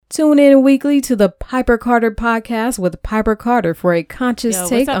Tune in weekly to the Piper Carter podcast with Piper Carter for a conscious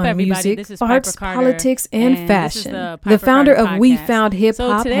take on everybody? music, arts, politics, and fashion. The founder of We Found Hip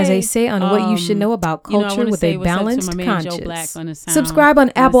Hop has a say on what you should know about culture with a balanced conscience. Subscribe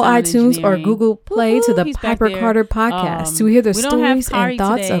on Apple iTunes or Google Play to the Piper Carter podcast to hear the stories and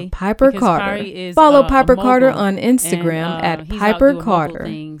thoughts of Piper Carter. Follow Piper Carter on Instagram at Piper Carter.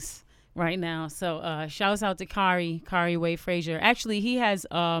 Right now. So shouts out to Kari Wade Frazier. Actually, he has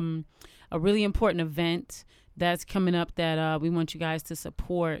a really important event that's coming up that we want you guys to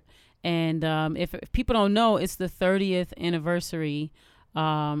support. And if people don't know, it's the 30th anniversary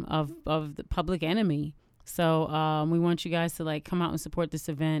of the Public Enemy. So we want you guys to come out and support this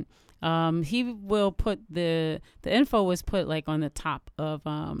event. He will put the info was put on the top of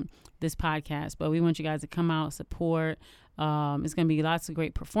this podcast, but we want you guys to come out, support. It's going to be lots of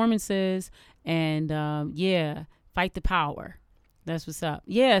great performances and fight the power. That's what's up.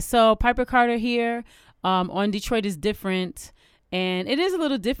 Yeah. So Piper Carter here on Detroit is different. And it is a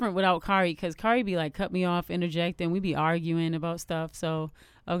little different without Kari because Kari be cut me off, interject, and we be arguing about stuff. So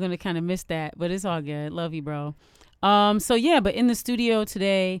I'm going to kind of miss that, but it's all good. Love you, bro. But in the studio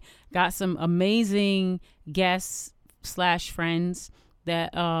today, got some amazing guests / friends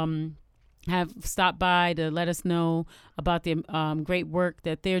that have stopped by to let us know about the great work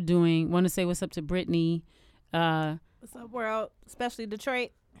that they're doing. Want to say what's up to Brittany. What's up, world? Especially Detroit.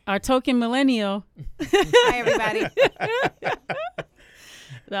 Our token millennial. Hi, everybody.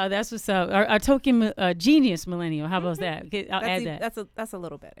 No, that's what's up. Our token genius millennial. How about that? I'll add that. That's a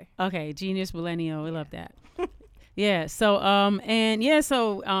little better. Okay, genius millennial. We love that. Yeah. So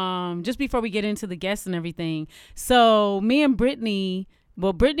just before we get into the guests and everything, so me and Brittany.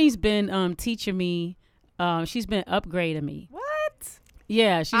 Well, Brittany's been teaching me. She's been upgrading me. What?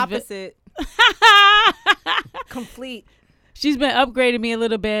 Yeah, she's opposite. Complete. She's been upgrading me a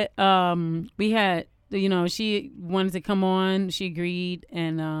little bit. We had, she wanted to come on. She agreed,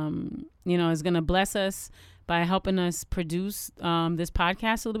 and is gonna bless us by helping us produce this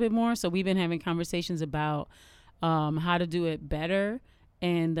podcast a little bit more. So we've been having conversations about how to do it better,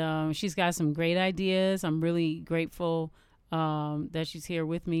 and she's got some great ideas. I'm really grateful. That she's here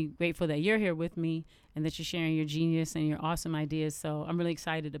with me, grateful that you're here with me and that you're sharing your genius and your awesome ideas. So I'm really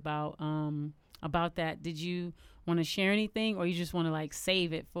excited about that. Did you want to share anything or you just want to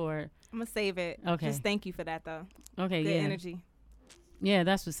save it for? I'm going to save it. Okay. Just thank you for that though. Okay. Good energy. Yeah,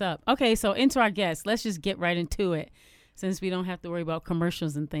 that's what's up. Okay. So into our guests, let's just get right into it since we don't have to worry about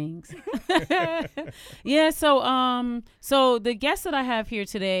commercials and things. Yeah. So the guests that I have here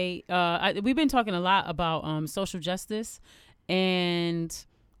today, we've been talking a lot about social justice. And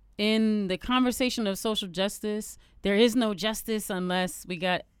in the conversation of social justice, there is no justice unless we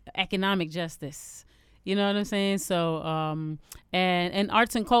got economic justice. You know what I'm saying? So, and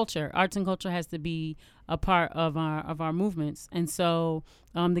arts and culture has to be a part of our movements. And so,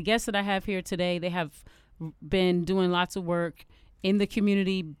 the guests that I have here today, they have been doing lots of work in the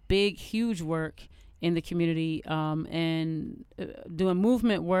community, big, huge work in the community, and doing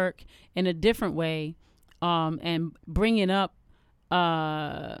movement work in a different way, and bringing up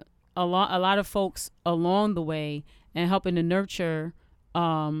a lot of folks along the way and helping to nurture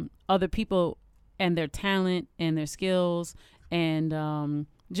other people and their talent and their skills, and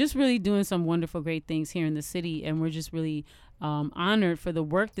just really doing some wonderful, great things here in the city. And we're just really honored for the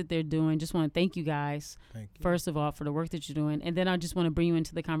work that they're doing. Just want to thank you guys, first of all, for the work that you're doing. And then I just want to bring you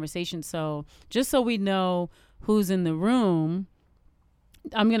into the conversation. So just so we know who's in the room,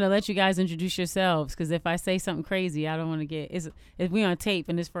 I'm going to let you guys introduce yourselves, because if I say something crazy, I don't want to get, if we on tape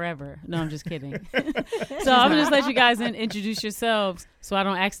and it's forever. No, I'm just kidding. So I'm going to just let you guys introduce yourselves so I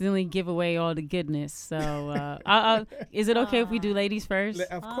don't accidentally give away all the goodness. So is it okay if we do ladies first?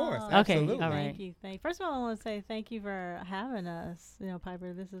 Of course. Okay. Absolutely. All right. Thank you. First of all, I want to say thank you for having us.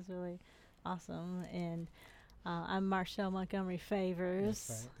 Piper, this is really awesome. And I'm Marshall Montgomery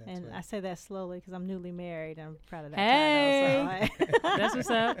Favors, that's right. I say that slowly because I'm newly married. I'm proud of that title. So that's what's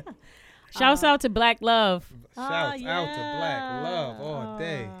up. Shouts out to Black Love. Shouts out to Black Love all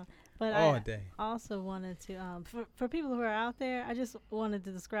day. But all day. I also wanted to, for people who are out there, I just wanted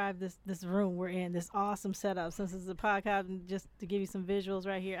to describe this room we're in, this awesome setup. Since it's a podcast, and just to give you some visuals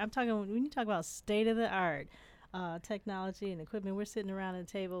right here. I'm talking, when you talk about state of the art technology and equipment, we're sitting around a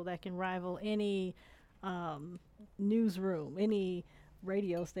table that can rival any newsroom, any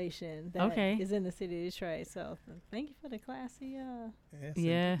radio station that is in the city of Detroit. So thank you for the classy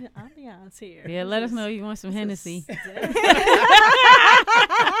ambiance here. Yeah, let us know if you want some Hennessy.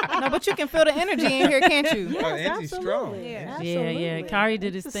 No, but you can feel the energy in here, can't you? Yes, energy's strong. Yeah. Kari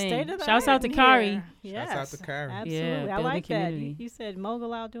did his thing. Shouts out to Kari. Yes, shouts out to Kari. Absolutely. I like that. You said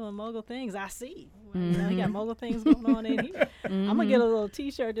mogul out doing mogul things. I see. You know, he got mogul things going on in here. I'm going to get a little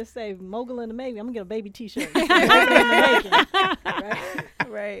T-shirt that say mogul in the making. I'm going to get a baby T-shirt.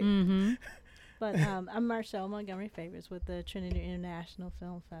 Right. Mm-hmm. But I'm Marshall Montgomery Favors with the Trinity International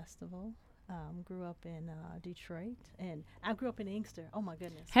Film Festival. Grew up in Detroit, and I grew up in Inkster. Oh my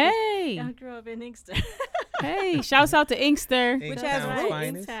goodness! Hey, I grew up in Inkster. Hey, shouts out to Inkster, which has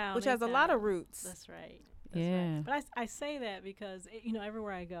a lot of roots. That's right. Right. But I say that because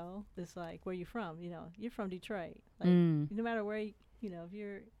everywhere I go, it's like, where you from? You're from Detroit. Like no matter where if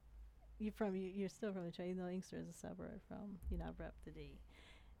you're from, you're still from Detroit. Inkster is a suburb from I rep the D,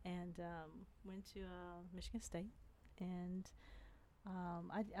 and went to Michigan State, and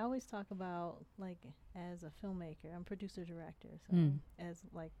I always talk about, like, as a filmmaker, I'm producer director, so as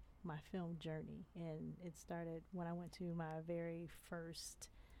like my film journey, and it started when I went to my very first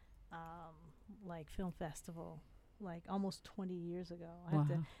like film festival, like almost 20 years ago. I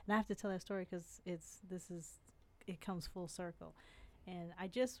have to tell that story because it comes full circle. And I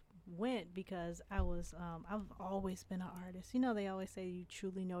just went because I've always been an artist. They always say you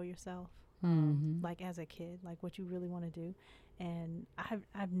truly know yourself, like as a kid, like what you really want to do. And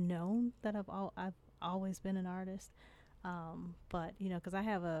I've known that I've always been an artist, but because I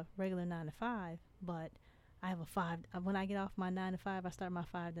have a regular 9 to 5, but I have a 5. When I get off my 9 to 5, I start my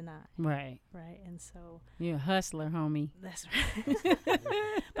 5 to 9. Right. And so you're a hustler, homie. That's right. But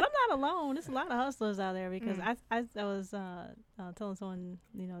I'm not alone. There's a lot of hustlers out there because I was telling someone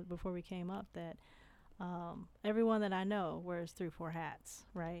before we came up that everyone that I know wears 3-4 hats,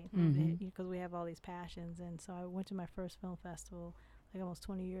 right? Because we have all these passions. And so I went to my first film festival like almost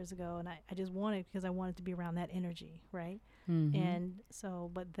 20 years ago, and I just wanted, because I wanted to be around that energy, right? And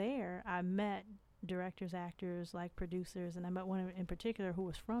so, but there I met directors, actors, like producers, and I met one in particular who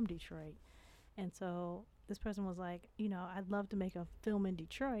was from Detroit. And so this person was like, I'd love to make a film in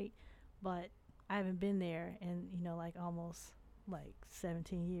Detroit, but I haven't been there in, like almost like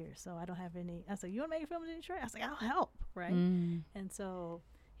 17 years. So I don't have any. I said, you want to make a film in Detroit? I was like, I'll help, right? And so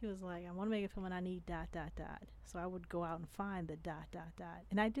he was like, I want to make a film and I need ... So I would go out and find the ...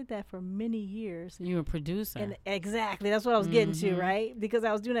 And I did that for many years. You were a producer. And exactly. That's what I was getting to, right? Because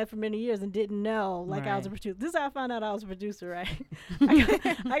I was doing that for many years and didn't know, like, I was a producer. This is how I found out I was a producer, right?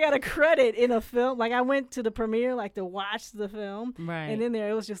 I got a credit in a film. Like, I went to the premiere, like, to watch the film. Right. And then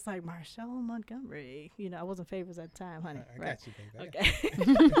it was just like, Marshall Montgomery. I wasn't Favors at the time, honey. I got you, baby. Okay.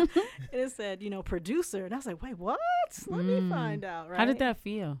 And it said, producer. And I was like, wait, what? Let me find out, right? How did that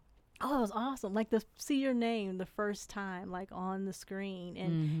feel? Oh, it was awesome. Like, to see your name the first time, like, on the screen.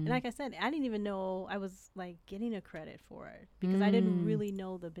 And like I said, I didn't even know I was, like, getting a credit for it because I didn't really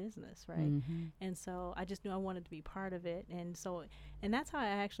know the business, right? And so I just knew I wanted to be part of it. And so, that's how I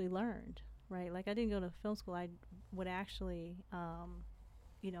actually learned, right? Like, I didn't go to film school. I would actually,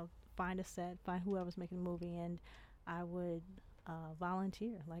 find a set, find whoever was making the movie, and I would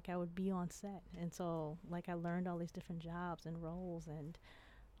volunteer. Like, I would be on set. And so, like, I learned all these different jobs and roles and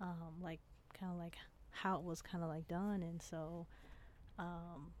like kind of like how it was kind of like done. And so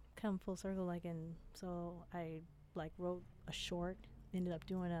come full circle, like, and so I like wrote a short, ended up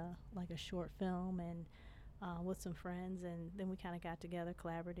doing a short film and with some friends, and then we kind of got together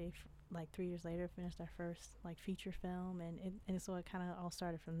collaborative, like 3 years later, finished our first like feature film, and so it kind of all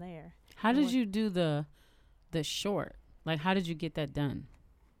started from there. How did you do the short? Like, how did you get that done?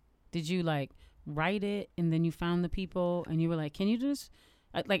 Did you like write it and then you found the people and you were like, can you just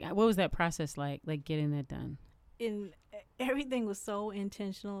like, what was that process like getting that done? Everything was so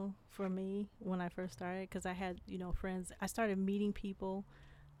intentional for me when I first started, because I had, friends. I started meeting people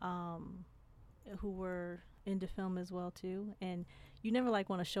who were into film as well too, and you never like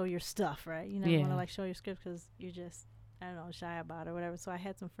want to show your stuff, right? You never want to like show your script because you're just, I don't know, shy about it or whatever. So I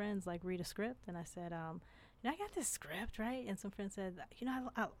had some friends like read a script, and I said, I got this script, right? And some friends said,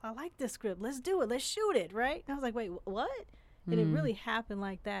 I like this script. Let's do it. Let's shoot it, right? And I was like, wait, what? And it really happened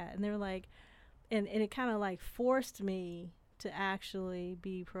like that. And they were like, and it kind of like forced me to actually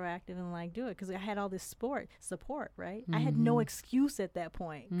be proactive and like do it, because I had all this support, right? I had no excuse at that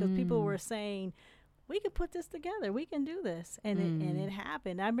point, because people were saying, we can put this together, we can do this, and it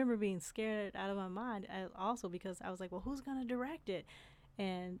happened. I remember being scared out of my mind also, because I was like, well, who's gonna direct it?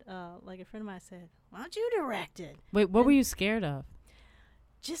 And like a friend of mine said, why don't you direct it? Wait, what were you scared of?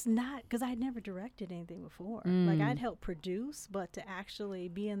 just not, because I'd never directed anything before. Like, I'd helped produce, but to actually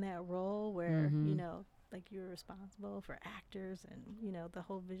be in that role where, you know, like, you're responsible for actors and, you know, the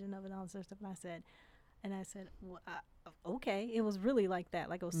whole vision of it and all this other stuff. And I said, well, okay. It was really like that.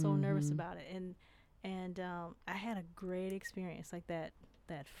 Like, I was so nervous about it. And I had a great experience like that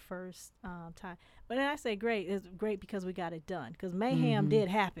first time. But then I say great. It's great because we got it done. Because mayhem did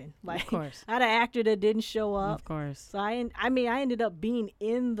happen. Like, of course. I had an actor that didn't show up. Of course. So I ended up being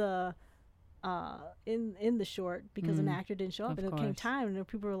in the short because an actor didn't show up. And it came time, and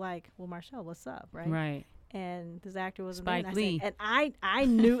people were like, "Well, Marshall, what's up?" Right. Right. And this actor was Spike Lee. And I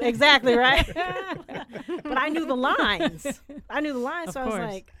knew exactly right. But I knew the lines. So I was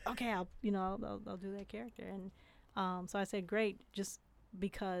like, okay, I'll do that character. And so I said, great, just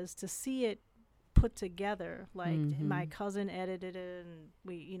because to see it put together, like my cousin edited it,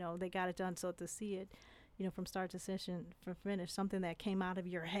 and they got it done. So to see it, you know, from start to finish, something that came out of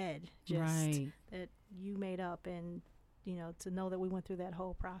your head, just that you made up, and you know, to know that we went through that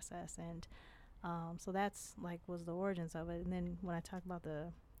whole process. And so that's like was the origins of it. And then when I talk about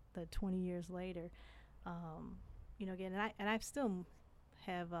the 20 years later, you know, again, and I still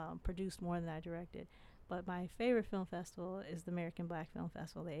have produced more than I directed, but my favorite film festival is the American Black Film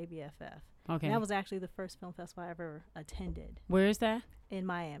Festival, the ABFF. Okay. And that was actually the first film festival I ever attended. Where is that? In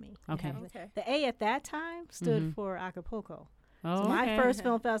Miami. Okay. The A at that time stood for Acapulco. Oh, so my first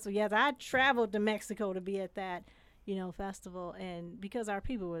film festival, yes, I traveled to Mexico to be at that, you know, festival, and because our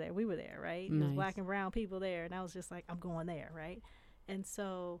people were there, we were there, right? Nice. There was black and brown people there, and I was just like, I'm going there, right? And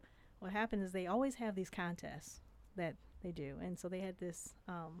so what happened is they always have these contests that they do, and so they had this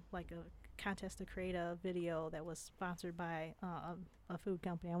like a contest to create a video that was sponsored by a food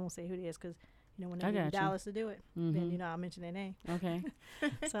company. I won't say who it is because, you know, when they give you dollars to do it, then, you know, I'll mention their name. Okay.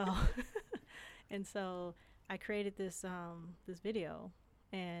 So I created this this video,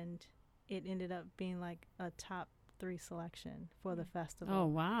 and it ended up being like a top 3 selection for the festival. Oh,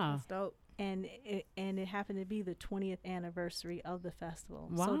 wow. That's dope. And it happened to be the 20th anniversary of the festival.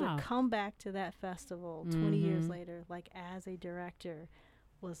 Wow. So to come back to that festival 20 years later, like as a director,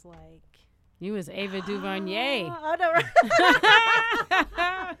 was like... You was Ava DuVernay. Oh, no, right?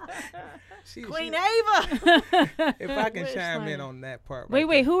 Queen Ava. If I can chime in on that part.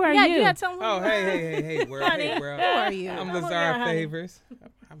 Wait, who are you? Yeah, tell me. Oh, hey, world. Hey, world. Who are you? I'm Lazar Favors.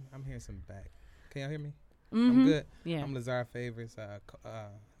 I'm hearing some back. Can y'all hear me? I'm good. Yeah. I'm Lazar Favors,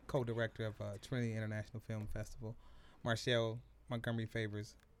 co-director of Trinity International Film Festival. Marshall Montgomery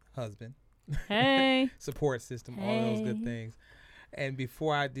Favors' husband. Hey. Support system, all those good things. And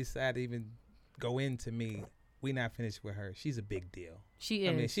before I decide to even go into me, we not finished with her. She's a big deal. She is.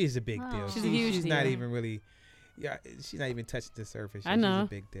 I mean, she's a big deal. She's a huge she's deal. not even really, she's not even touched the surface. I know. She's a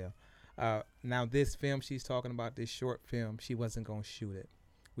big deal. Now, this film she's talking about, this short film, she wasn't going to shoot it.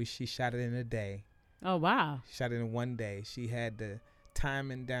 She shot it in a day. Oh, wow. Shot it in one day. She had the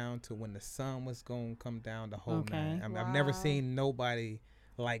timing down to when the sun was going to come down the whole night. I mean, I've never seen nobody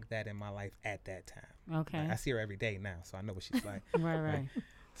like that in my life at that time. Okay. Like, I see her every day now, so I know what she's like. Right.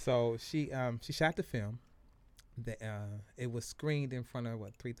 So she shot the film. It was screened in front of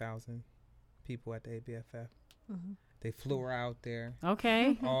 3,000 people at the ABFF. Mm-hmm. They flew her out there.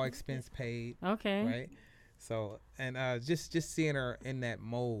 Okay. All expense paid. Okay. Right. So and just seeing her in that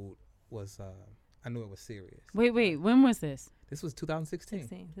mode was I knew it was serious. Wait. When was this? This was 2016.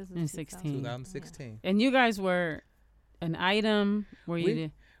 This was in 2016. Yeah. And you guys were an item.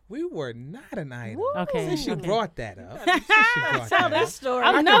 We were not an item. Woo! Okay. Since you brought that up. Tell that story.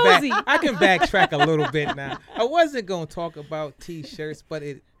 I'm nosy. I can backtrack a little bit now. I wasn't going to talk about T-shirts, but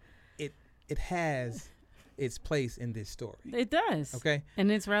it has its place in this story. It does. Okay. And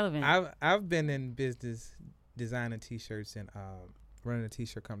it's relevant. I've been in business designing T-shirts and running a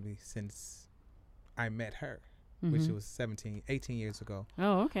T-shirt company since I met her, which was 18 years ago.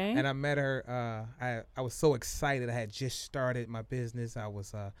 Oh, okay. And I met her. I was so excited. I had just started my business. I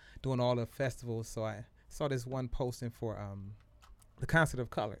was doing all the festivals. So I saw this one posting for the Concert of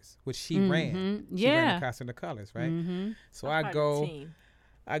Colors, which she ran. She ran the Concert of Colors, right? Mm-hmm. So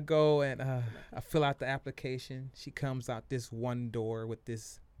I go and I fill out the application. She comes out this one door with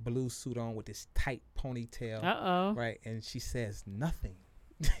this blue suit on with this tight ponytail. Uh-oh. Right. And she says nothing.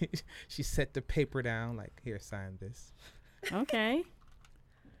 She set the paper down like, here, sign this. Okay.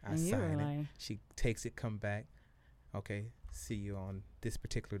 I sign it. She takes it, come back. Okay, see you on this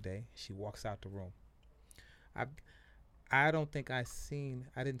particular day. She walks out the room. I don't think I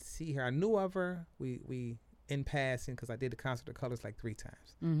didn't see her. I knew of her. We in passing because I did the Concert of Colors like 3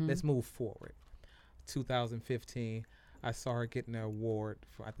 times. Mm-hmm. Let's move forward. 2015, I saw her getting an award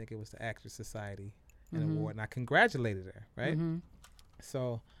for, I think it was the Actors Society, an award, and I congratulated her, right? Mm-hmm.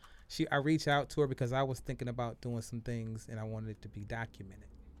 So I reached out to her because I was thinking about doing some things and I wanted it to be documented.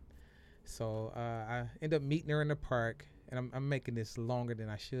 So I ended up meeting her in the park, and I'm making this longer than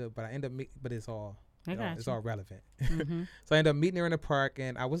I should, but but it's all it's all relevant. Mm-hmm. So I ended up meeting her in the park,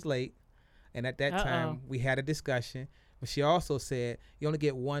 and I was late. And at that time, we had a discussion. But she also said, you only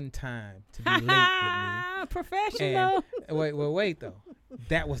get one time to be late with me. Professional. And wait, though.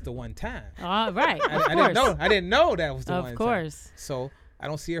 That was the one time. Right. I didn't know that was the one time. Of course. So I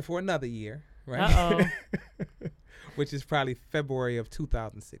don't see her for another year, right? Uh-oh. Which is probably February of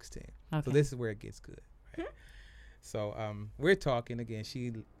 2016. Okay. So this is where it gets good. Right? So we're talking again.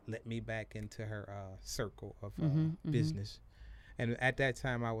 She let me back into her circle of business. And at that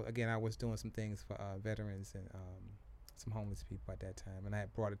time, I was doing some things for veterans and some homeless people at that time, and I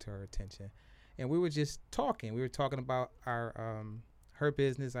had brought it to her attention. And we were just talking. We were talking about our her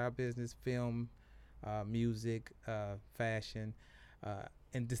business, our business, film, music, fashion,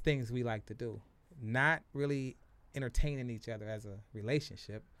 and just things we like to do. Not really entertaining each other as a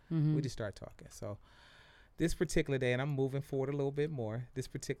relationship. Mm-hmm. We just started talking. So this particular day, and I'm moving forward a little bit more. This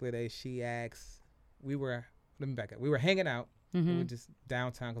particular day, she asked. Let me back up. We were hanging out. Mm-hmm. We were just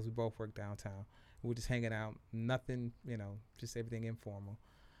downtown because we both work downtown. We were just hanging out, nothing, just everything informal.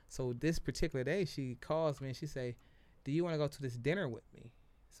 So this particular day, she calls me and she say, do you want to go to this dinner with me?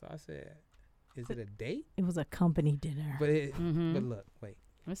 So I said, is it a date? It was a company dinner. But look, wait.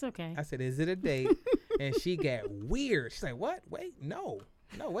 It's okay. I said, is it a date? And she got weird. She's like, what? Wait, no,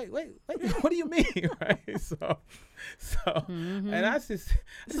 wait. What do you mean? Right? So, and I just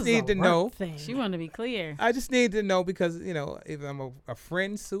need to know. Thing. She wanted to be clear. I just need to know because, if I'm a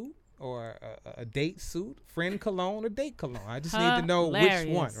friend suit or a date suit, friend cologne or date cologne. I just need to know which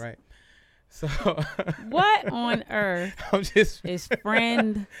one, right? So what on earth is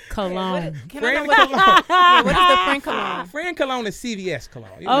friend cologne? What is the friend cologne? Friend cologne is CVS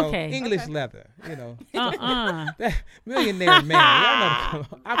cologne. Okay. English leather. That millionaire man. Y'all know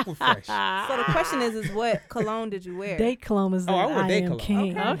Aquafresh. So the question is what cologne did you wear? Date cologne is I wore date cologne.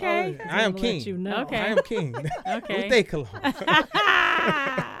 King. Okay. I am king. Okay. I am king. Okay. It was date cologne.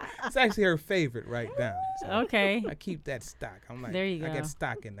 It's actually her favorite right now. So okay. I keep that stock. I'm like, there you go. I got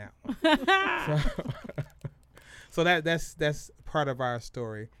stock in that one. So that's part of our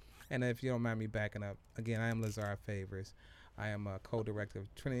story. And if you don't mind me backing up, again, I am Lazar Favors. I am a co-director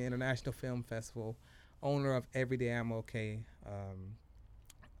of Trinity International Film Festival, owner of Everyday I'm Okay,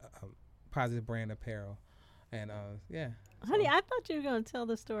 Positive Brand Apparel. And Honey, I thought you were going to tell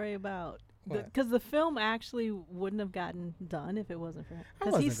the story about because the film actually wouldn't have gotten done if it wasn't for him.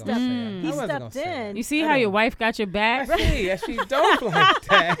 Because he stepped in. You see how your wife got your back? She don't like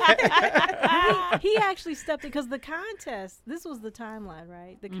that. he actually stepped in because the contest. This was the timeline,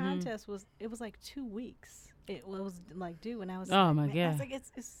 right? The contest was like 2 weeks. It was like due, and I was my God. I was like,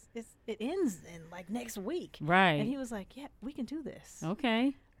 it ends in like next week, right? And he was like, yeah, we can do this.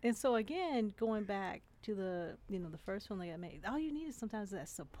 Okay. And so again, going back to the the first film that got made, all you need is sometimes that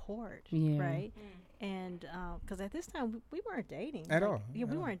support, right? And because at this time we weren't dating at all. Yeah,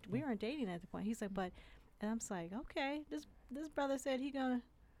 we weren't dating at the point. He's like, and I'm just like, okay, this brother said he's gonna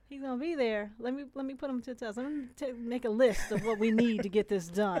be there. Let me put him to the test. Let me make a list of what we need to get this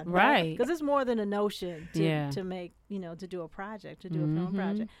done, right? Because it's more than a notion to make to do a project, to do a film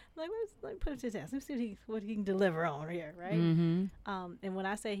project. I'm like, let me put him to the test. Let me see what he can deliver on here, right? And when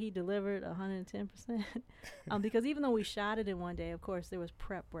I say he delivered 110%, because even though we shot it in one day, of course there was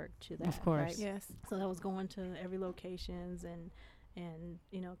prep work to that, of course, right? Yes. So that was going to every locations and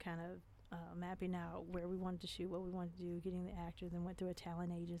kind of mapping out where we wanted to shoot, what we wanted to do, getting the actors, and went through a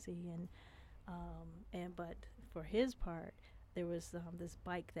talent agency but for his part there was this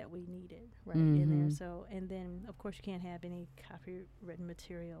bike that we needed in there. So and then of course you can't have any copywritten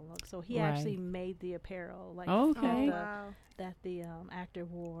material. So he actually made the apparel that the actor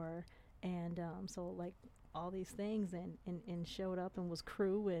wore, and so like all these things and showed up and was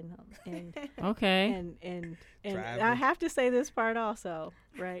crew and okay and I have to say this part also,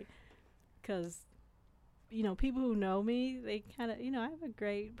 right? Because, people who know me, they kind of, I have a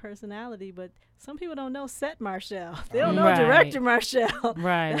great personality, but some people don't know set Marshall. They don't know director Marshall.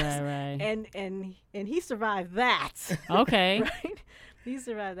 Right. And he survived that. Okay. Right? He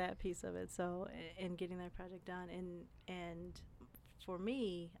survived that piece of it. So, and getting that project done. And for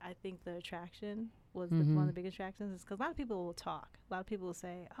me, I think the attraction was one of the biggest attractions, is because a lot of people will talk. A lot of people will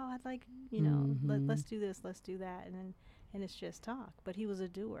say, oh, I'd like, let's do this, let's do that. And it's just talk. But he was a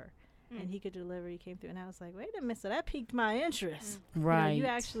doer. And he could deliver. He came through, and I was like, "Wait a minute!" So that piqued my interest. Right, you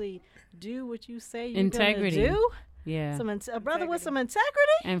actually do what you say you're integrity. Gonna do. Yeah, a brother with some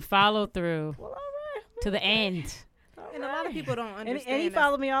integrity and follow through. Well, all right, to the end. And mean, a lot of people don't understand. And he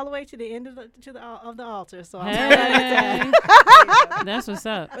followed me all the way to the end of the altar. So that's what's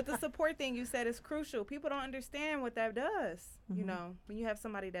up. But the support thing you said is crucial. People don't understand what that does. You know, when you have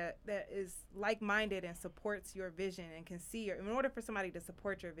somebody that is like-minded and supports your vision and can see in order for somebody to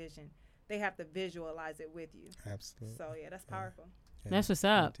support your vision, they have to visualize it with you. Absolutely. So yeah, that's powerful. Yeah, that's what's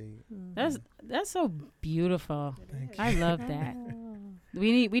up. That's so beautiful. I love that.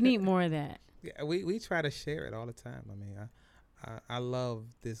 We need more of that. Yeah, we try to share it all the time. I mean, I love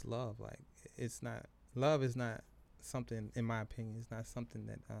this love. Like, love is not something, in my opinion, it's not something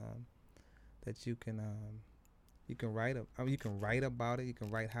that you can write you can write about it. You can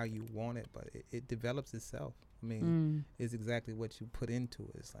write how you want it, but it develops itself. I mean, it's exactly what you put into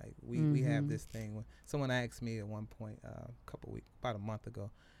it. It's like we have this thing. When someone asked me at one point about a month ago,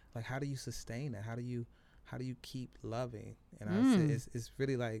 like, how do you sustain that? How do you keep loving? And I said, it's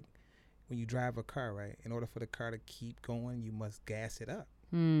really like when you drive a car, right? In order for the car to keep going, you must gas it up.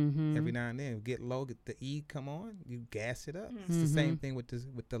 Every now and then, get low, get the E come on, you gas it up. It's the same thing with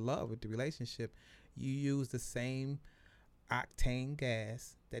the love, with the relationship. You use the same octane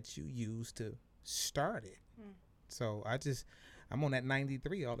gas that you use to start it. So I'm on that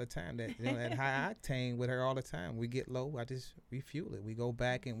 93 all the time, that that high octane with her all the time. We get low, I just refuel it. We go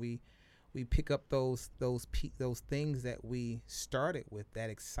back and we pick up those things that we started with, that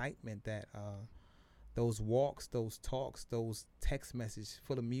excitement, that those walks, those talks, those text messages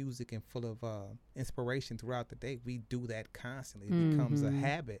full of music and full of inspiration throughout the day. We do that constantly. It becomes a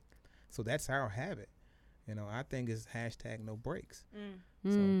habit. So that's our habit. I think it's #no breaks.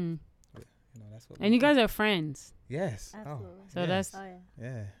 So, that's what. And you guys are friends. Yes. Absolutely. So that's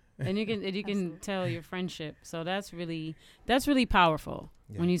yeah. And you can tell your friendship. So that's really powerful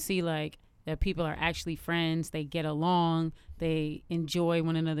when you see like that people are actually friends. They get along. They enjoy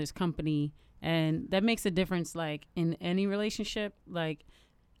one another's company. And that makes a difference, like, in any relationship. Like,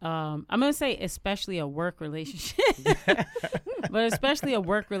 I'm going to say especially a work relationship. But especially a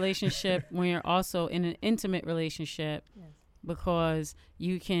work relationship when you're also in an intimate relationship. Yes. Because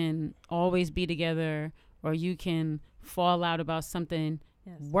you can always be together, or you can fall out about something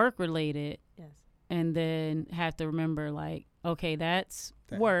work-related. Yes. And then have to remember, like, okay, that's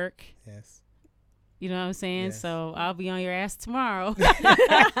work. Yes. You know what I'm saying? Yes. So I'll be on your ass tomorrow. But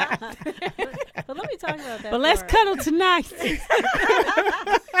let me talk about that. But let's cuddle tonight.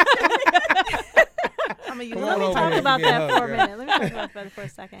 Let me talk about that for a minute. Let me talk about that for a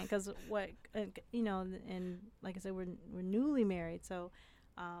second, because and like I said, we're newly married, so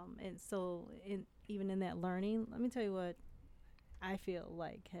and so even in that learning, let me tell you what I feel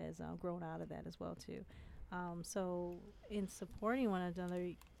like has grown out of that as well too. So in supporting one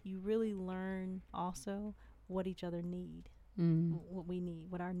another, you really learn also what each other need, what we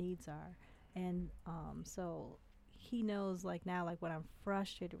need, what our needs are. And so he knows, like, now, like, when I'm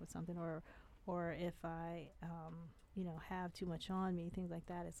frustrated with something, or if I, have too much on me, things like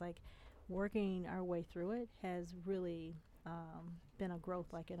that. It's like working our way through it has really been a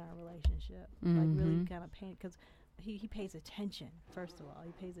growth, like, in our relationship, like really kind of pain, because he pays attention. First of all,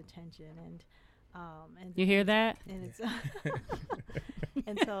 he pays attention, and you hear that? And it's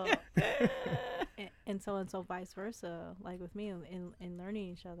and so vice versa. Like with me, in learning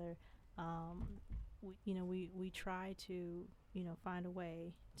each other, we try to find a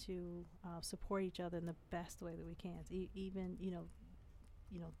way to support each other in the best way that we can. So even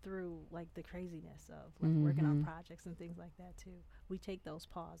through, like, the craziness of, like, working on projects and things like that too. We take those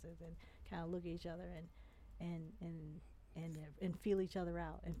pauses and kind of look at each other and feel each other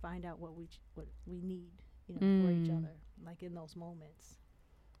out and find out what we need, for each other, like, in those moments.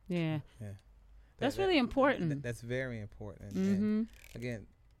 Yeah. That's really important. That's very important. And again,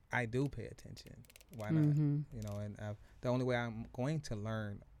 I do pay attention. Why not? And the only way I'm going to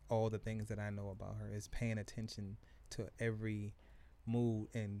learn all the things that I know about her is paying attention to every mood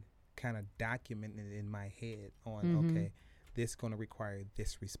and kind of documenting it in my head on, okay, this going to require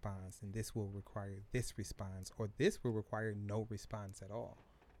this response, and this will require this response, or this will require no response at all.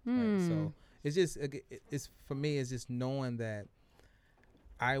 Right? So it's just, it's for me, it's just knowing that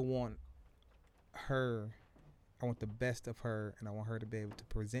I want the best of her, and I want her to be able to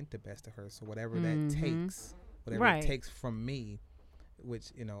present the best of her. So whatever that takes, it takes from me,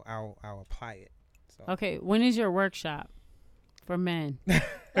 which, I'll apply it. So. Okay, when is your workshop for men?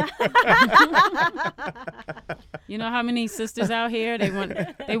 You know how many sisters out here, they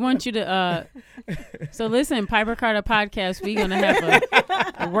want you to so listen, Piper Carter Podcast, we're gonna have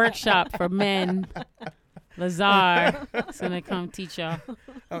a workshop for men. Lazar is gonna come teach y'all.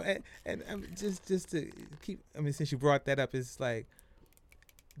 Oh, and just to keep, since you brought that up, it's like,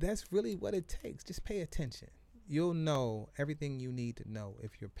 that's really what it takes. Just pay attention. you'll know everything you need to know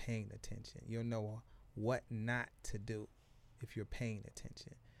if you're paying attention. You'll know what not to do if you're paying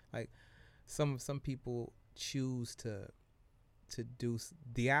attention. Like some people choose to do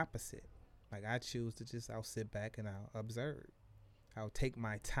the opposite. Like I choose to I'll sit back and I'll observe. I'll take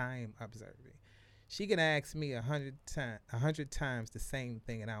my time observing. She can ask me 100 times the same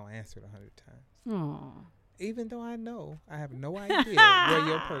thing, and I'll answer it 100 times. Aww. Even though I know I have no idea where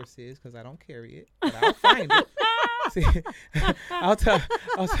your purse is because I don't carry it, but I'll find it. See, I'll tell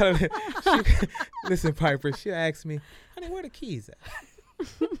her. Listen, Piper. She'll ask me, "Honey, where the keys at?"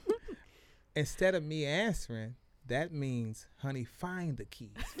 Instead of me answering, that means, "Honey, find the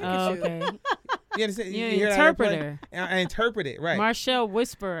keys." Oh, okay. You understand? You're an interpreter. I interpret it, right. Marshall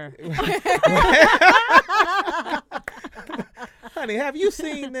Whisperer. Honey, have you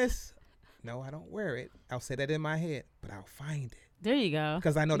seen this? No, I don't wear it. I'll say that in my head, but I'll find it. There you go.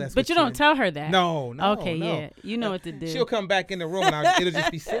 Because I know that's But you don't tell her that. No. Okay, no. Yeah. You know what to do. She'll come back in the room and it'll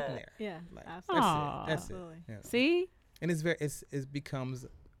just be sitting there. Yeah, like, absolutely. That's it. Yeah. See? And it becomes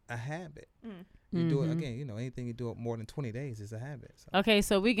a habit. You do it again. Anything you do it more than 20 days is a habit. So. Okay,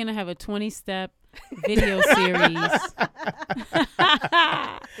 so we're gonna have a 20-step video series.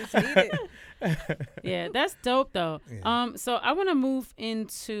 It's needed. Yeah, that's dope though. Yeah. So I want to move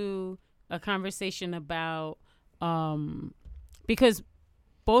into a conversation about because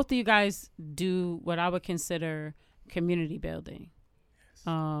both of you guys do what I would consider community building.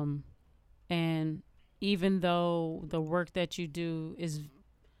 Yes. And even though the work that you do is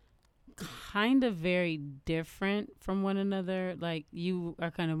kind of very different from one another, like you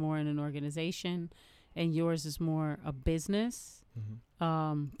are kind of more in an organization and yours is more a business.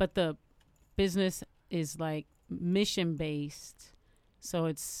 But the business is like mission based, so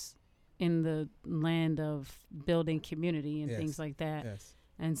it's in the land of building community and things like that. Yes.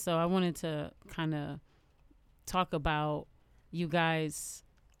 And so I wanted to kind of talk about you guys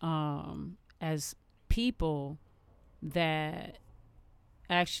as people that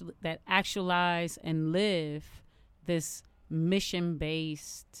actualize and live this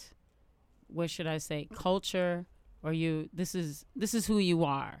mission-based, what should I say, culture, or this is who you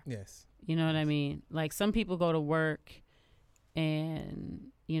are. Yes. You know what I mean? Like some people go to work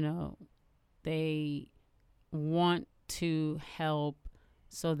and, they want to help,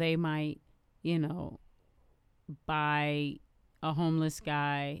 so they might, buy a homeless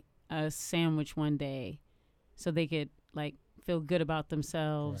guy a sandwich one day so they could like feel good about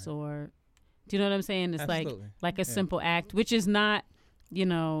themselves. Right. Or do you know what I'm saying? It's Absolutely. like a simple act, which is not,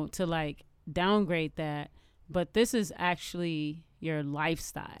 to like downgrade that, but this is actually your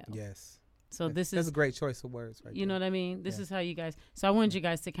lifestyle. Yes. So that's a great choice of words, right? You know what I mean? This is how you guys. So I wanted you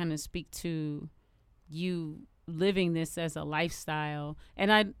guys to kind of speak to you living this as a lifestyle,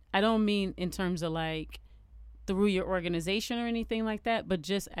 and I don't mean in terms of like through your organization or anything like that, but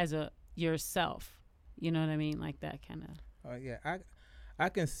just as a yourself. You know what I mean? Like that kind of. Yeah, I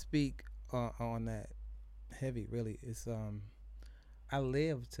can speak on that heavy. Really, it's I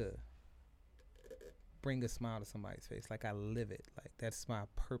live to bring a smile to somebody's face. Like I live it. Like that's my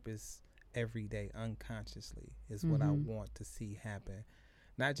purpose. Every day unconsciously is what I want to see happen,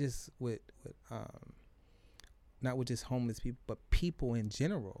 not just with not with just homeless people, but people in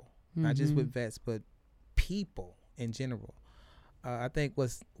general, not just with vets, but people in general. I think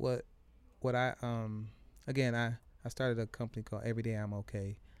what I again I started a company called Every Day I'm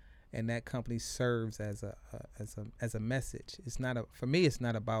Okay, and that company serves as a message. It's not for me. It's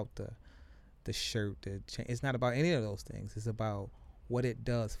not about the shirt, it's not about any of those things. It's about what it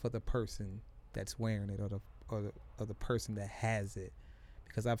does for the person that's wearing it, or the person that has it,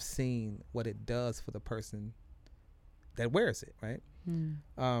 because I've seen what it does for the person that wears it, right?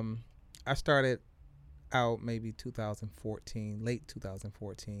 I started out maybe 2014, late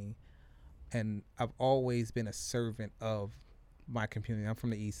 2014, and I've always been a servant of my community. I'm from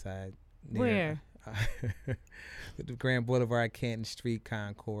the East Side. Where? The Grand Boulevard, Canton Street,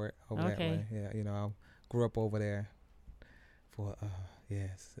 Concord, over that way. Yeah, I grew up over there. For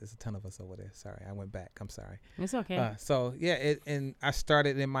yes, there's a ton of us over there. Sorry, I went back. I'm sorry. It's okay. So yeah, and I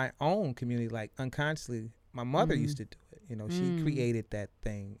started in my own community, like unconsciously. My mother used to do it. She created that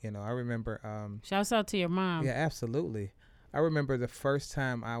thing. I remember. Shouts out to your mom. Yeah, absolutely. I remember the first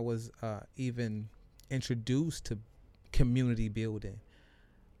time I was even introduced to community building.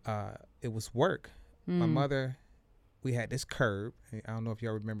 It was work. My mother. We had this curb. I don't know if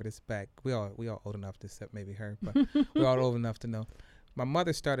y'all remember this back. We all old enough to, except maybe her, but we're all old enough to know. My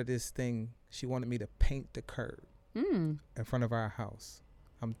mother started this thing. She wanted me to paint the curb in front of our house.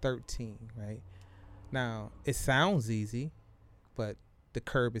 I'm 13, right? Now, it sounds easy, but the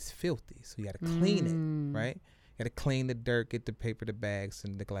curb is filthy, so you got to clean it, right? You got to clean the dirt, get the paper, the bags,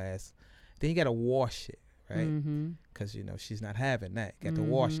 and the glass. Then you got to wash it, right? Because, you know, she's not having that. You got to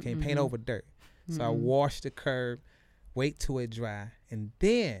wash. You can't paint over dirt. So I wash the curb, wait till it dry, and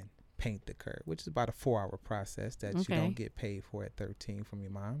then paint the curb, which is about a 4-hour process that you don't get paid for at 13 from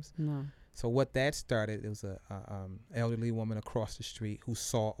your moms. No. So what that started, it was a elderly woman across the street who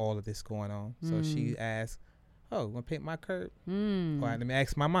saw all of this going on. So she asked, "Oh, want to paint my curb?" Well, let me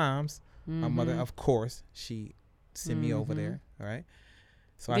ask my mom's. My mother, of course, she sent me over there. All right.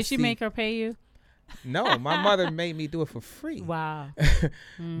 So did she make her pay you? No, my mother made me do it for free. Wow.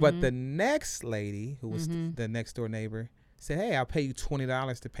 But the next lady, who was the next door neighbor, said, "Hey, I'll pay you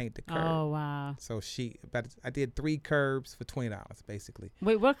 $20 to paint the curb." Oh, wow. So I did 3 curbs for $20, basically.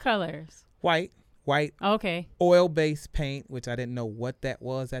 Wait, what colors? White, okay, oil-based paint, which I didn't know what that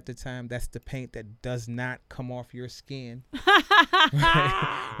was at the time. That's the paint that does not come off your skin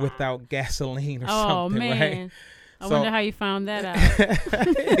without gasoline or something, man. right? I wonder how you found that out.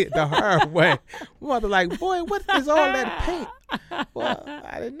 The hard way. Mother like, "Boy, what is all that paint?" Well,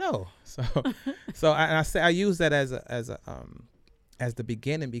 I didn't know. So I use that as the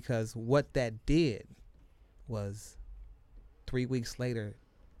beginning, because what that did was 3 weeks later,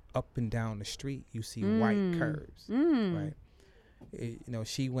 up and down the street, you see white curbs, right? You know,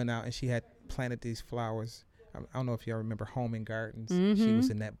 she went out and she had planted these flowers. I don't know if y'all remember Home and Gardens. She was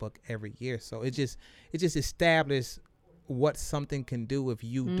in that book every year. So it just established what something can do if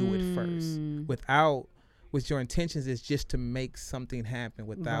you do it first, with your intentions is just to make something happen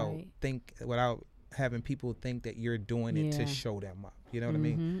without having people think that you're doing it to show them up. You know what I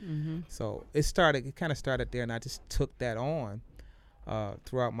mean? So it kind of started there, and I just took that on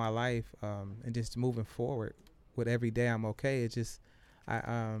throughout my life, and just moving forward with every day I'm okay. It just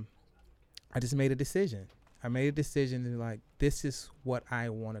I just made a decision. I made a decision to, like, this is what I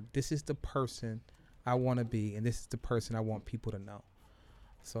want to, this is the person I want to be, and this is the person I want people to know.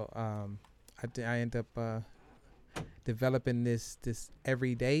 So I end up developing this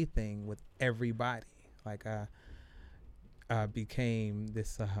everyday thing with everybody. Like I became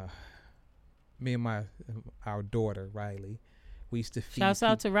this, me and our daughter, Riley, we used to feed. Shouts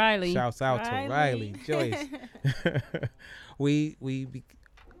out to Riley. Shouts out to Riley, Joyce.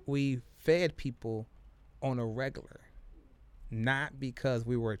 We fed people on a regular, not because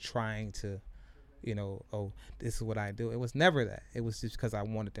we were trying to, you know, oh, this is what I do. It was never that. It was just because I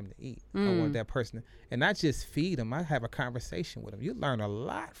wanted them to eat. I wanted that person, and not just feed them. I have a conversation with them. You learn a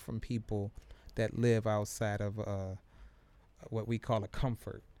lot from people that live outside of what we call a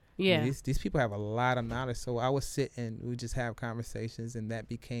comfort. Yeah, I mean, these people have a lot of knowledge. So I would sit and we just have conversations, and that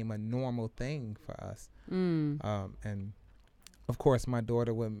became a normal thing for us. And of course, my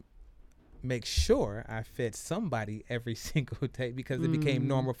daughter would make sure I fed somebody every single day, because it became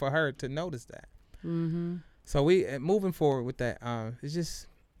normal for her to notice that. So we moving forward with that. It's just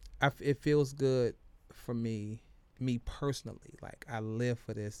it feels good for me personally. Like, I live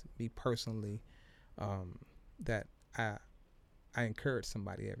for this, me personally. That I encourage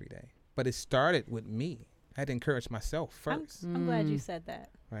somebody every day, but it started with me. I had to encourage myself first. I'm glad you said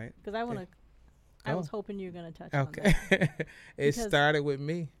that, right? Because I want to. I was hoping you were going to touch on that. It started with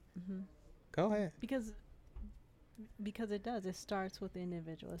me. Go ahead. Because it does. It starts with the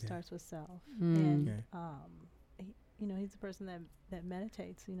individual. It starts with self. And you know, he's the person that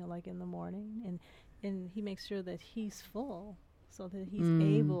meditates, you know, like in the morning, and he makes sure that he's full, so that he's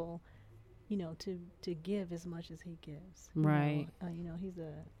able, you know, to give as much as he gives. Right. You know, he's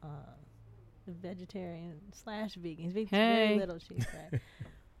a vegetarian / vegan. He's very little cheese, right?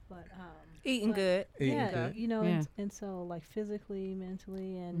 But eating good. Yeah, you know, and so, like, physically,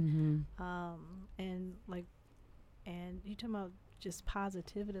 mentally, and and you talking about just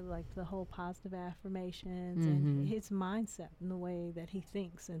positivity, like the whole positive affirmations and his mindset and the way that he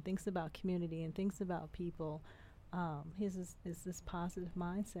thinks about community and thinks about people. His is this positive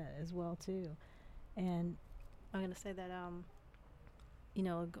mindset as well too. And I'm gonna say that you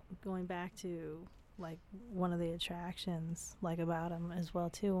know, going back to, like, one of the attractions, like, about him as well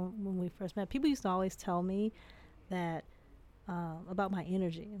too, when we first met, people used to always tell me that about my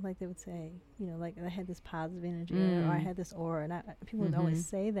energy. Like, they would say, you know, like, I had this positive energy or I had this aura, and people would always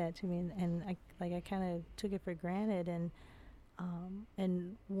say that to me, and I kind of took it for granted.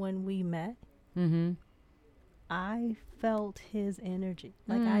 And when we met, I felt his energy.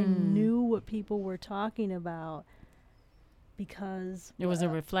 Like, I knew what people were talking about, because it was a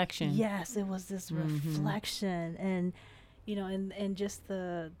reflection. Yes, it was this reflection, and you know, and just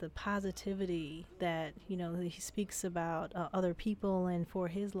the positivity that, you know, he speaks about other people and for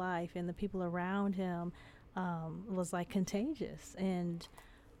his life and the people around him was like contagious. And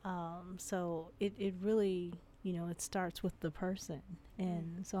so it really you know, it starts with the person.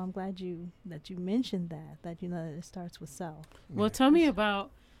 And so I'm glad that you mentioned that, you know, that it starts with self. Well, tell me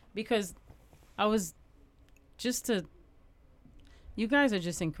about, because I was you guys are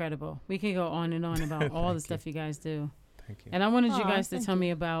just incredible. We can go on and on about all the stuff you guys do. Thank you. And I wanted you guys to tell me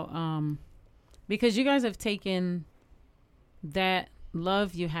about, because you guys have taken that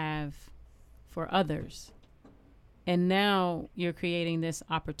love you have for others, and now you're creating this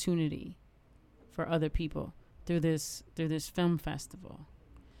opportunity for other people through this film festival.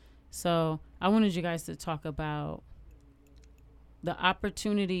 So I wanted you guys to talk about the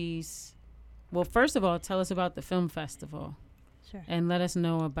opportunities. Well, first of all, tell us about the film festival. Sure. And let us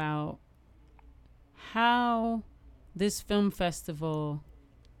know about how this film festival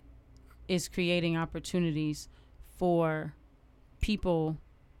is creating opportunities for people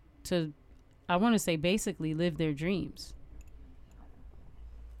to, I want to say, basically live their dreams.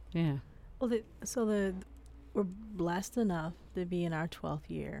 Yeah. Well, we're blessed enough to be in our 12th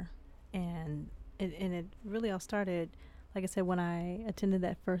year, and it really all started, like I said, when I attended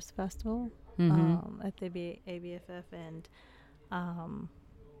that first festival at the ABFF,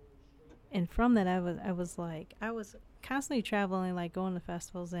 and from that I was constantly traveling, like going to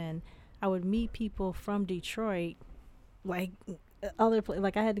festivals, and I would meet people from Detroit, like other places.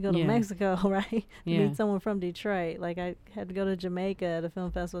 Like I had to go to Mexico, right? Meet someone from Detroit. Like I had to go to Jamaica at a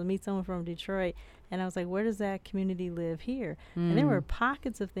film festival, meet someone from Detroit. And I was like, where does that community live here? And there were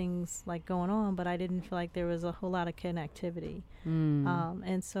pockets of things like going on, but I didn't feel like there was a whole lot of connectivity.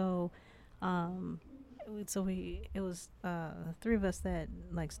 And so it was three of us that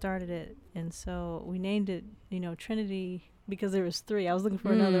like started it, and so we named it, you know, Trinity, because there was three. I was looking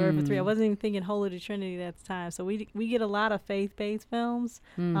for another word for three. I wasn't even thinking Holy Trinity at the time. So we get a lot of faith-based films,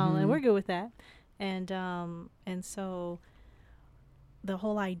 and we're good with that. And so the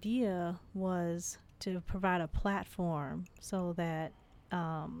whole idea was to provide a platform so that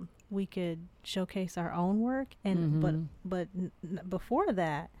we could showcase our own work, and but before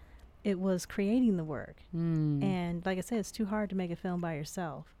that, it was creating the work. And like I said, it's too hard to make a film by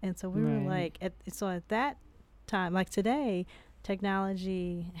yourself. And so we were like, at that time, like today,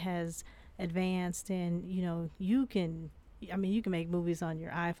 technology has advanced, and you know, you can make movies on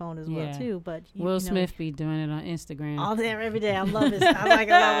your iPhone as well too. But Will Smith be doing it on Instagram all day, every day. I love his. I like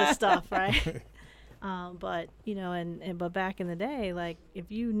a lot of his stuff, right? But you know, but back in the day, like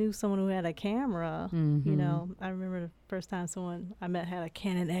if you knew someone who had a camera, you know, I remember the first time someone I met had a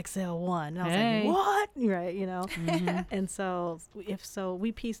Canon XL1, and I was like, what? Right, you know. And so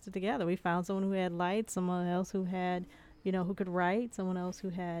we pieced it together. We found someone who had lights, someone else who had, you know, who could write, someone else who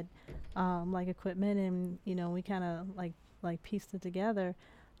had like equipment, and you know, we kind of like pieced it together.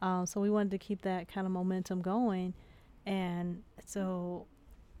 So we wanted to keep that kind of momentum going, and so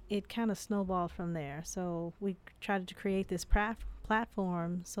it kind of snowballed from there. So we tried to create this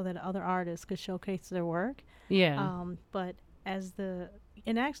platform so that other artists could showcase their work. Yeah. But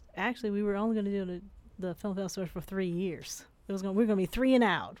actually we were only going to do the film festival for 3 years. We were going to be 3 and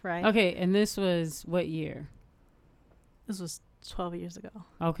out, right? Okay, and this was what year? This was 12 years ago.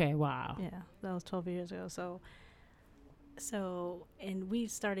 Okay, wow. Yeah, that was 12 years ago. So and we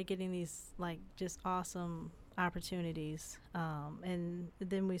started getting these like just awesome opportunities, and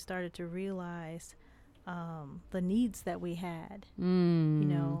then we started to realize the needs that we had, you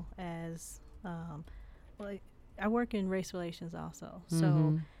know, as I work in race relations also,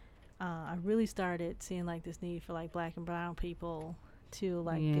 so I really started seeing like this need for like Black and brown people to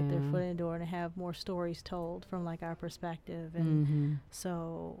like get their foot in the door and have more stories told from like our perspective, and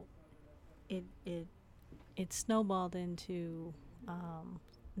so it snowballed into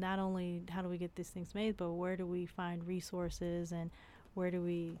not only how do we get these things made, but where do we find resources, and where do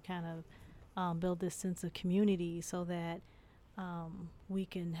we kind of build this sense of community so that we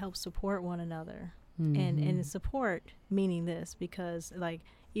can help support one another. And support meaning this, because like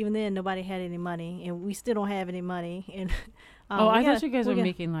even then nobody had any money, and we still don't have any money. And I thought you guys were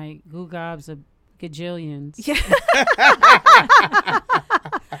making like goo gobs of gajillions. Yeah.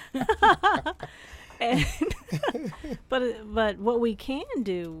 But what we can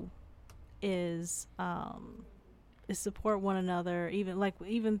do is support one another,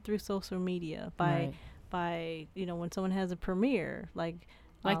 even through social media, by you know, when someone has a premiere, like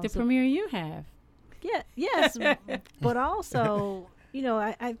the premiere you have. Yeah. Yes. But also, you know,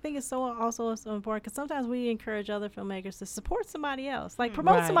 I think it's so important, because sometimes we encourage other filmmakers to support somebody else, like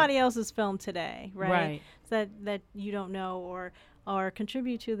promote somebody else's film today, right? So that you don't know, or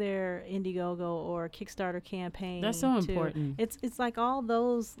contribute to their Indiegogo or Kickstarter campaign. That's so important. It's like all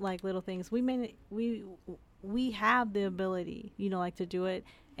those like little things. We have the ability, you know, like to do it,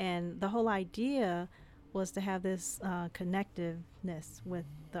 and the whole idea was to have this connectiveness with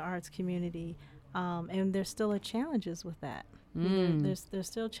the arts community, and there's still challenges with that. There's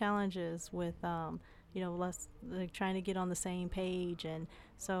still challenges with like trying to get on the same page, and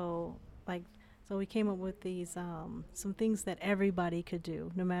so we came up with these some things that everybody could do,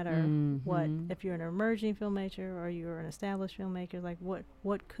 no matter what. If you're an emerging filmmaker or you're an established filmmaker, like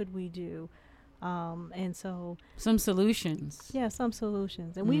what could we do? And so some solutions. Yeah, some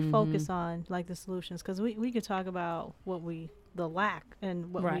solutions. And we focus on like the solutions, because we could talk about the lack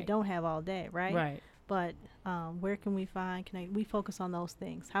and what we don't have all day, right? Right. But where can we connect? We focus on those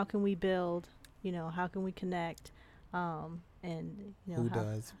things. How can we build? How can we connect? And who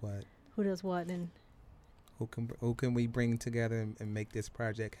does what, and who can we bring together and make this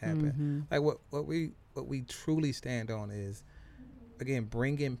project happen? Like what we truly stand on is, again,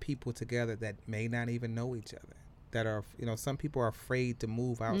 bringing people together that may not even know each other, that are, some people are afraid to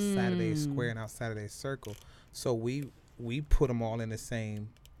move outside of their square and outside of their circle. So we put them all in the same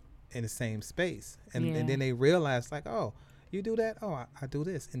space, and then they realize, like, oh, you do that, oh, I do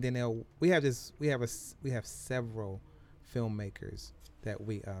this, and then we have several filmmakers that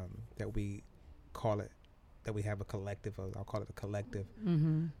we call it, that we have a collective of. I'll call it a collective,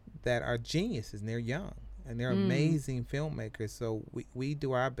 that are geniuses, and they're young. And they're amazing filmmakers, so we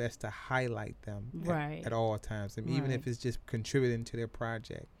do our best to highlight them at all times, and even if it's just contributing to their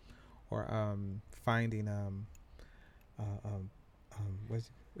project, or finding what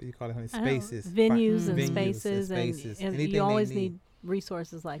do you call it, honey? Spaces, venues and spaces, and you always need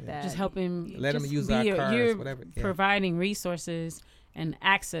resources like that. Just helping, let them use our cars, you're whatever. Providing resources and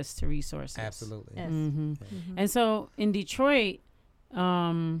access to resources. Absolutely. Yes. And so in Detroit,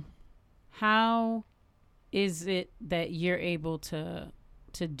 how is it that you're able to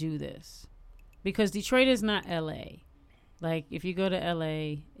do this? Because Detroit is not LA. Like, if you go to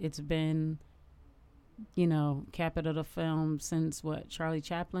LA, it's been, capital of film since Charlie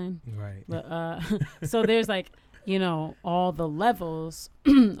Chaplin. Right. But so there's like, all the levels,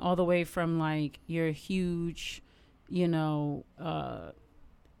 all the way from like your huge,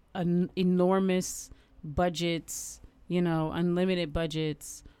 enormous budgets, unlimited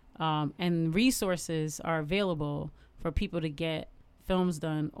budgets. And resources are available for people to get films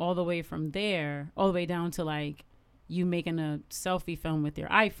done, all the way from there, all the way down to like you making a selfie film with your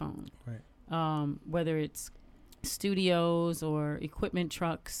iPhone. Right. Whether it's studios or equipment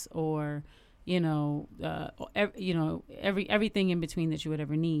trucks or everything in between that you would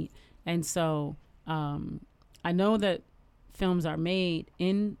ever need. And so I know that films are made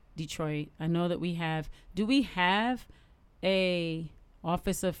in Detroit. I know that do we have a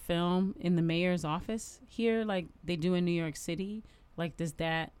Office of Film in the mayor's office here, like they do in New York City? Like, does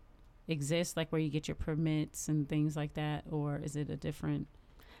that exist, like where you get your permits and things like that, or is it a different?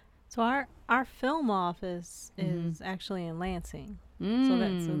 So our film office is actually in Lansing. So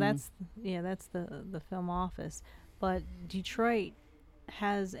that's the film office. But Detroit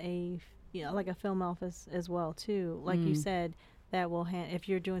has like a film office as well too. Like you said, that will if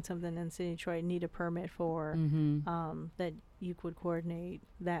you're doing something in the city of Detroit, need a permit for that. You could coordinate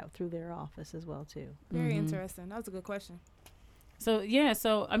that through their office as well too. Very interesting. That was a good question. So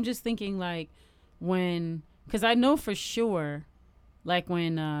so I'm just thinking, like, because I know for sure, like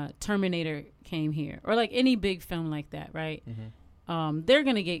when Terminator came here, or like any big film like that, right? They're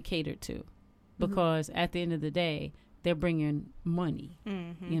gonna get catered to, because at the end of the day, they're bringing money.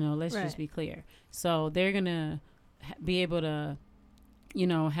 Let's just be clear. So they're gonna be able to,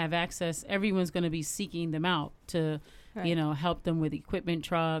 have access. Everyone's gonna be seeking them out to. Right. Help them with equipment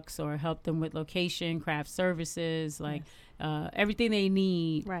trucks, or help them with location, craft services, like everything they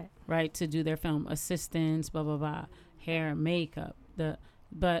need, right, to do their film, assistants, blah, blah, blah, hair, makeup,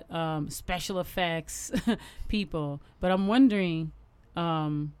 but special effects people. But I'm wondering,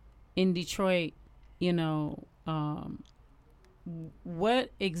 in Detroit,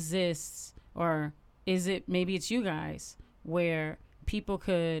 what exists, or is it, maybe it's you guys, where people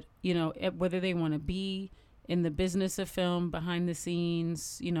could, whether they want to be in the business of film, behind the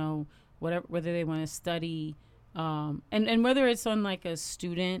scenes, whether they want to study, and whether it's on like a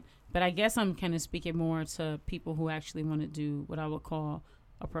student, but I guess I'm kind of speaking more to people who actually want to do what I would call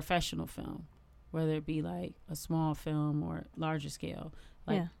a professional film, whether it be like a small film or larger scale.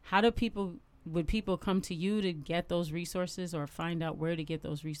 Like, how would people come to you to get those resources, or find out where to get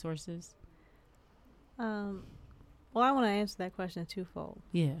those resources? Well, I want to answer that question twofold.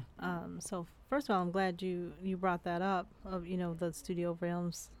 Yeah. So first of all, I'm glad you brought that up, of the studio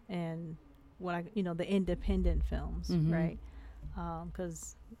films and the independent films, right?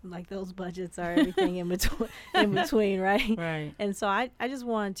 Because like those budgets are everything in between, right? Right. And so I just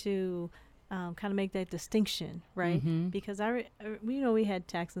wanted to kind of make that distinction, right? Because we had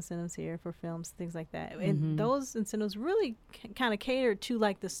tax incentives here for films, things like that, and those incentives really kind of catered to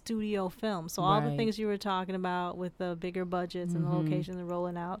like the studio film. So all the things you were talking about with the bigger budgets and the locations and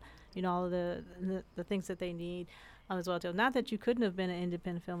rolling out, all of the things that they need as well too. Not that you couldn't have been an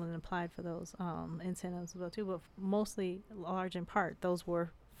independent film and applied for those incentives as well too, but mostly, large in part, those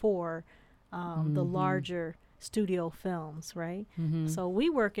were for the larger studio films, right? So we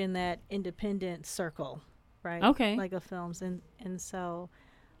work in that independent circle, right? Okay. Like of films, and so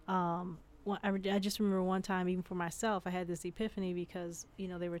I just remember one time, even for myself, I had this epiphany because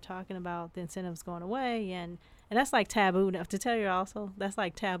they were talking about the incentives going away, and that's like taboo now. To tell you also, that's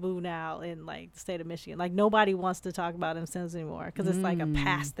like taboo now in like the state of Michigan. Like nobody wants to talk about incentives anymore because it's like a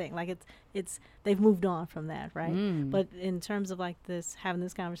past thing. Like it's they've moved on from that, right? But in terms of like having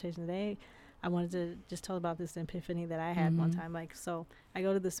this conversation today, I wanted to just tell about this epiphany that I had one time. Like, so I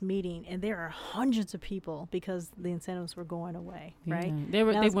go to this meeting and there are hundreds of people because the incentives were going away, right? They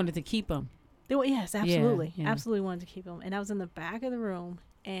wanted to keep them. Yes, absolutely. Yeah. Absolutely wanted to keep them. And I was in the back of the room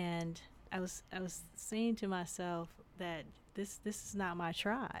and I was saying to myself that this is not my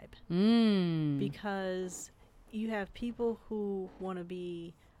tribe. Because you have people who want to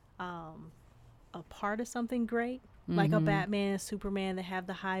be a part of something great, like a Batman, Superman, that have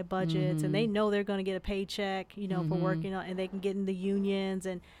the high budgets and they know they're going to get a paycheck, for working on, and they can get in the unions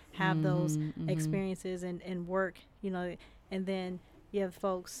and have those experiences and work, and then you have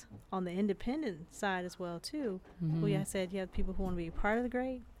folks on the independent side as well too. Who I said you have people who want to be a part of the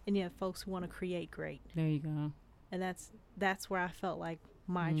great, and you have folks who want to create great. There you go. And that's where I felt like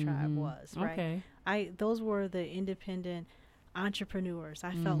my tribe was, right? Okay. Those were the independent entrepreneurs.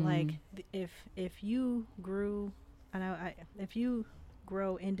 I felt like if you grew, if you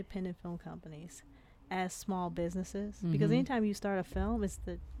grow independent film companies as small businesses, because anytime you start a film, it's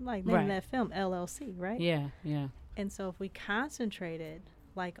the name of that film, LLC, right? Yeah. And so if we concentrated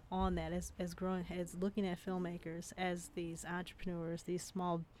like on that as looking at filmmakers as these entrepreneurs, these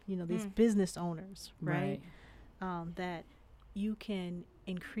small, these business owners, right? That you can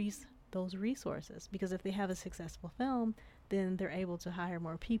increase those resources, because if they have a successful film, then they're able to hire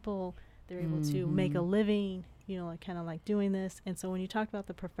more people. They're able to make a living, kind of like doing this. And so when you talked about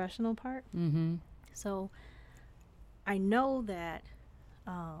the professional part, so I know that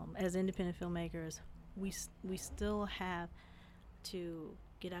as independent filmmakers, we still have to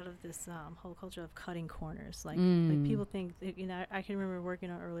get out of this whole culture of cutting corners. Like people think, I can remember working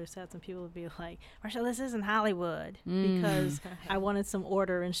on earlier sets and people would be like, Marshall, this isn't Hollywood, because I wanted some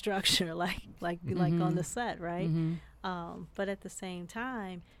order and structure, like on the set, right? But at the same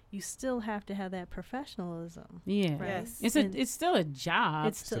time, you still have to have that professionalism. Yeah. Right? Yes. It's still a job.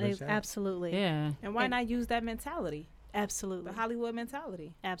 It's still a job. Absolutely. Yeah. And why not use that mentality? Absolutely. The Hollywood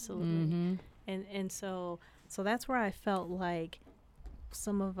mentality. Absolutely. And so that's where I felt like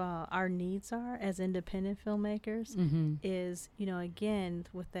some of our needs are as independent filmmakers is, again,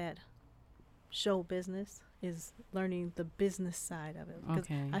 with that show business, is learning the business side of it. Because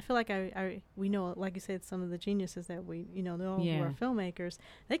I feel like we know, like you said, some of the geniuses that we, who are filmmakers,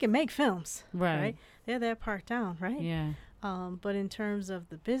 they can make films, right? They're that part down, right? Yeah. But in terms of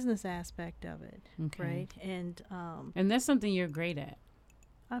the business aspect of it, right? And that's something you're great at.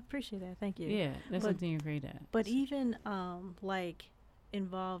 I appreciate that. Thank you. Yeah, that's something you're great at. But even like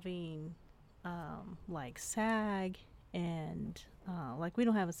involving like SAG and like we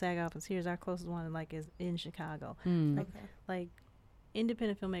don't have a SAG office here. Our closest one like is in Chicago. Like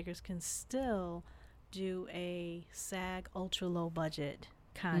independent filmmakers can still do a SAG ultra low budget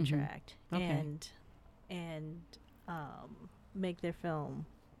contract and make their film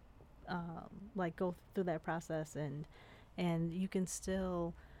like go through that process, and you can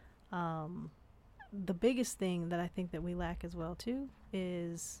still the biggest thing that I think that we lack as well too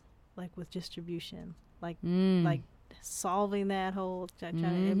is like with distribution, like solving that whole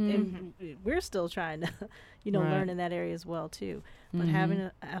and we're still trying to learn in that area as well too, but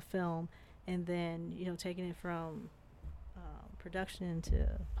having a film and then taking it from production to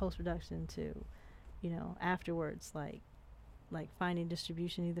post-production to afterwards, like finding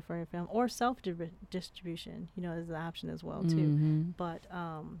distribution either for your film or self-distribution is an option as well too. But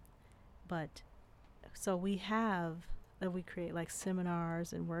so we create like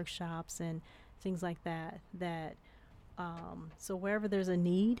seminars and workshops and things like that so wherever there's a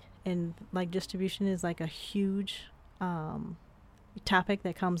need, and like distribution is like a huge topic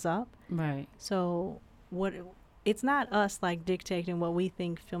that comes up, right? So it's not us like dictating what we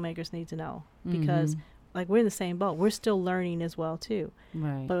think filmmakers need to know, because like we're in the same boat. We're still learning as well too.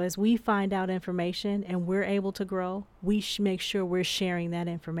 Right. But as we find out information and we're able to grow, we make sure we're sharing that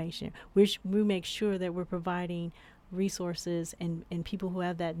information. We make sure that we're providing resources and people who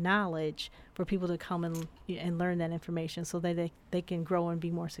have that knowledge for people to come and learn that information so that they can grow and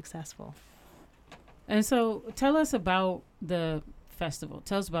be more successful. And so tell us about the festival.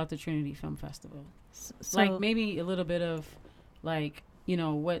 Tell us about the Trinity Film Festival. So like maybe a little bit of like, you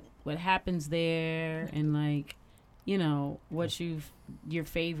know, what happens there and like, you know, what your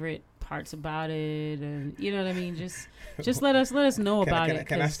favorite parts about it, and you know what I mean. Just let us know about it.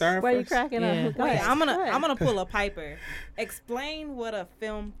 Can I start? Why are you cracking up? Wait, I'm gonna pull a Piper. Explain what a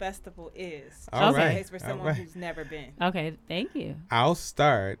film festival is. All right. In case for someone who's never been. Okay, thank you. I'll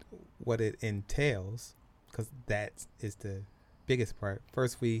start what it entails because that is the biggest part.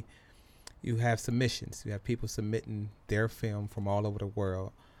 First, you have submissions. You have people submitting their film from all over the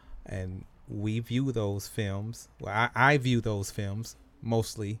world, and we view those films. Well, I view those films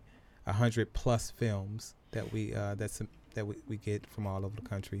mostly, 100+ films that we get from all over the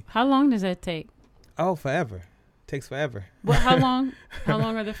country. How long does that take? Oh, forever. Takes forever. Well, how long? How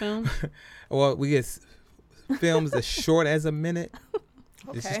long are the films? Well, we get films as short as a minute.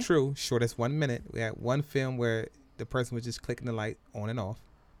 Okay. This is true. Short as 1 minute. We had one film where the person was just clicking the light on and off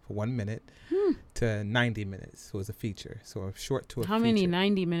for 1 minute to 90 minutes. So it was a feature. So a short to a feature. How many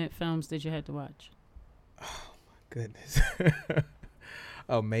 90-minute films did you have to watch? Oh, my goodness.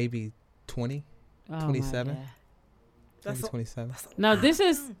 Oh, maybe 20, 27. That's 27. Now, this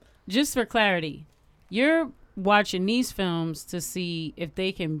is just for clarity. You're watching these films to see if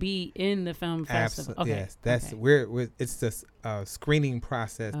they can be in the film festival. Absolutely. Okay. Yes, that's it's the screening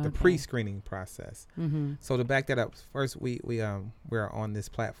process, the pre-screening process. Mm-hmm. So to back that up, first we're on this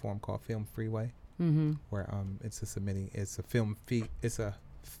platform called Film Freeway, where it's a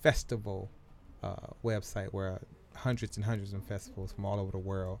festival website where hundreds and hundreds of festivals from all over the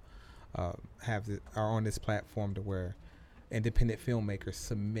world are on this platform to where independent filmmakers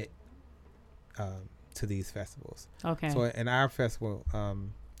submit to these festivals. Okay. So in our festival,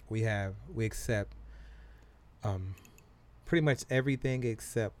 we accept pretty much everything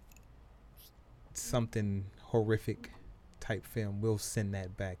except something horrific type film. We'll send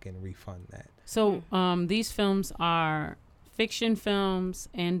that back and refund that. So these films are fiction films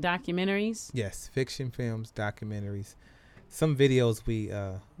and documentaries? Yes, fiction films, documentaries. Some videos we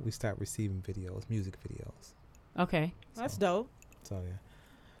start receiving videos, music videos. Okay. That's dope.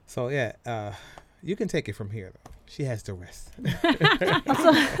 So yeah, you can take it from here though. She has the rest.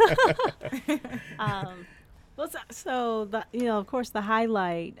 Of course, the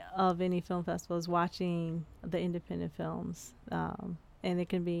highlight of any film festival is watching the independent films, and it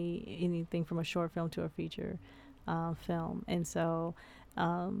can be anything from a short film to a feature film. And so,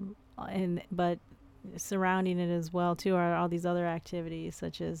 but surrounding it as well too are all these other activities,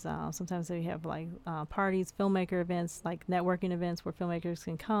 such as sometimes we have like parties, filmmaker events, like networking events where filmmakers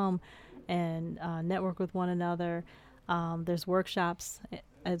can come and network with one another. There's workshops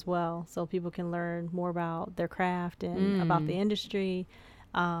as well, so people can learn more about their craft and about the industry.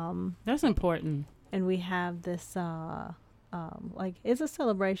 That's important. And we have this it's a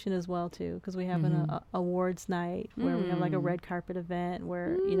celebration as well too, because we have an awards night where we have like a red carpet event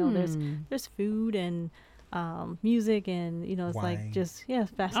where there's food and music and it's wine. Like just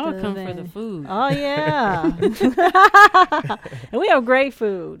festive. I would come for the food. Oh yeah. And we have great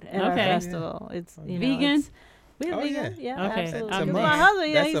food at our festival. Yeah. It's vegan. We have vegan. Yeah, okay. absolutely. My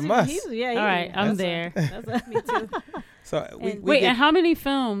husband, that's a must. All right, I'm there. Me too. So and how many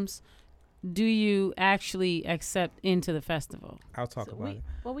films do you actually accept into the festival? I'll talk about it.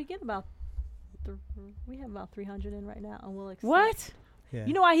 Well, we get about we have about 300 in right now, and we'll accept. What? Yeah.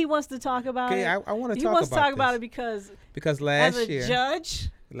 You know why he wants to talk about it? I want to talk about it. He wants to talk about it because last year, as a judge.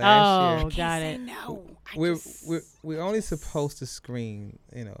 Last year, got it. No, we're only supposed to screen,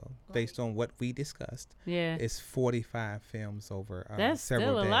 based on what we discussed. Yeah, it's 45 films over That's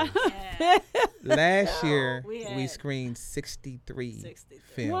several still days. A lot. Last year we screened 63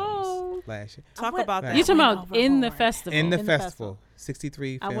 films. Whoa. Last year. Talk about that. You talking about in the festival? In the festival,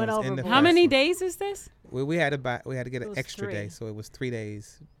 63 films. I went over in the more. How many festival. days is this? We had to get an extra 3. day, so it was 3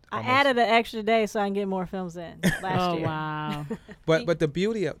 days. I added an extra day so I can get more films in last year. Oh wow! But the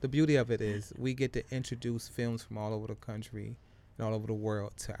beauty of it is we get to introduce films from all over the country and all over the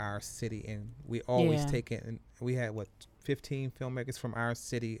world to our city, and we always take it. And we had 15 filmmakers from our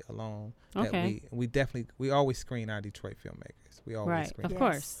city alone. Okay. That we always screen our Detroit filmmakers. We always screen. Of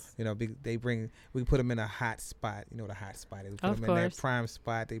course. We put them in a hot spot. You know the hot spot. We put them in their prime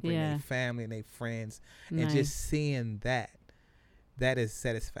spot. They bring their family and their friends, and just seeing that that is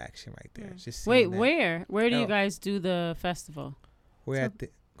satisfaction right there. Just wait, where do you guys do the festival? We're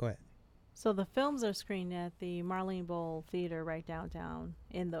go ahead. So the films are screened at the Marlene Bowl Theater right downtown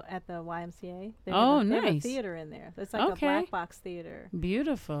at the YMCA. They have a theater in there. It's like a black box theater.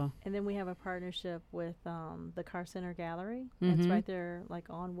 Beautiful. And then we have a partnership with the Car Center Gallery. It's right there,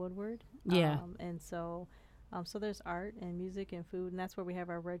 like on Woodward. Yeah. And so there's art and music and food, and that's where we have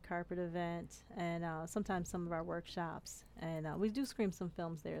our red carpet event and sometimes some of our workshops. And we do screen some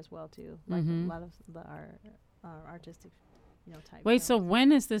films there as well too, like a lot of our artistic. Type Wait, films. so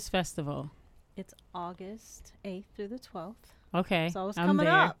when is this festival? It's August 8th through the 12th. Okay. So it's coming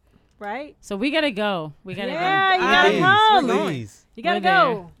up, right? So we got to go. We got to go. Yeah, you got to come. Please. You got to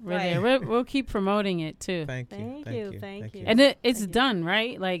go. We're there. We'll keep promoting it, too. Thank you. And it's done,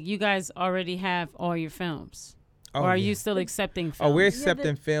 right? Like, you guys already have all your films. Or are you still accepting films? Oh, we're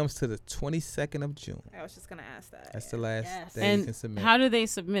accepting films to the 22nd of June. I was just going to ask that. That's the last day you can submit. How do they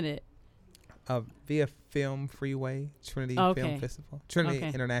submit it? Via Film Freeway, Trinity Film Festival, Trinity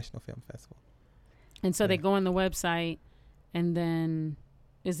International Film Festival. And so they go on the website, and then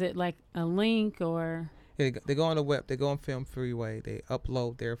is it like a link or? Yeah, they go on the web. They go on Film Freeway. They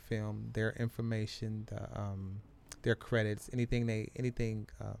upload their film, their information, their credits, anything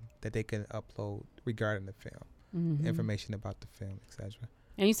that they can upload regarding the film, information about the film, etc.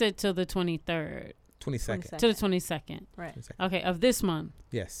 And you said till the 23rd. 22nd. To the 22nd. Right. 22nd. Okay, of this month.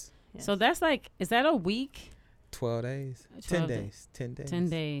 Yes. So that's is that a week? 12 days. 10 days. 10 days. 10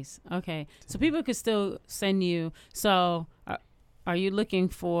 days. Okay. So people could still send you. So are you looking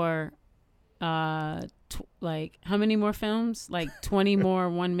for like how many more films? Like 20 more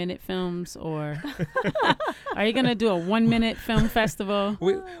 1-minute films, or are you going to do a 1-minute film festival?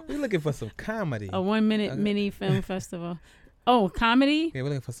 We're looking for some comedy. A 1-minute mini film festival. Oh, comedy? Yeah, we're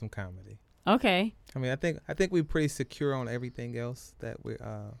looking for some comedy. Okay. I mean, I think we're pretty secure on everything else that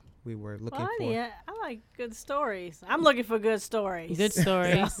we were looking for. Yeah, I like good stories. I'm looking for good stories. Good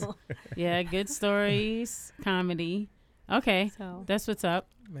stories. Yeah, good stories, comedy. Okay, so that's what's up.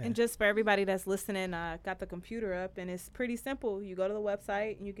 Man. And just for everybody that's listening, got the computer up, and it's pretty simple. You go to the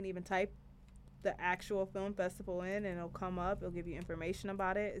website, and you can even type the actual film festival in, and it'll come up. It'll give you information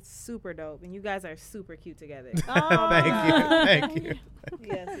about it. It's super dope, and you guys are super cute together. Thank you.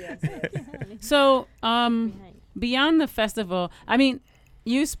 Yes. So, beyond the festival, I mean,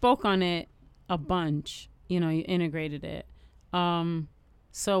 you spoke on it a bunch. You integrated it.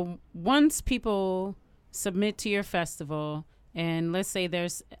 So once people submit to your festival, and let's say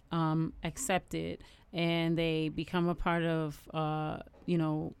there's accepted, and they become a part of,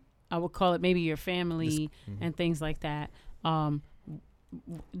 I would call it maybe your family and things like that.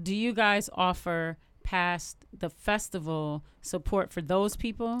 Do you guys offer past the festival support for those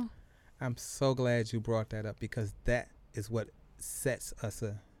people? I'm so glad you brought that up, because that is what sets us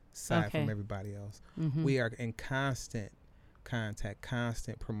aside from everybody else. We are in constant contact,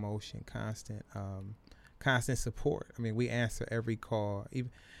 constant promotion, constant support. I mean, we answer every call.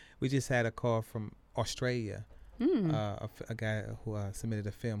 We just had a call from Australia, a guy who submitted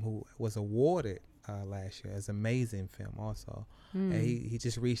a film who was awarded last year as amazing film also. And he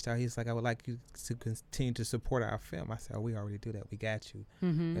just reached out. He's like, I would like you to continue to support our film. I said, we already do that. We got you.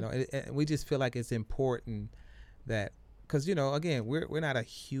 And we just feel like it's important that, because, again, we're not a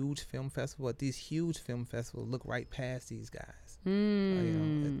huge film festival, but these huge film festivals look right past these guys.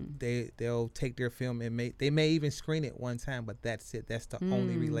 They'll take their film and they may even screen it one time, but that's it. That's the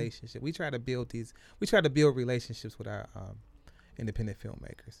only relationship. We try to build relationships with our independent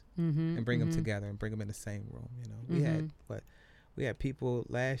filmmakers and bring them together and bring them in the same room. We had people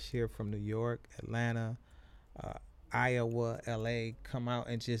last year from New York, Atlanta, Iowa, LA come out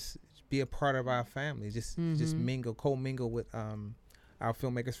and just be a part of our family, just co-mingle with our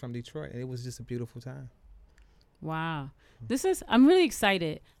filmmakers from Detroit, and it was just a beautiful time. Wow. I'm really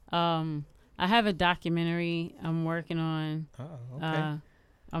excited. I have a documentary I'm working on. Oh, okay.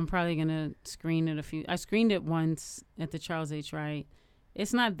 I'm probably going to screen it I screened it once at the Charles H. Wright.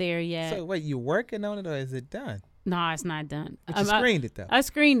 It's not there yet. So wait, you working on it, or is it done? No, it's not done. But you screened it though. I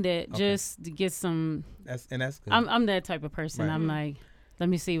screened it just to get some. That's good. I'm that type of person. Right. I'm like, let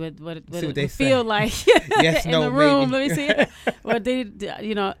me see what they feel like yes, in no, the room. maybe. Let me see it. What they,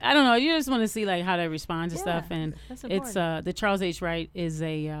 I don't know. You just want to see like how they respond to stuff, and it's the Charles H. Wright is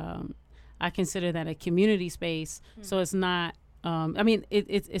I consider that a community space. So it's not.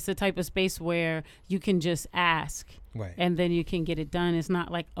 It's a type of space where you can just ask, right, and then you can get it done. It's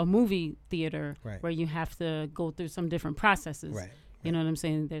not like a movie theater where you have to go through some different processes. Right. You know what I'm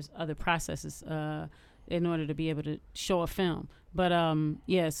saying? There's other processes in order to be able to show a film. But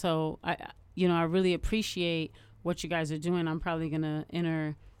so I really appreciate what you guys are doing. I'm probably gonna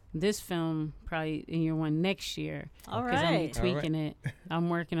enter this film probably in year 1 next year. All right. Because I'm tweaking it. I'm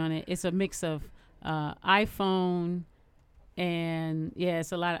working on it. It's a mix of iPhone and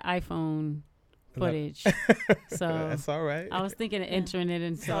it's a lot of iPhone footage. So that's all right. I was thinking of entering it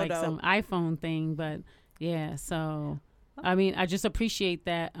into like some iPhone thing, but so I mean, I just appreciate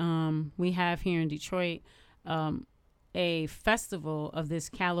that we have here in Detroit a festival of this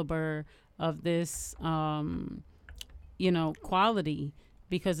caliber, of this quality,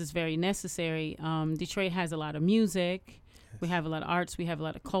 because it's very necessary. Detroit has a lot of music, we have a lot of arts, we have a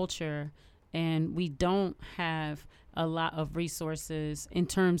lot of culture, and we don't have a lot of resources in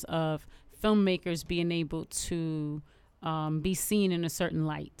terms of filmmakers being able to be seen in a certain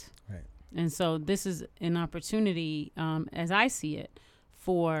light. Right. And so this is an opportunity, as I see it,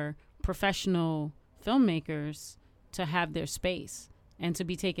 for professional filmmakers to have their space and to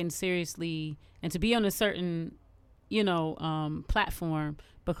be taken seriously and to be on a certain, platform.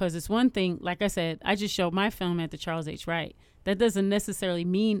 Because it's one thing, like I said, I just showed my film at the Charles H. Wright. That doesn't necessarily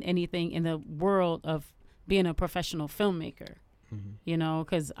mean anything in the world of being a professional filmmaker,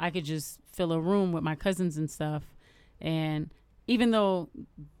 because I could just fill a room with my cousins and stuff. And even though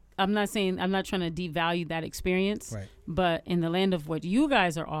I'm not trying to devalue that experience, right, but in the land of what you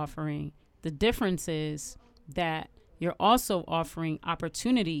guys are offering, the difference is that you're also offering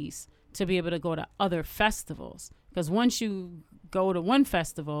opportunities to be able to go to other festivals. Because once you go to one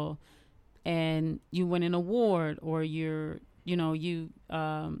festival and you win an award, or you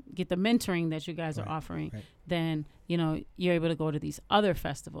get the mentoring that you guys are offering, then, you're able to go to these other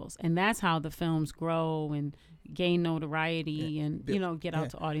festivals. And that's how the films grow and gain notoriety and, get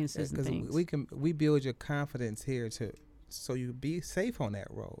out to audiences and things. We build your confidence here so you be safe on that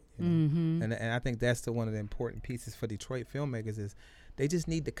road. And I think that's one of the important pieces for Detroit filmmakers is they just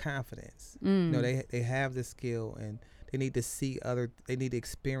need the confidence. They have the skill, and they need to they need to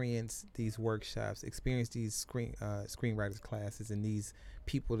experience these workshops, experience these screenwriters classes, and these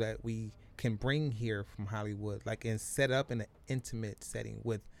people that we can bring here from Hollywood, and set up in an intimate setting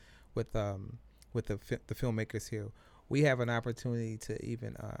with the filmmakers here. We have an opportunity to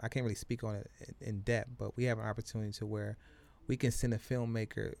even, I can't really speak on it in depth, but we have an opportunity to where we can send a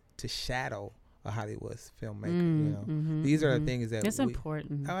filmmaker to shadow a Hollywood filmmaker. These are the things that it's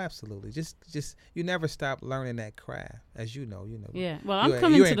important. Oh, absolutely. Just you never stop learning that craft, as you know. Yeah. Well, I'm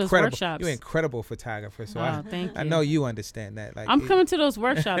coming to those workshops. You're an incredible photographer, so thank you. I know you understand that. I'm coming to those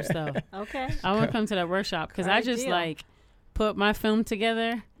workshops though. Okay. I want to come to that workshop because I just put my film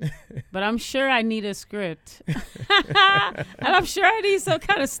together, but I'm sure I need a script, and I'm sure I need some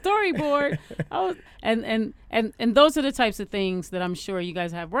kind of storyboard. And those are the types of things that I'm sure you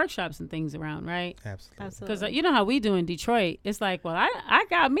guys have workshops and things around, right? Absolutely. Because you know how we do in Detroit. It's like, well, I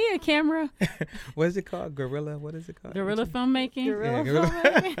got me a camera. What is it called? Guerrilla? What is it called? Guerrilla filmmaking. Guerrilla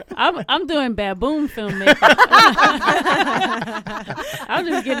filmmaking. I'm doing baboon filmmaking. I'm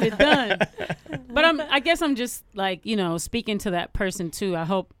just getting it done. But I guess I'm just speaking to that person too. I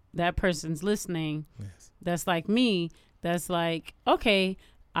hope that person's listening. Yes. That's like me. That's like, okay,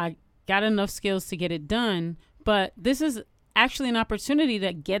 I got enough skills to get it done, but this is actually an opportunity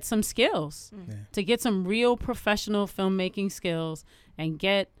to get some skills, to get some real professional filmmaking skills, and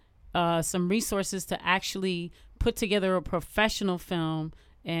get some resources to actually put together a professional film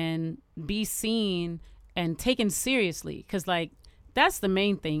and be seen and taken seriously. Because that's the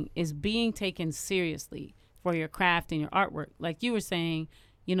main thing, is being taken seriously for your craft and your artwork. Like you were saying,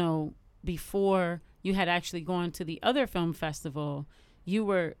 before you had actually gone to the other film festival,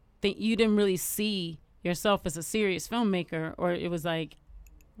 you didn't really see yourself as a serious filmmaker, or it was like,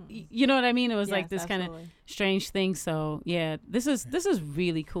 you know what I mean? It was this kind of strange thing. So yeah, this is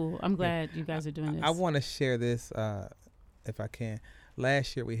really cool. I'm glad you guys are doing this. I want to share this, if I can.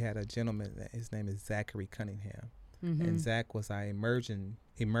 Last year we had a gentleman, his name is Zachary Cunningham. And Zach was our emerging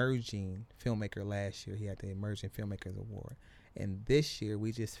filmmaker last year. He had the Emerging Filmmakers Award. And this year,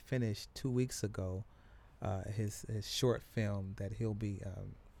 we just finished 2 weeks ago his short film that we'll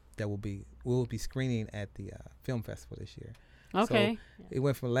be screening at the film festival this year. Okay. So it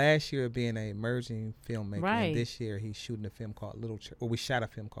went from last year being an emerging filmmaker, and this year he's shooting a film called Little Church. Well, we shot a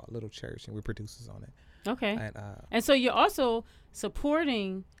film called Little Church, and we're producers on it. Okay. And so you're also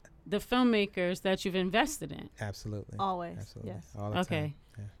supporting the filmmakers that you've invested in. Absolutely. Always. Absolutely. Yes. All the time.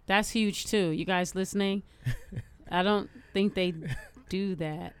 Yeah. That's huge too. You guys listening? I don't think they do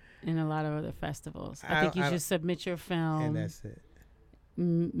that in a lot of other festivals. I think you just submit your film. And that's it.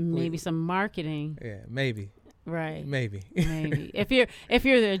 Maybe some marketing. Yeah, maybe. Right. Maybe. If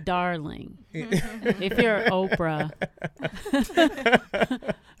you're their darling. If you're Oprah.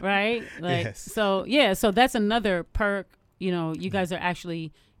 Right? Like, yes. So that's another perk. You know, you guys are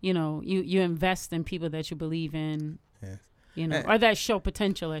actually, you know, you invest in people that you believe in. Yes. You know, or that show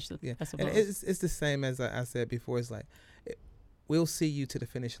potential. I suppose. And it's the same as I said before. It's like we'll see you to the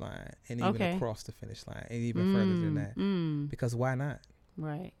finish line and even across the finish line and even further than that. Because why not?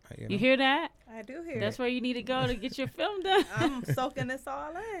 Right. You hear that? I do hear. That's where you need to go to get your film done. I'm soaking this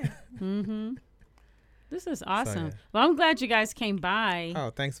all in. This is awesome. Well, I'm glad you guys came by. Oh,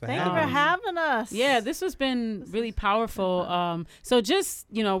 thanks for having us. Yeah, this has been really powerful. So just,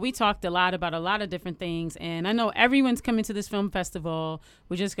 you know, we talked a lot about a lot of different things, and I know everyone's coming to this film festival.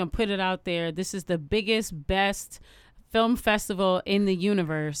 We're just going to put it out there. This is the biggest, best film festival in the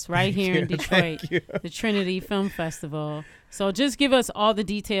universe right here in Detroit, the Trinity Film Festival. So just give us all the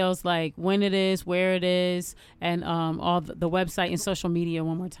details, like when it is, where it is, and all the website and social media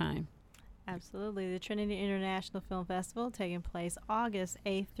one more time. Absolutely. The Trinity International Film Festival taking place August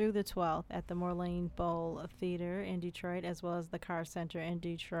 8th through the 12th at the Moraine Bowl Theater in Detroit, as well as the Carr Center in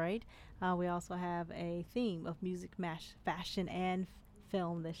Detroit. We also have a theme of music, fashion, and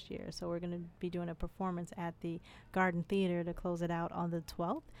film this year. So we're going to be doing a performance at the Garden Theater to close it out on the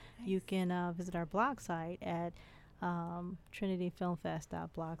 12th. Nice. You can visit our blog site at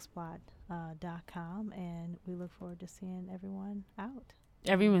trinityfilmfest.blogspot.com, and we look forward to seeing everyone out.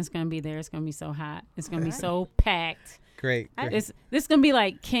 Everyone's going to be there. It's going to be so hot. It's going to be so packed. Great. This is going to be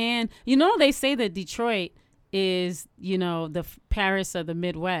like you know, they say that Detroit is, you know, the Paris of the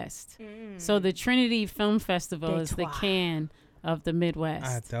Midwest. So the Trinity Film Festival is the Cannes of the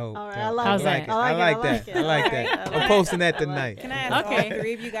Midwest. Dope. All right, I like that. I like that. I'm posting that tonight. Can I ask all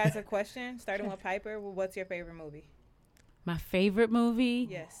three of you guys a question? Starting with Piper, what's your favorite movie? My favorite movie?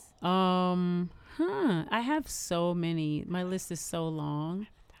 Yes. I have so many. My list is so long.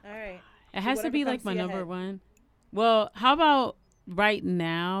 All right. It has to be like my number one. Well, how about right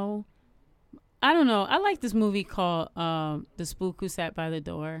now? I don't know. I like this movie called The Spook Who Sat by the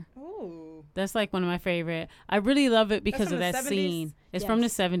Door. Ooh. That's like one of my favorite. I really love it because of that 70s? Scene. It's from the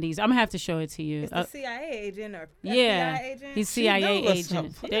 70s. I'm going to have to show it to you. It's the CIA agent or FBI agent? He's CIA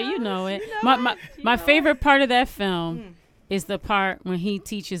agent. Yeah, you know it. My favorite part of that film is the part when he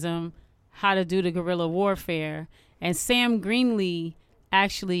teaches them how to do the guerrilla warfare. And Sam Greenlee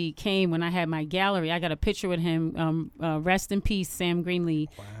actually came when I had my gallery. I got a picture with him. Rest in peace, Sam Greenlee.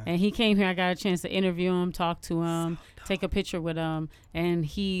 Wow. And he came here. I got a chance to interview him, talk to him, take a picture with him. And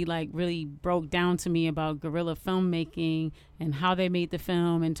he like really broke down to me about guerrilla filmmaking and how they made the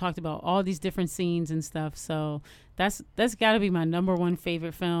film and talked about all these different scenes and stuff. So that's got to be my number one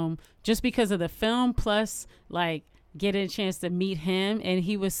favorite film, just because of the film, plus like getting a chance to meet him. And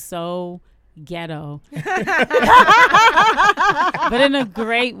he was so ghetto but in a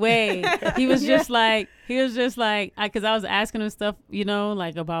great way. He was just like because I was asking him stuff, you know,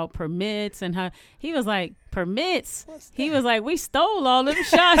 like about permits and how he was like, permits? He was like, we stole all them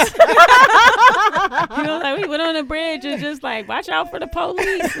shots. He was like, we went on the bridge and just like, watch out for the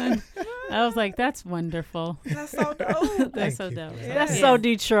police. And I was like, that's wonderful. That's so dope. That's so dope. That's so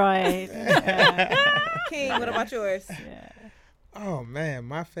Detroit. King, what about yours? Oh man,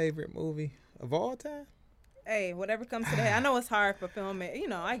 my favorite movie of all time? Hey, whatever comes to the head. I know it's hard for filming. You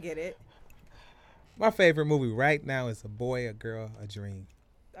know, I get it. My favorite movie right now is A Boy, a Girl, a Dream.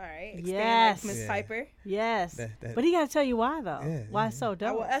 All right. Expand like Miss Piper. Yes. But he got to tell you why, though. Why it's so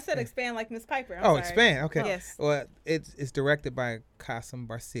dope. I said expand like Miss Piper. I'm sorry. Expand. Okay. Yes. Well, it's directed by Qasim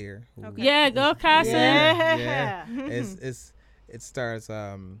Basir. Okay. Yeah, go Qasim. Yeah. It stars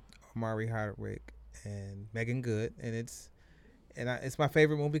Omari Hardwick and Megan Good, and it's my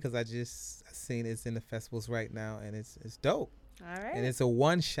favorite movie because I seen it's in the festivals right now, and it's dope. All right. And it's a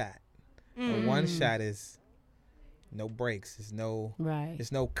one shot. A one shot is no breaks. There's no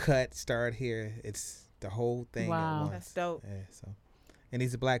cut. Start here. It's the whole thing at once. That's dope. Yeah. So, and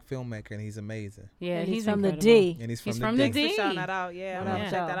he's a black filmmaker, and he's amazing. Yeah, he's from incredible. The D. And he's from the D. Thanks for shouting that out. Yeah, I'm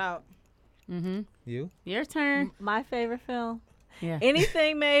gonna check that out. You? Your turn. My favorite film. Yeah.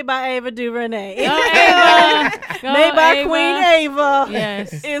 Anything made by Ava DuVernay. Go Ava. Made by Ava. Queen Ava.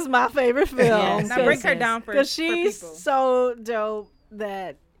 Yes. Is my favorite film. Yes. Now break her down for people. Because she's so dope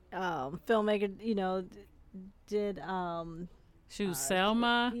that filmmaker, you know, did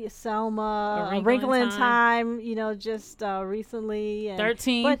Selma. Selma, A Wrinkle in Time, you know, just recently. And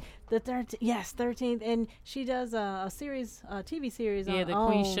 13. But the 13th, and she does a series, a TV series on the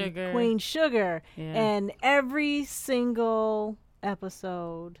Queen Sugar. Yeah. And every single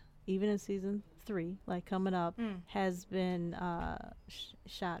episode, even in season 3, like coming up, has been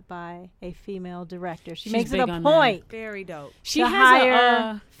shot by a female director. She's makes it a point. Very dope. She has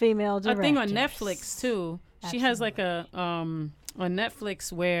a female director. I think on Netflix too. Absolutely. She has like a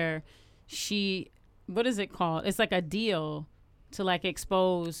Netflix where what is it called? It's like a deal to like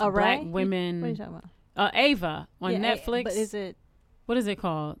expose black women. What are you talking about? Ava on Netflix. But is it? What is it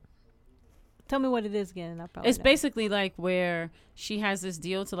called? Tell me what it is again. And I'll probably it's basically like where she has this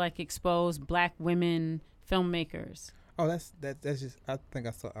deal to like expose black women filmmakers. Oh, that's just. I think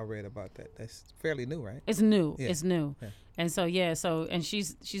I read about that. That's fairly new, right? It's new. Yeah. It's new, yeah. And so and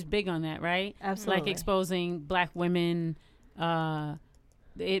she's big on that, right? Absolutely. Like exposing black women,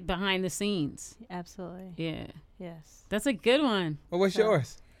 behind the scenes. Absolutely. Yeah. Yes. That's a good one. Well, what's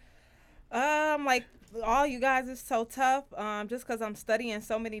yours? Like all you guys is so tough. Just because I'm studying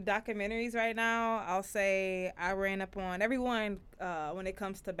so many documentaries right now, I'll say I ran up on everyone when it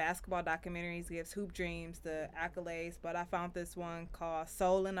comes to basketball documentaries gives Hoop Dreams the accolades, but I found this one called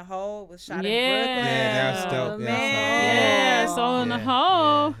Soul in the Hole. Was shot in Brooklyn. Yeah, that's dope. Yeah, Soul in the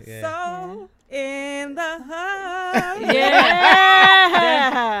Hole. Soul in the Hole.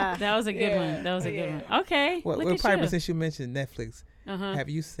 Yeah. That was a good one. That was a good one. Okay. Well, Piper, since you mentioned Netflix, uh-huh. have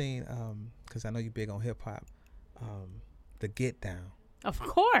you seen, because I know you're big on hip hop, The Get Down? Of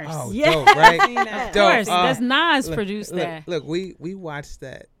course. Oh, dope, right? Of course. That's Nas produced that. Look, we watched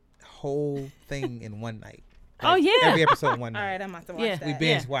that whole thing in one night. Like, oh, yeah. Every episode in one night. All right, I'm about to watch that. We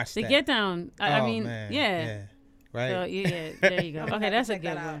binge watched that. The Get Down. I mean, man. yeah. Right? So, there you go. Okay, that's a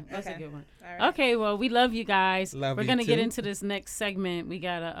good one. That's a good one. Right. Okay, well, we love you guys. We're going to get into this next segment. We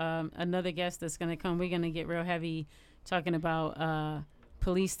got another guest that's going to come. We're going to get real heavy talking about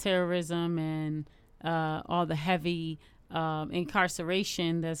police terrorism and all the heavy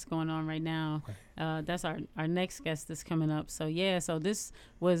incarceration that's going on right now. That's our next guest that's coming up. So, so this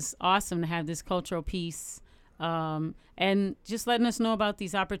was awesome to have this cultural piece. And just letting us know about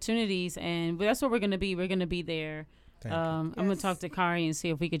these opportunities, and that's what we're going to be. We're going to be there. I'm going to talk to Kari and see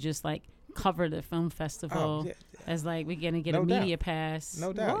if we could just like cover the film festival as like we're going to get a media pass.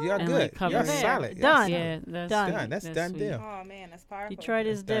 No doubt. Y'all good. Like, y'all solid. Done. Yeah, that's done. That's done deal. Oh man, that's powerful. Detroit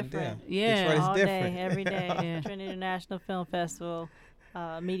is different. Yeah, Detroit is all different. day, every day. Trinity International Film Festival,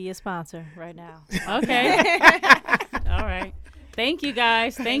 media sponsor right now. Okay. All right. Thank you,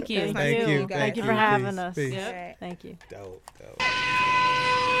 guys. Thank you. Thank you. Thank you for having us. Yep. Thank you. Dope.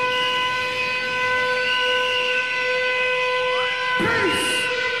 Peace.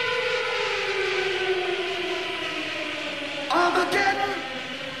 Armageddon,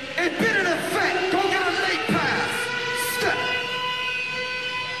 it's been in effect. Don't get a late pass. Step.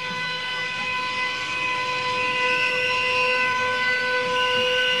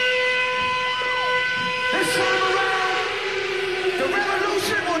 This time around, the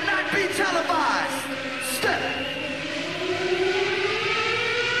revolution will not be televised. Step.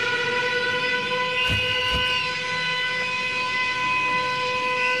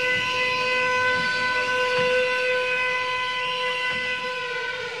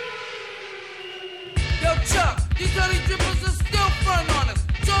 Yo, Chuck, these dirty drippers are still front on us.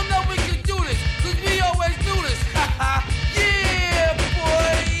 Show them that we can do this, cause we always do this. Yeah,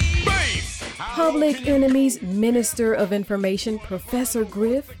 boy! Bass! Public Enemy's Minister of Information, Professor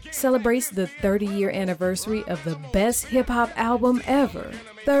Griff, celebrates the 30-year anniversary of the best hip-hop album ever.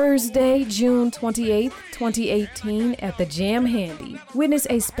 Thursday, June 28th, 2018, at the Jam Handy. Witness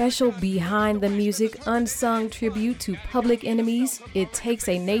a special Behind the Music unsung tribute to Public Enemy's It Takes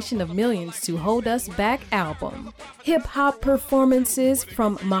a Nation of Millions to Hold Us Back album. Hip-hop performances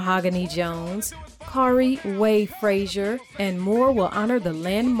from Mahogany Jones, Kari Way Frazier, and more will honor the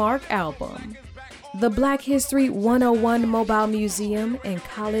landmark album. The Black History 101 Mobile Museum and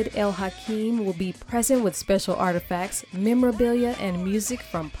Khalid El Hakim will be present with special artifacts, memorabilia, and music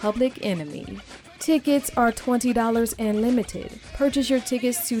from Public Enemy. Tickets are $20 and limited. Purchase your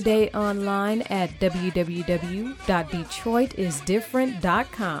tickets today online at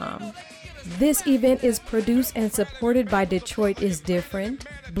www.detroitisdifferent.com. This event is produced and supported by Detroit is Different,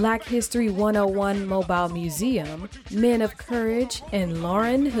 Black History 101 Mobile Museum, Men of Courage, and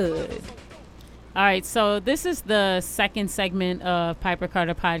Lauren Hood. All right, so this is the second segment of Piper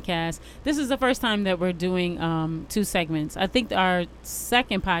Carter Podcast. This is the first time that we're doing 2 segments. I think our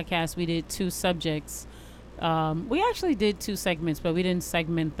second podcast, we did 2 subjects. We actually did 2 segments, but we didn't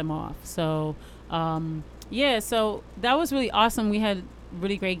segment them off. So, so that was really awesome. We had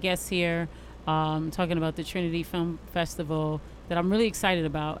really great guests here talking about the Trinity Film Festival that I'm really excited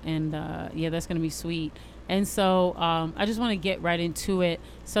about. And, that's going to be sweet. And so I just want to get right into it.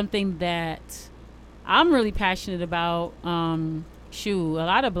 Something that I'm really passionate about. A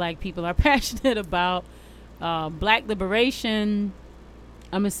lot of black people are passionate about black liberation.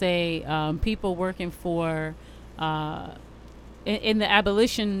 I'm going to say people working for in the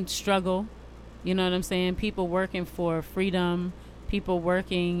abolition struggle You know what I'm saying? People working for freedom, people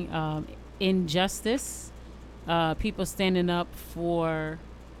working in justice, people standing up for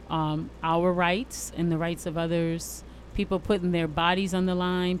our rights and the rights of others, people putting their bodies on the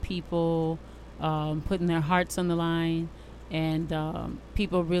line, people putting their hearts on the line, and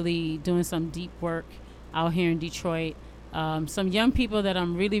people really doing some deep work out here in Detroit. Some young people that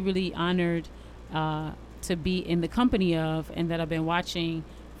I'm really, really honored to be in the company of and that I've been watching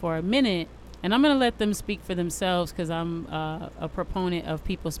for a minute. And I'm going to let them speak for themselves because I'm a proponent of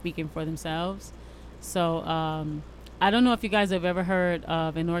people speaking for themselves. So I don't know if you guys have ever heard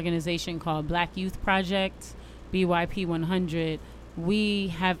of an organization called Black Youth Project, BYP 100. We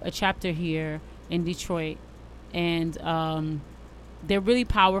have a chapter here in Detroit, and they're really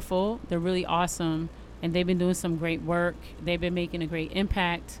powerful. They're really awesome, and they've been doing some great work. They've been making a great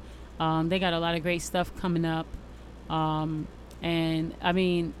impact. They got a lot of great stuff coming up. And I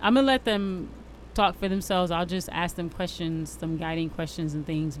mean, I'm going to let them talk for themselves. I'll just ask them questions, some guiding questions and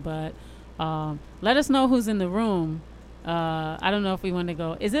things. But let us know who's in the room. I don't know if we want to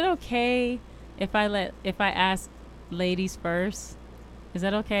go. Is it okay if I ask ladies first? Is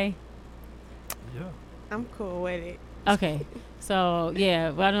that okay? Yeah. I'm cool with it. Okay. So yeah,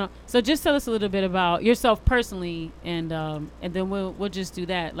 well, I don't. So just tell us a little bit about yourself personally, and then we'll just do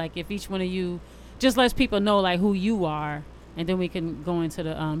that. Like if each one of you just lets people know like who you are, and then we can go into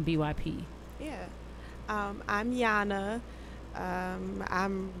the BYP. Yeah, I'm Yana. I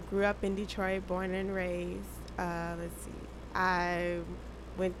grew up in Detroit, born and raised. Let's see, I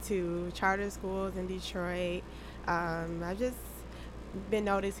went to charter schools in Detroit. I just been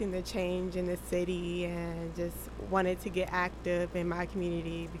noticing the change in the city and just wanted to get active in my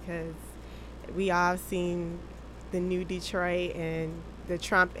community because we all seen the new Detroit and the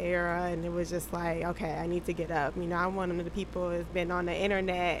Trump era, and it was just like, okay, I need to get up. You know, I'm one of the people who's been on the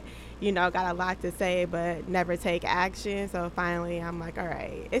internet, you know, got a lot to say but never take action. So finally I'm like, all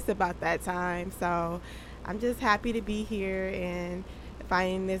right, it's about that time. So I'm just happy to be here and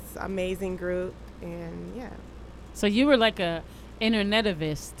finding this amazing group, and yeah. So you were like a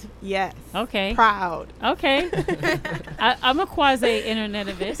internetivist. Yes. Okay. Proud. Okay. I'm a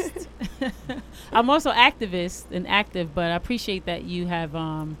quasi-internetivist. I'm also activist and active, but I appreciate that you have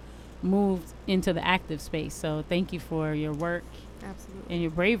moved into the active space. So thank you for your work. Absolutely. And your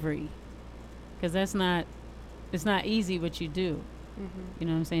bravery, because it's not easy what you do. Mm-hmm. You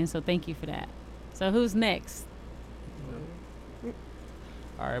know what I'm saying? So thank you for that. So who's next?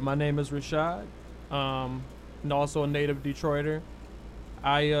 All right, my name is Rashad. And also a native Detroiter.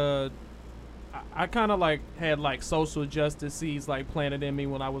 I kind of like had like social justice seeds like planted in me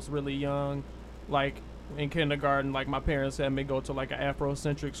when I was really young. Like in kindergarten, like my parents had me go to like an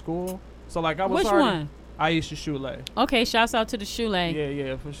Afrocentric school. So like I was Which one? Aisha Shule. Okay, shouts out to the Shule.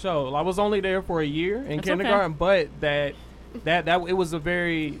 Yeah, for sure. I was only there for a year in kindergarten, okay. But that it was a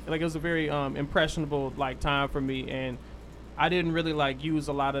very impressionable like time for me, and I didn't really like use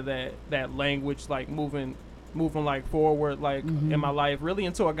a lot of that language like moving like forward like in my life really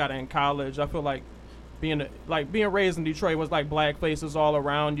until I got in college. I feel like being raised in Detroit was like black faces all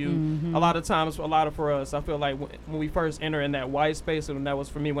around you. A lot of times, for us, I feel like when we first enter in that white space, and that was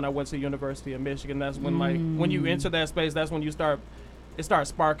for me when I went to the University of Michigan. That's when like when you enter that space, that's when it starts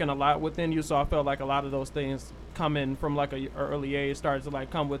sparking a lot within you. So I felt like a lot of those things coming from like a early age started to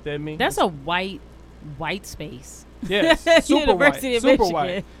like come within me. That's a white space. Yes, super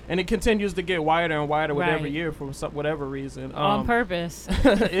white, and it continues to get wider and wider with every year for whatever reason. On purpose.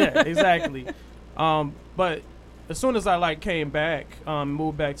 Yeah, exactly. But as soon as I like came back,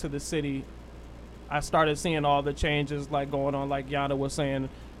 moved back to the city, I started seeing all the changes like going on, like Yana was saying.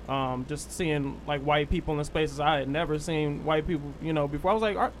 Just seeing like white people in spaces I had never seen white people, you know, before. I was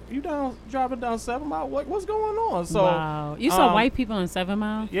like, "Are you driving down 7 Mile? What's going on?" So wow, you saw white people in 7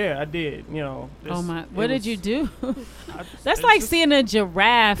 Mile? Yeah, I did. You know. Oh my! What did you do? That's like seeing a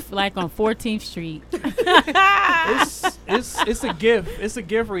giraffe like on 14th Street. It's a gift. It's a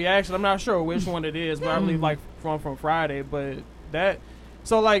gift reaction. I'm not sure which one it is, but I believe like from Friday. But that,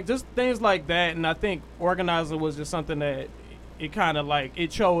 so like just things like that, and I think organizing was just something that. It kind of like it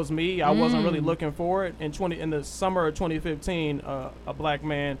chose me. I wasn't really looking for it. In the summer of 2015, a black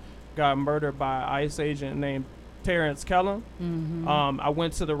man got murdered by an ICE agent named Terrence Kellum. I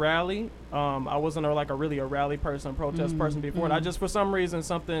went to the rally. I wasn't a rally person, protest person before. And I just for some reason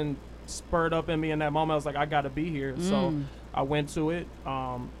something spurred up in me in that moment. I was like, I got to be here. So I went to it.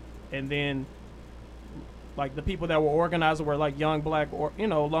 And then like the people that were organizing were like young black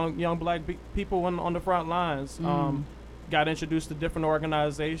people on the front lines. Got introduced to different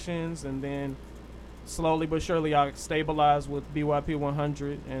organizations, and then slowly but surely I stabilized with BYP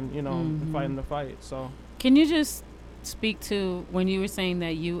 100 and, you know, fighting the fight. So can you just speak to when you were saying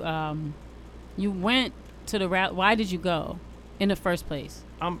that you went to the rally? Why did you go in the first place?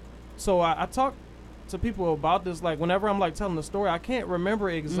 So I talked to people about this, like whenever I'm like telling the story, I can't remember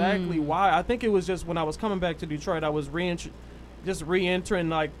exactly why. I think it was just when I was coming back to Detroit, I was re-entering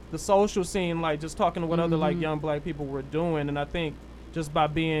like the social scene, like just talking to what other like young black people were doing. And I think just by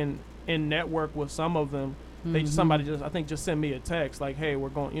being in network with some of them, somebody just sent me a text like, hey, we're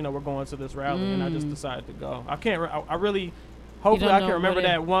going to this rally, and I just decided to go. I really hopefully I can remember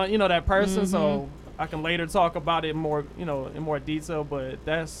that one, that person, so I can later talk about it more, in more detail. But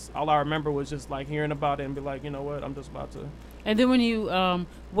that's all I remember was just like hearing about it and be like, you know what, I'm just about to. And then when you,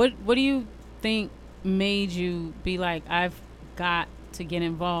 what do you think made you be like, I've got to get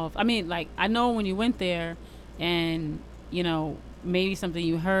involved? I mean, like, I know when you went there, and maybe something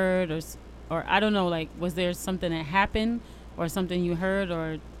you heard or I don't know, like, was there something that happened or something you heard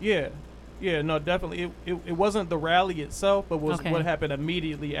or? Yeah, no, definitely. It wasn't the rally itself, but was what happened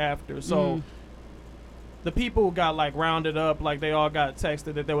immediately after. So. The people got like rounded up, like they all got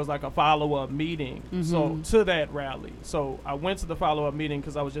texted that there was like a follow-up meeting so to that rally. So I went to the follow-up meeting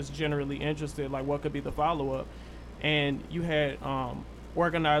because I was just generally interested, like what could be the follow-up. And you had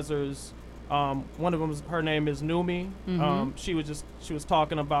organizers, one of them, her name is Numi. She was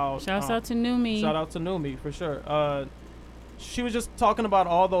talking about Shouts out to Numi. Shout out to Numi for sure. She was just talking about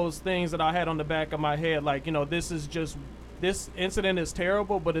all those things that I had on the back of my head, like, this incident is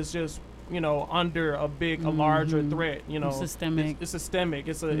terrible, but it's just under a larger threat, It's systemic. It's systemic.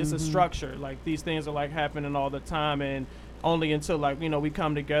 It's a structure. Like these things are like happening all the time, and only until like we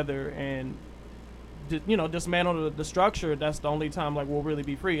come together and dismantle the structure, that's the only time like we'll really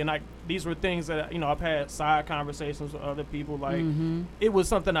be free. And these were things that I've had side conversations with other people. Like it was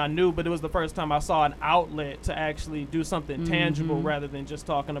something I knew, but it was the first time I saw an outlet to actually do something tangible rather than just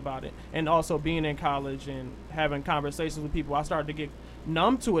talking about it. And also being in college and having conversations with people, I started to get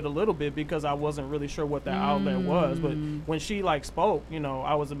numb to it a little bit because I wasn't really sure what that outlet was. But when she like spoke,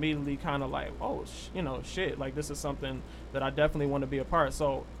 I was immediately kind of like, oh, shit, like this is something that I definitely want to be a part.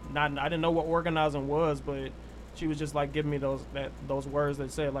 So I didn't know what organizing was, but she was just like giving me those words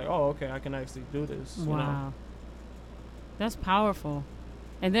that said like, oh, okay, I can actually do this. Wow, that's powerful.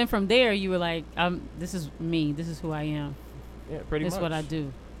 And then from there, you were like, this is me. This is who I am. Yeah, pretty much. That's what I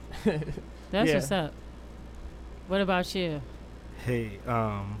do. That's what's up. What about you? Hey,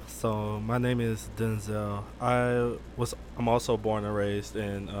 so my name is Denzel. I'm also born and raised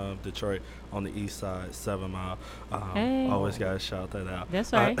in Detroit on the east side, 7 Mile. Always gotta shout that out.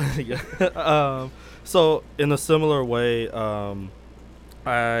 That's right. So in a similar way,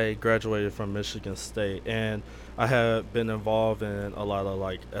 I graduated from Michigan State, and I have been involved in a lot of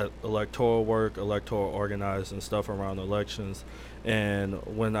like electoral work, electoral organizing stuff around elections. And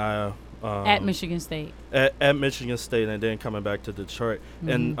when I at Michigan State. At Michigan State, and then coming back to Detroit.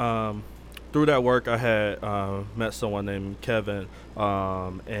 And through that work, I had met someone named Kevin,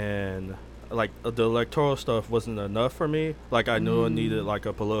 and like the electoral stuff wasn't enough for me. Like I knew I needed like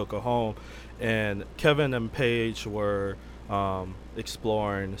a political home, and Kevin and Paige were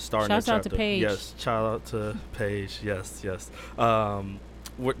exploring starting Shouts a chapter. Out to Paige. Yes, shout out to Paige. Yes.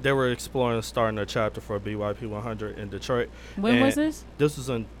 They were exploring starting a chapter for BYP 100 in Detroit. When was this? This was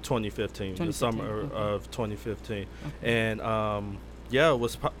in 2015, the summer of 2015. And it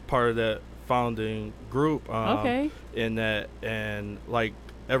was part of that founding group. In that, and like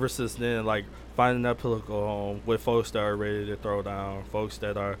ever since then, like finding that political home with folks that are ready to throw down, folks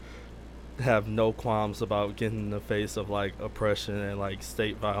that have no qualms about getting in the face of like oppression and like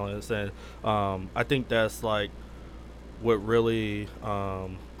state violence. And I think that's like what really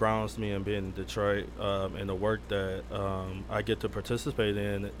grounds me in being in Detroit, and the work that I get to participate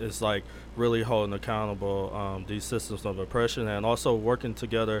in is like really holding accountable these systems of oppression, and also working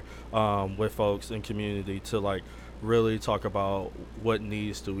together with folks in community to like really talk about what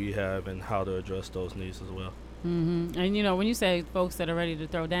needs do we have and how to address those needs as well. And when you say folks that are ready to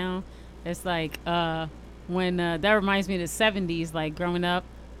throw down, it's like when that reminds me of the 70s, like growing up.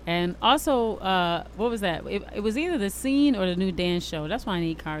 And also, what was that? It was either the Scene or the New Dance Show. That's why I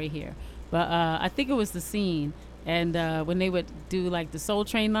need Kari here. But I think it was the Scene. And when they would do like the Soul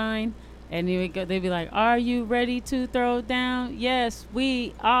Train line, and they'd be like, "Are you ready to throw down?" Yes,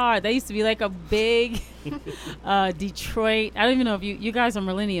 we are. They used to be like a big Detroit. I don't even know if you guys are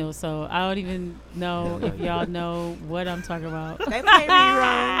millennials, so I don't even know if y'all know what I'm talking about. They play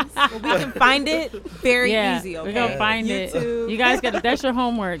reruns. Well, we can find it very easy. Okay, we're gonna find YouTube. it. You guys got that's your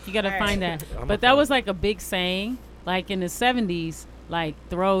homework. You got to find that. But that was like a big saying, like in the 70s. like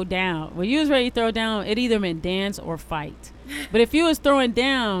throw down. When you was ready to throw down, it either meant dance or fight. But if you was throwing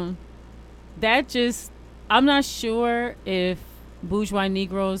down, that just, I'm not sure if bourgeois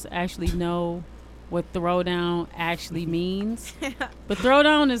Negroes actually know what throw down actually means. But throw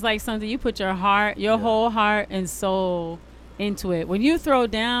down is like something you put your heart, your whole heart and soul into it. When you throw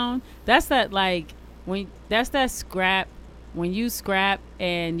down, that's that like that's that scrap. When you scrap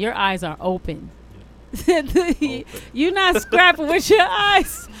and your eyes are open. You're not scrapping with your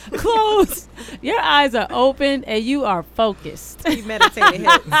eyes closed. Your eyes are open and you are focused. You meditating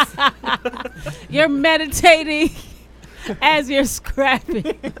hips. You're meditating as you're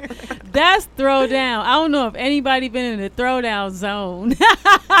scrapping. That's throw down. I don't know if anybody been in the throwdown zone.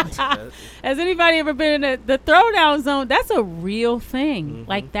 Has anybody ever been in the throwdown zone? That's a real thing. Mm-hmm.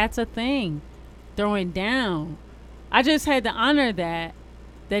 Like, that's a thing. Throwing down. I just had to honor that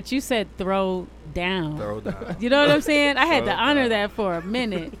you said throw down. Throw down. You know what I'm saying? I had to honor that for a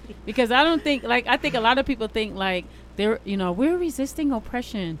minute because I don't think, like, I think a lot of people think like they're, you know, we're resisting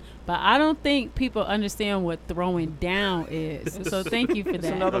oppression, but I don't think people understand what throwing down is. So thank you for that. It's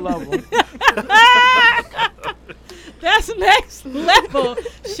another level. That's next level.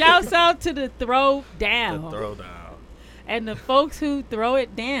 Shouts out to the throw down. The throw down. And the folks who throw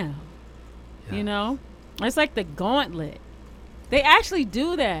it down. Yeah. You know? It's like the gauntlet. They actually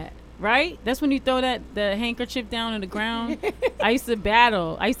do that, right? That's when you throw the handkerchief down on the ground. I used to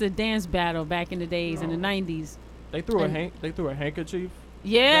dance battle back in the days in the 90s. They threw a handkerchief.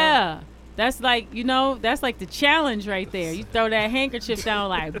 Yeah. Down. That's like, you know, that's like the challenge right there. You throw that handkerchief down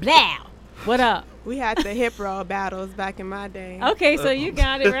like, blah. What up? We had the hip roll battles back in my day. Okay, so you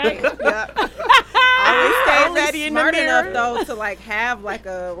got it right. Yep. I always stayed ready in the mirror. Smart enough though to like have like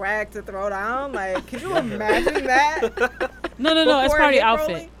a rag to throw down. Like, can you imagine that? No. It's part of your outfit.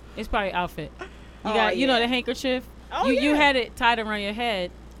 Rolling? It's part of your outfit. You got, you know, the handkerchief. Oh, you had it tied around your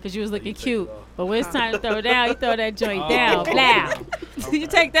head because you was looking cute. But when it's time to throw it down, you throw that joint down. Blah. You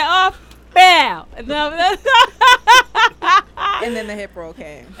take that off. Bow. And then the hip roll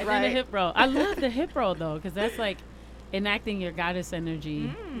came. And then the hip roll. I love the hip roll though, because that's like enacting your goddess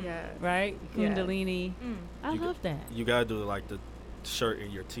energy. Yes. Right? Kundalini. Yes. I love that. You gotta do like the shirt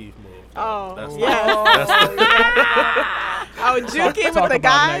in your teeth move. Oh, that's juking with the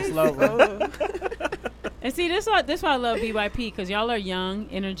guys. And see, this why I love BYP, because y'all are young,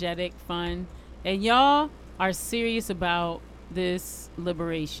 energetic, fun, and y'all are serious about this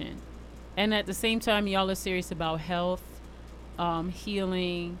liberation. And at the same time, y'all are serious about health,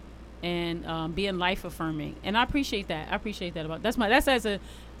 healing, and being life affirming. And I appreciate that. That's as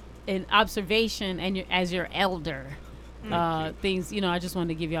an observation and as your elder. Things, you know, I just wanted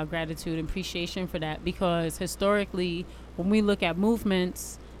to give y'all gratitude and appreciation for that, because historically, when we look at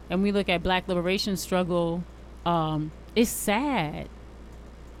movements and we look at Black liberation struggle, it's sad.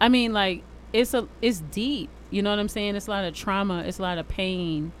 I mean, like, it's deep. You know what I'm saying? It's a lot of trauma. It's a lot of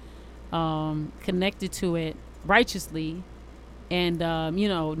pain connected to it righteously. And, you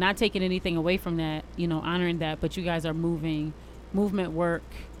know, not taking anything away from that, you know, honoring that. But you guys are moving movement work.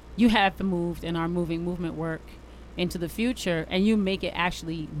 You have moved and are moving movement work into the future. And you make it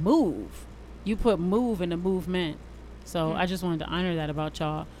actually move. You put move in the movement. So I just wanted to honor that about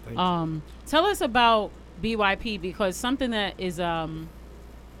y'all. Tell us about BYP, because something that is... that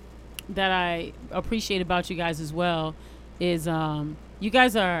I appreciate about you guys as well is you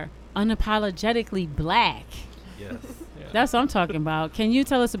guys are unapologetically Black. Yes. Yeah. That's what I'm talking about. Can you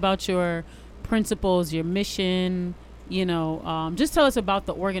tell us about your principles, your mission, you know, just tell us about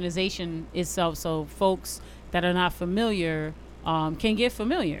the organization itself so folks that are not familiar can get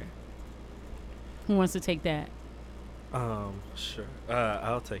familiar. Who wants to take that? Sure.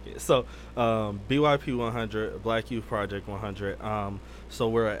 I'll take it. So, BYP 100, Black Youth Project 100. So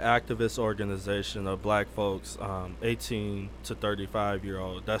we're an activist organization of Black folks, 18 to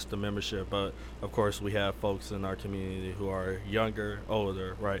 35-year-old. That's the membership. But of course, we have folks in our community who are younger,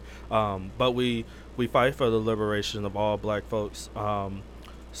 older, right? But we fight for the liberation of all Black folks,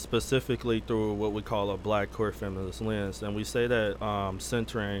 specifically through what we call a Black queer feminist lens, and we say that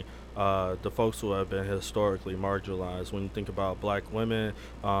centering the folks who have been historically marginalized. When you think about Black women,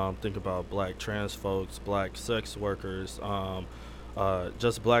 think about Black trans folks, Black sex workers,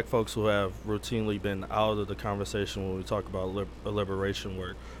 just Black folks who have routinely been out of the conversation when we talk about liberation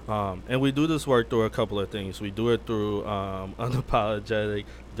work. And we do this work through a couple of things. We do it through unapologetic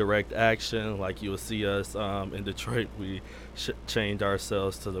direct action. Like you'll see us in Detroit, we chained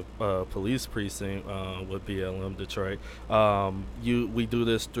ourselves to the police precinct with BLM Detroit. We do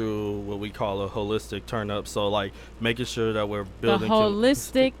this through what we call a holistic turn up. So like making sure that we're building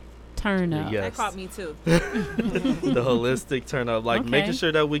holistic turn up. That caught me too. The holistic turn up, like making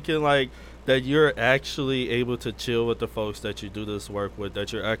sure that we can that you're actually able to chill with the folks that you do this work with,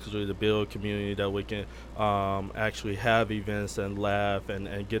 that you're actually to build community, that we can actually have events and laugh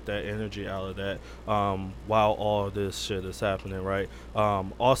and get that energy out of that while all this shit is happening, right?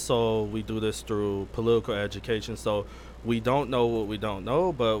 Also, we do this through political education. So we don't know what we don't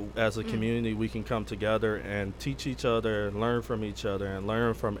know, but as a community, we can come together and teach each other and learn from each other and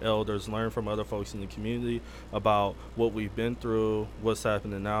learn from elders, learn from other folks in the community about what we've been through, what's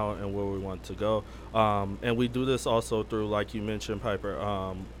happening now, and where we want to go. And we do this also through, like you mentioned,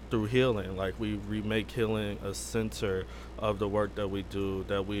 Piper, through healing. Like we make healing a center of the work that we do,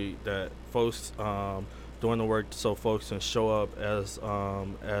 that folks doing the work so folks can show up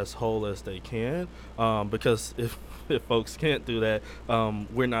as whole as they can, because if folks can't do that,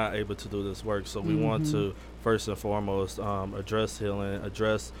 we're not able to do this work. So we want to first and foremost address healing,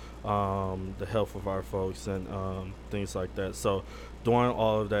 address the health of our folks, and things like that. So doing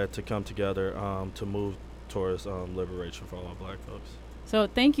all of that to come together to move towards liberation for all Black folks. So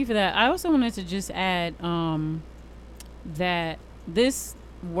thank you for that. I also wanted to just add that this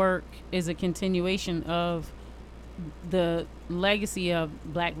work is a continuation of the legacy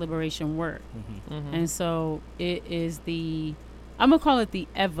of Black liberation work. And so it is I'm gonna call it the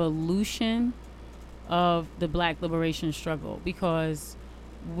evolution of the Black liberation struggle, because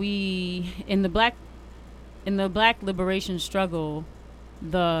in the Black liberation struggle,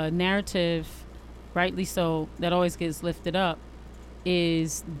 the narrative, rightly so, that always gets lifted up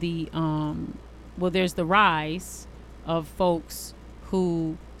is there's the rise of folks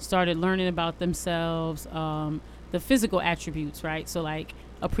who started learning about themselves, the physical attributes, right? So like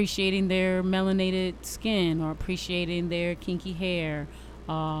appreciating their melanated skin or appreciating their kinky hair,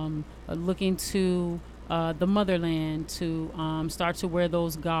 looking to the motherland to start to wear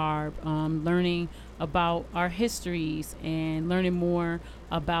those garb, learning about our histories and learning more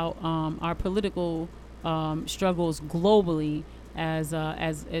about our political struggles globally as I'm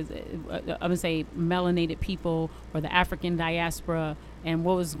gonna say melanated people, or the African diaspora, and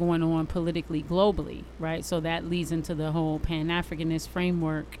what was going on politically globally, right? So that leads into the whole Pan-Africanist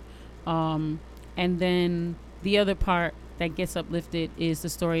framework. And then the other part that gets uplifted is the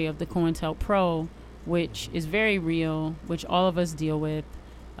story of the COINTELPRO, which is very real, which all of us deal with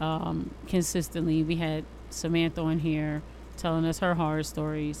consistently. We had Samantha on here telling us her horror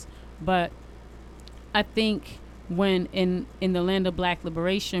stories. But I think when in the land of Black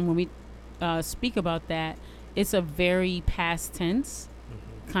liberation, when we speak about that, it's a very past tense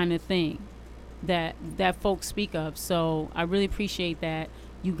kind of thing that folks speak of. So I really appreciate that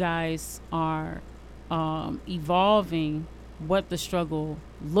you guys are evolving what the struggle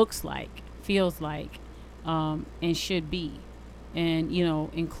looks like, feels like, and should be, and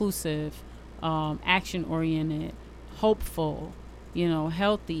inclusive, action oriented, hopeful,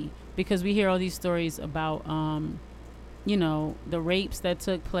 healthy, because we hear all these stories about the rapes that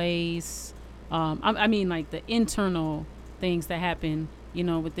took place. I mean, like the internal things that happen,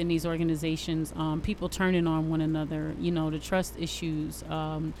 within these organizations, people turning on one another, the trust issues,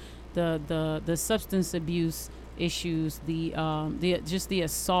 the substance abuse issues, the just the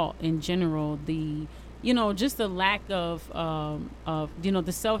assault in general, just the lack of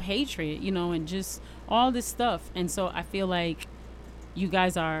the self-hatred, and just all this stuff. And so I feel like you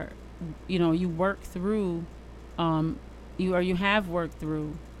guys are, you work through, you have worked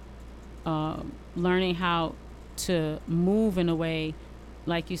through learning how to move in a way,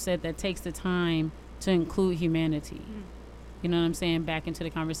 like you said, that takes the time to include humanity. You know what I'm saying? Back into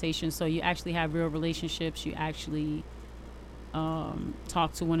the conversation. So you actually have real relationships. You actually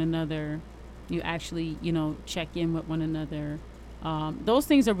talk to one another. You actually, check in with one another. Those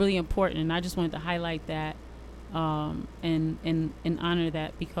things are really important. And I just wanted to highlight that and honor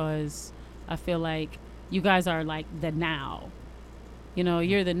that, because I feel like you guys are like the now.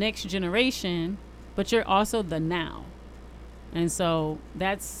 You're the next generation, but you're also the now. And so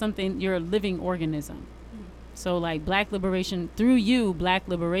that's something, you're a living organism. So like Black liberation, through you, Black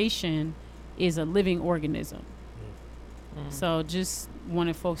liberation is a living organism. So just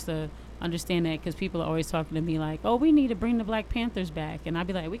wanted folks to understand that, because people are always talking to me like, oh, we need to bring the Black Panthers back. And I'd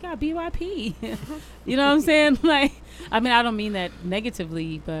be like, we got BYP. You know what I'm saying? Like, I mean, I don't mean that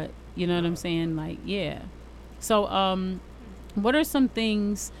negatively, but you know what I'm saying? Like, yeah. So what are some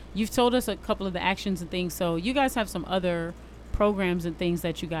things, you've told us a couple of the actions and things. So you guys have some other programs and things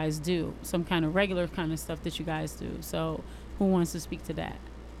that you guys do, some kind of regular kind of stuff that you guys do. So who wants to speak to that?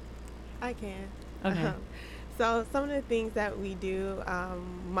 I can. Okay. So some of the things that we do,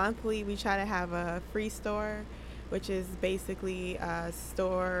 monthly, we try to have a free store which is basically a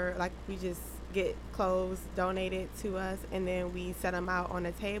store, like we just get clothes donated to us, and then we set them out on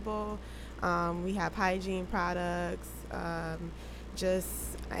a table. We have hygiene products,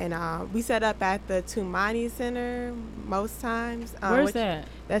 we set up at the Tumani Center most times. Where's that?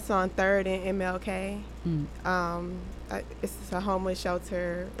 That's on 3rd and MLK. It's a homeless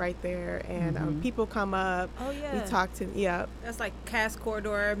shelter right there, and people come up. Oh yeah. We talk to That's like Cass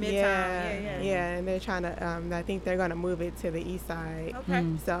Corridor, Midtown. Yeah, and they're trying to. I think they're gonna move it to the east side. Okay.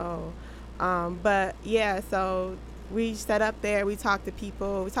 So, but yeah, so we set up there. We talk to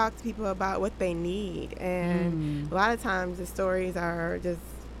people. We talk to people about what they need, and a lot of times the stories are just.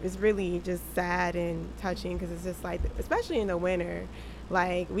 It's really just sad and touching because it's just like, especially in the winter.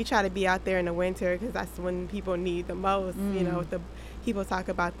 Like, we try to be out there in the winter because that's when people need the most. You know, the people talk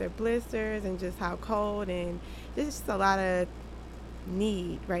about their blisters and just how cold, and there's just a lot of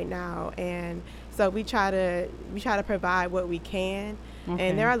need right now. And so we try to provide what we can. Okay.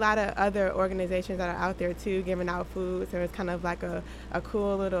 And there are a lot of other organizations that are out there too, giving out food. So it's kind of like a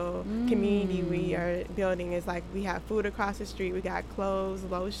cool little community we are building. It's like we have food across the street. We got clothes,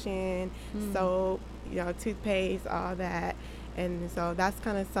 lotion, soap, toothpaste, all that. And so that's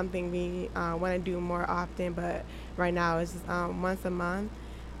kind of something we want to do more often. But right now it's just once a month.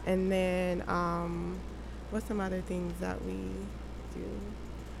 And then what's some other things that we do?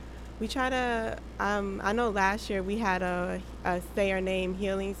 We try to, I know last year we had a Say Our Name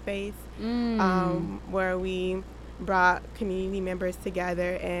healing space where we brought community members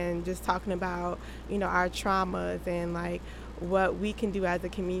together and just talking about, our traumas and like what we can do as a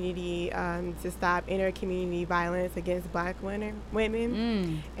community to stop inter-community violence against Black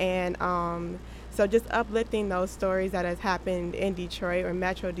women. And so just uplifting those stories that has happened in Detroit or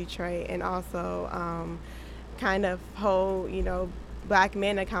Metro Detroit, and also kind of hold, Black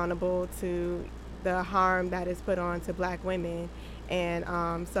men accountable to the harm that is put on to Black women. And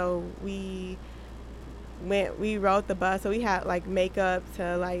so we rode the bus, so we had like makeup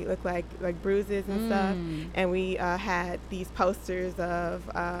to like look like bruises and stuff, and we had these posters of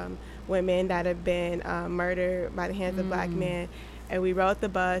women that have been murdered by the hands of Black men, and we rode the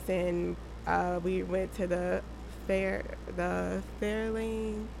bus, and we went to the Fairlane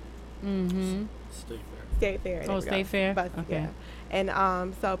State Fair. Oh, State Fair. Bus, okay. Yeah. And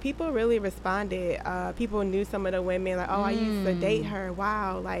so people really responded. People knew some of the women, like, oh, I used to date her.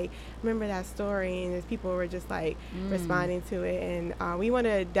 Wow, like, remember that story? And people were just like responding to it. And we want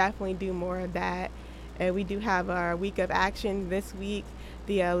to definitely do more of that. And we do have our week of action this week,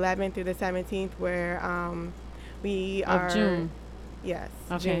 the 11th through the 17th, where we are June. Yes,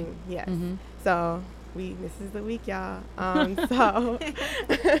 okay. June. Yes. So this is the week, y'all.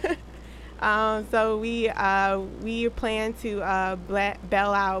 So we plan to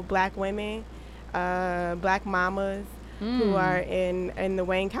bail out Black women, Black mamas who are in the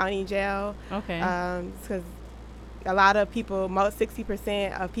Wayne County Jail. Okay. Because a lot of people,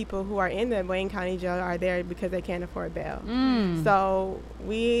 60% of people who are in the Wayne County Jail are there because they can't afford bail. So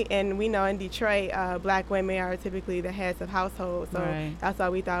we know in Detroit, Black women are typically the heads of households. So that's why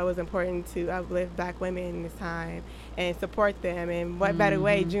we thought it was important to uplift Black women in this time and support them. And what better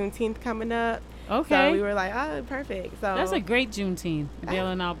way, Juneteenth coming up. Okay. So we were like, oh, perfect. So that's a great Juneteenth,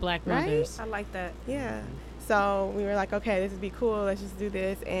 bailing out Black mothers. I like that. Yeah. So we were like, okay, this would be cool. Let's just do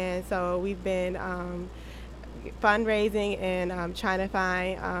this. And so we've been fundraising and trying to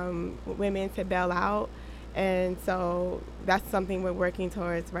find women to bail out, and so that's something we're working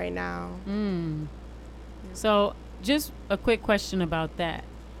towards right now. So just a quick question about that.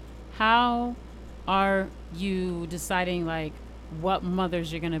 How are you deciding like what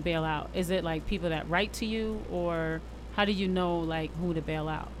mothers you're going to bail out? Is it like people that write to you, or how do you know like who to bail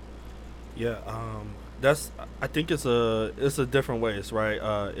out? Yeah, I think it's a different ways, right?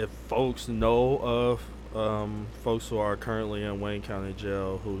 If folks know of folks who are currently in Wayne County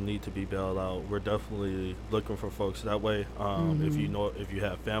Jail who need to be bailed out, we're definitely looking for folks that way. If you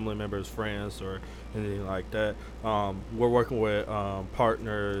have family members, friends, or anything like that, we're working with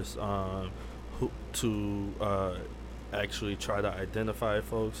partners to actually try to identify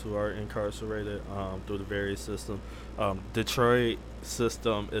folks who are incarcerated through the various systems. Detroit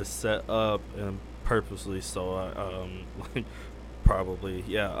system is set up and purposely so probably,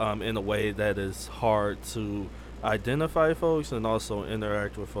 in a way that is hard to identify folks and also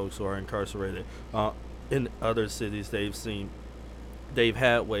interact with folks who are incarcerated. In other cities, they've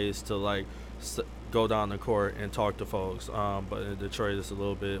had ways to like go down the court and talk to folks, but in Detroit it's a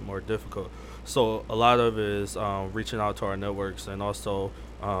little bit more difficult. So a lot of it is reaching out to our networks and also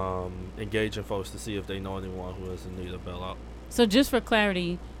engaging folks to see if they know anyone who is in need of bailout. So just for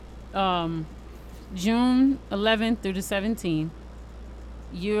clarity, June 11th through the 17th,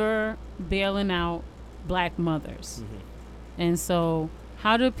 you're bailing out Black mothers. And so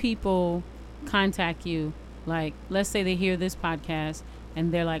how do people contact you? Like, let's say they hear this podcast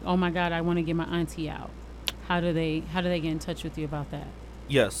and they're like, oh my God, I want to get my auntie out. How do they get in touch with you about that?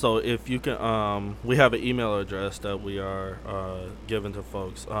 Yeah, so if you can, we have an email address that we are giving to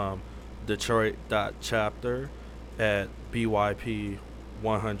folks,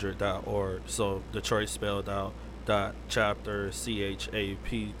 detroit.chapter@byp100.org. So Detroit spelled out .chapter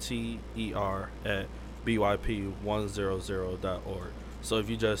CHAPTER@byp100.org. So if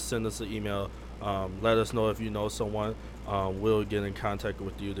you just send us an email, let us know if you know someone. We'll get in contact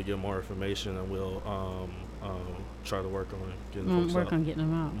with you to get more information, and we'll try to work on getting folks out. On getting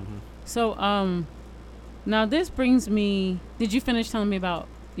them out. So now this brings me. Did you finish telling me about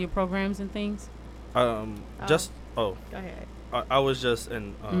your programs and things? Go ahead. I was just,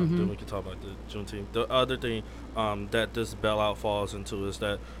 and then we can talk about the Juneteenth. The other thing that this bailout falls into is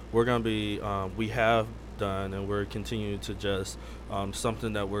that we're going to be, we have done, and we're continuing to just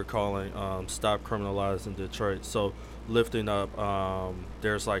something that we're calling Stop Criminalizing Detroit. So lifting up,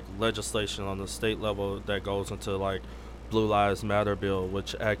 there's like legislation on the state level that goes into like Blue Lives Matter bill,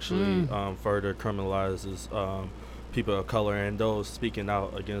 which actually further criminalizes people of color and those speaking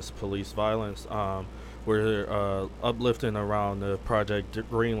out against police violence. We're uplifting around the Project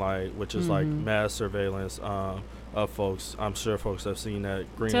Greenlight, which is like mass surveillance of folks. I'm sure folks have seen that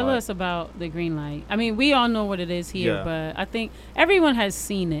Greenlight. Tell us about the Greenlight. I mean, we all know what it is here, but I think everyone has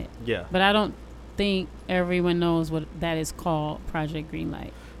seen it. Yeah. But I don't think everyone knows what that is called, Project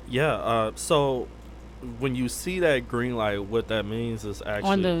Greenlight. Yeah. So when you see that green light, what that means is actually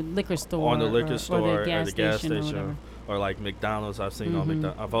on the liquor store, or the gas station, station, or like McDonald's. I've seen on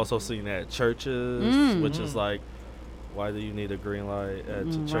McDonald's. I've also seen that at churches, which is like, why do you need a green light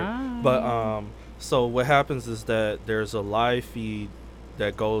at the church? But so what happens is that there's a live feed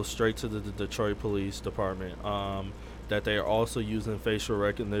that goes straight to the Detroit Police Department. That they are also using facial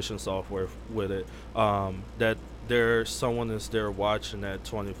recognition software with it. That someone is there watching that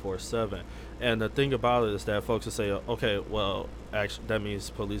 24/7. And the thing about it is that folks will say, okay, well, actually, that means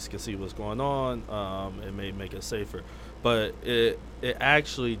police can see what's going on. It may make it safer. But it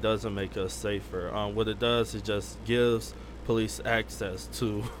actually doesn't make us safer. What it does is just gives police access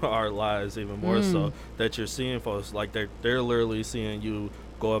to our lives even more so, that you're seeing folks, like they're literally seeing you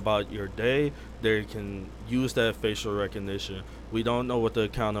go about your day. They can use that facial recognition. We don't know what the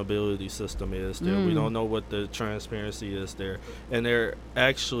accountability system is there. We don't know what the transparency is there. And they're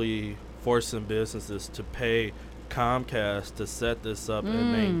actually forcing businesses to pay Comcast to set this up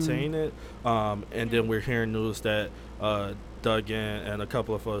and maintain it. And then we're hearing news that Doug and a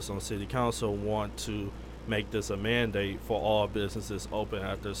couple of us on City Council want to make this a mandate for all businesses open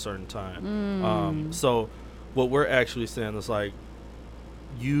after a certain time. So what we're actually saying is like,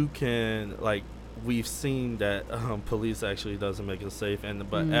 you can, like, we've seen that police actually doesn't make it safe,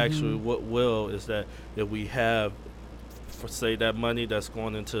 but actually what will is that if we have, for say, that money that's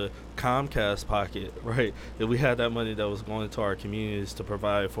going into Comcast pocket, right? If we had that money that was going into our communities to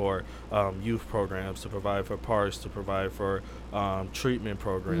provide for youth programs, to provide for parks, to provide for treatment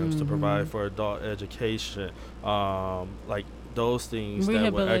programs, to provide for adult education, like those things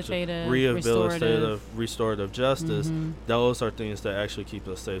that were actually rehabilitative, restorative justice, those are things that actually keep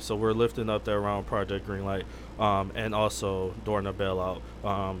us safe. So we're lifting up that around Project Greenlight, and also during the bailout.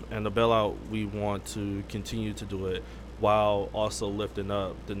 And the bailout, we want to continue to do it while also lifting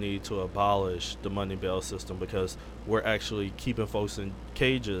up the need to abolish the money bail system, because we're actually keeping folks in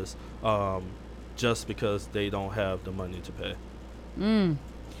cages just because they don't have the money to pay.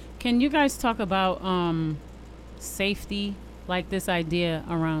 Can you guys talk about safety? Like this idea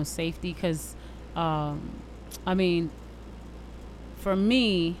around safety, because I mean, for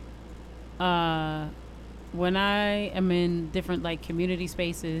me, when I am in different like community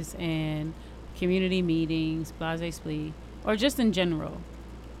spaces and community meetings, blase, or just in general,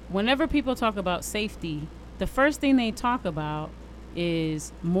 whenever people talk about safety, the first thing they talk about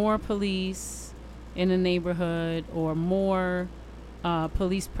is more police in the neighborhood, or more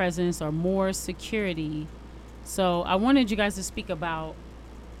police presence, or more security. So I wanted you guys to speak about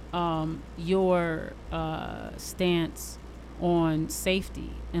your stance on safety,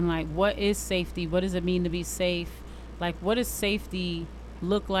 and like, what is safety? What does it mean to be safe? Like, what does safety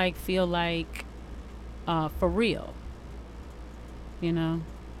look like, feel like, for real? You know?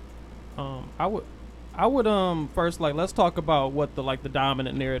 I would first, like, let's talk about what the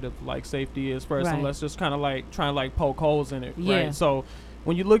dominant narrative like safety is first, and let's just kind of like try and like poke holes in it, right? So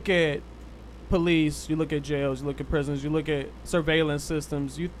when you look at police, you look at jails, you look at prisons, you look at surveillance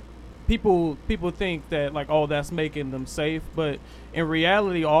systems, people think that like, oh, that's making them safe, but in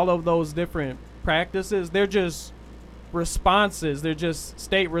reality, all of those different practices, they're just responses. They're just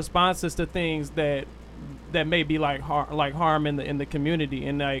state responses to things that may be like harm in the community.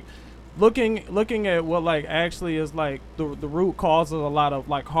 And like looking at what like actually is like the root causes a lot of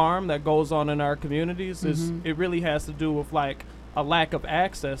like harm that goes on in our communities is it really has to do with like a lack of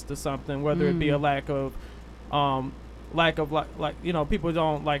access to something, whether it be a lack of like you know, people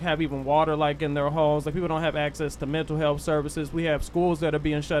don't like have even water like in their homes, like people don't have access to mental health services. We have schools that are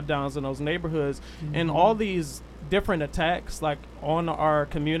being shut down in those neighborhoods, and all these different attacks like on our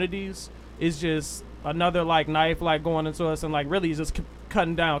communities is just another like knife like going into us and like really just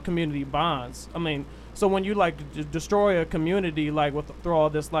cutting down community bonds. I mean, so when you like destroy a community like through all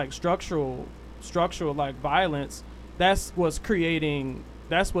this like structural like violence, that's what's creating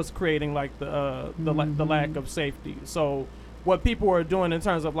like the lack of safety. So what people are doing in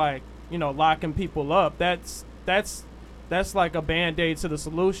terms of like, you know, locking people up, that's like a band-aid to the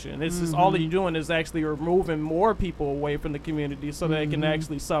solution. It's just all that you're doing is actually removing more people away from the community so they can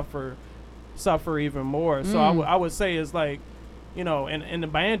actually suffer even more. So I would say is like, you know, and the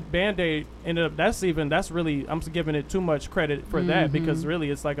band-aid ended up, that's really, I'm giving it too much credit for that, because really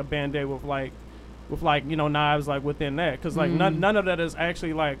it's like a band-aid with like, you know, knives like within that, because like none of that is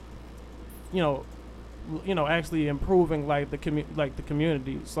actually like, you know, actually improving like the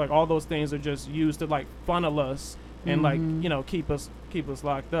community. It's like all those things are just used to like funnel us and like, you know, keep us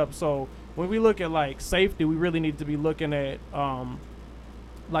locked up. So when we look at like safety, we really need to be looking at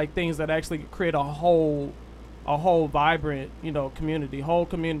like things that actually create a whole vibrant, you know, community. Whole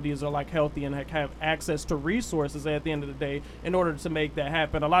communities are like healthy and have access to resources at the end of the day in order to make that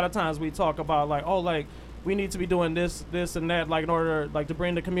happen. A lot of times we talk about like, oh, like we need to be doing this and that, like in order like to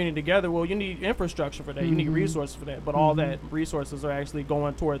bring the community together. Well, you need infrastructure for that. You need resources for that. But all that resources are actually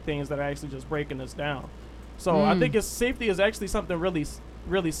going toward things that are actually just breaking us down. So I think safety is actually something really,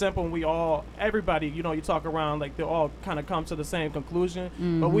 really simple. And everybody, you know, you talk around, like they all kind of come to the same conclusion,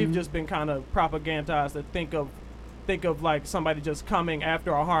 but we've just been kind of propagandized to think of like somebody just coming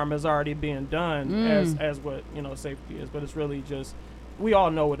after a harm is already being done as what, you know, safety is. But it's really just, we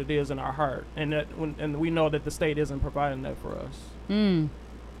all know what it is in our heart, and and we know that the state isn't providing that for us.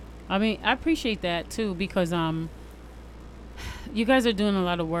 I mean, I appreciate that too, because you guys are doing a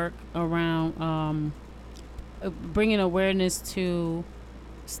lot of work around bringing awareness to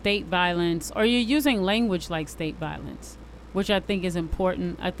state violence, or you're using language like state violence, which I think is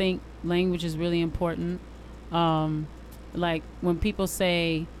important. I think language is really important. Like when people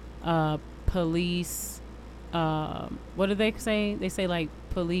say police, what do they say? They say like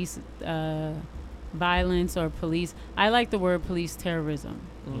police violence or police. I like the word police terrorism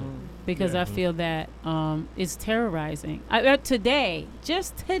because I feel that it's terrorizing.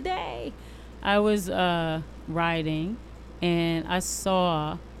 Just today, I was riding and I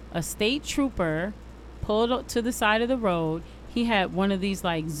saw a state trooper pulled up to the side of the road. He had one of these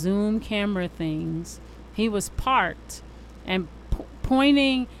like zoom camera things. He was parked and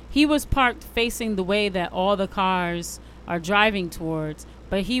pointing. He was parked facing the way that all the cars are driving towards,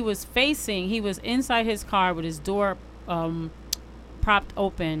 but he was inside his car with his door propped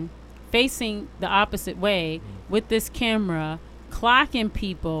open, facing the opposite way with this camera, clocking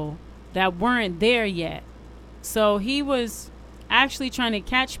people that weren't there yet. So he was actually trying to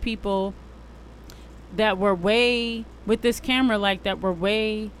catch people that were way with this camera, like that were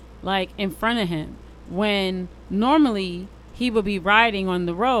way like in front of him, when normally he would be riding on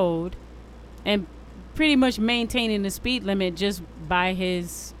the road and pretty much maintaining the speed limit just by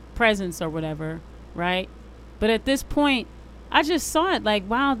his presence or whatever, right? But at this point, I just saw it like,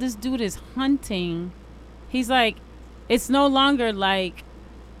 wow, this dude is hunting. He's like, it's no longer like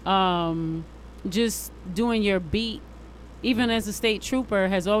just doing your beat, even as a state trooper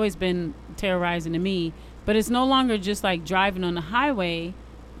has always been terrorizing to me, but it's no longer just like driving on the highway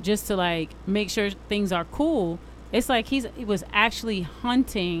just to like make sure things are cool. It's like he was actually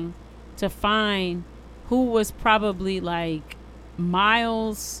hunting to find who was probably like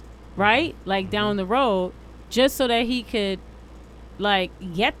miles, right? Like down the road, just so that he could like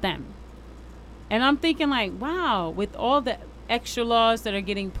get them. And I'm thinking like, wow, with all the extra laws that are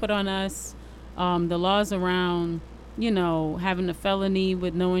getting put on us, the laws around, you know, having a felony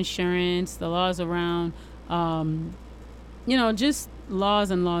with no insurance, the laws around, you know, just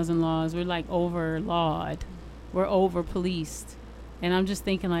laws and laws and laws. We're like overlawed. We're over policed. And I'm just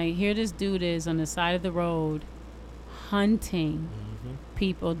thinking like, here this dude is on the side of the road hunting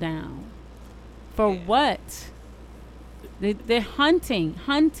people down. For what? They're hunting.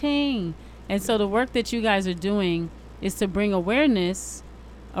 And so the work that you guys are doing is to bring awareness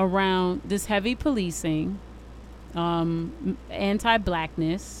around this heavy policing,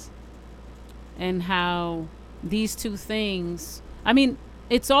 anti-blackness, and how these two things, I mean,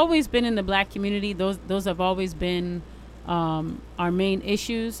 it's always been in the black community. Those have always been our main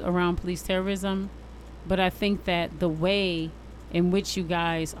issues around police terrorism. But I think that the way in which you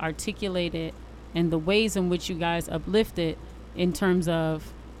guys articulate it and the ways in which you guys uplift it in terms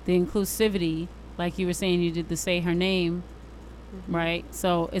of the inclusivity, like you were saying, you did the say her name, right?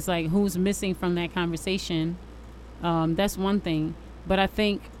 So it's like, who's missing from that conversation? That's one thing. But I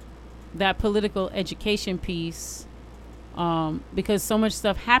think that political education piece, because so much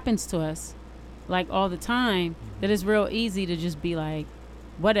stuff happens to us, like all the time, that it's real easy to just be like,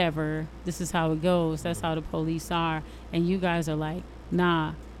 whatever, this is how it goes. That's how the police are. And you guys are like,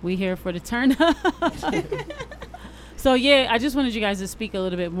 nah, we here for the turn up. So yeah, I just wanted you guys to speak a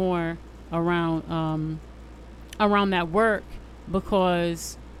little bit more around that work,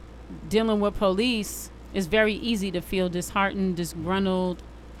 because dealing with police is very easy to feel disheartened, disgruntled,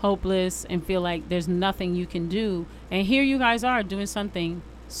 hopeless, and feel like there's nothing you can do. And here you guys are doing something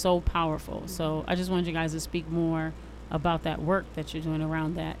so powerful. So I just wanted you guys to speak more about that work that you're doing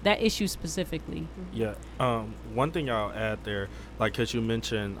around that issue specifically. Yeah. One thing I'll add there, like, because you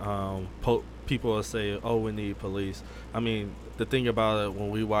mentioned people will say, oh, we need police. I mean, the thing about it, when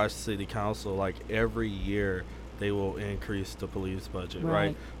we watch city council, like, every year they will increase the police budget,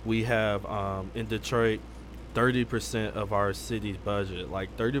 right? We have in Detroit, 30% of our city's budget,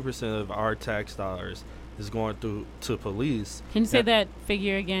 like 30% of our tax dollars is going through to police. Can you say that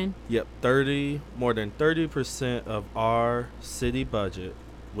figure again? Yep, more than 30% of our city budget,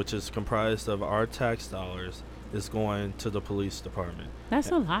 which is comprised of our tax dollars, is going to the police department. That's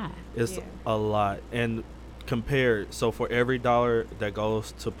a lot. It's a lot. And compared, so for every dollar that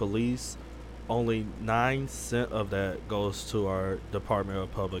goes to police, only 9 cents of that goes to our Department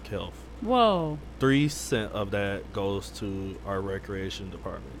of Public Health. Whoa. 3 cents of that goes to our recreation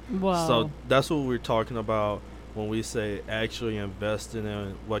department. Whoa. So that's what we're talking about when we say actually investing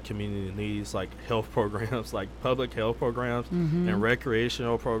in what community needs, like health programs, like public health programs and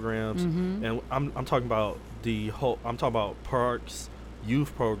recreational programs. And I'm talking about I'm talking about parks,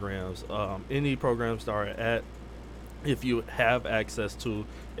 youth programs, any programs that are at, if you have access to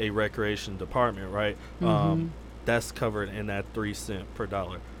a recreation department, right? That's covered in that 3 cents per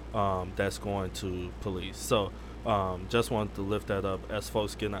dollar. That's going to police. So just wanted to lift that up as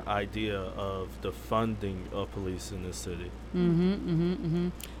folks get an idea of the funding of police in this city.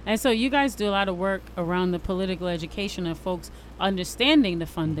 And so you guys do a lot of work around the political education of folks understanding the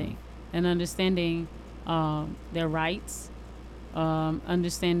funding and understanding their rights,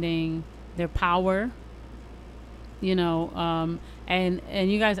 understanding their power, you know,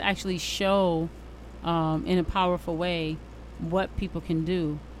 and you guys actually show in a powerful way what people can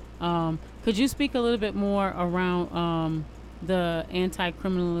do. Could you speak a little bit more around the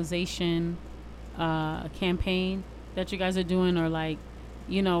anti-criminalization campaign that you guys are doing, or like,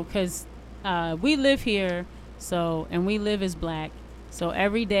 you know, because we live here, so, and we live as black, so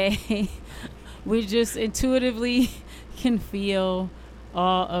every day we just intuitively can feel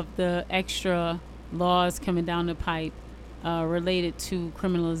all of the extra laws coming down the pipe related to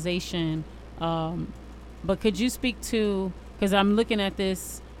criminalization. But could you speak to, because I'm looking at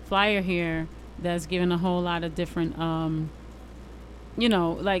this flyer here that's given a whole lot of different, you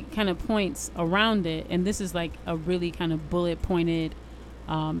know, like kind of points around it. And this is like a really kind of bullet pointed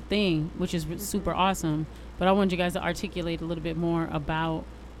thing, which is super awesome. But I want you guys to articulate a little bit more about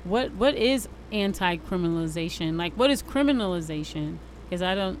what is anti-criminalization? Like, what is criminalization? Because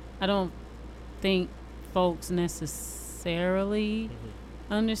I don't think folks necessarily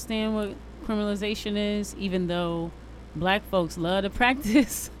understand what criminalization is, even though black folks love to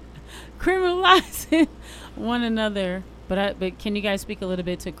practice criminalizing one another. But can you guys speak a little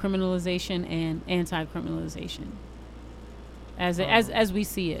bit to criminalization and anti-criminalization as we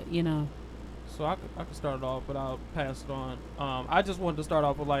see it, you know? So I could start it off, but I'll pass it on. I just wanted to start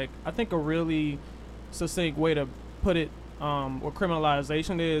off with, like, I think a really succinct way to put it, what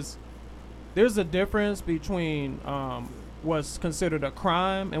criminalization is, there's a difference between what's considered a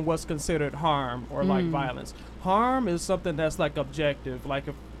crime and what's considered harm or like violence. Harm is something that's like objective. Like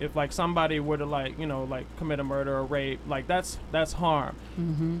if like somebody were to, like, you know, like commit a murder or rape, like that's harm.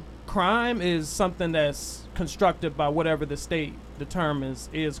 Crime is something that's constructed by whatever the state determines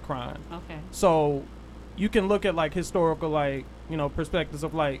is crime. Okay. So you can look at like historical, like, you know, perspectives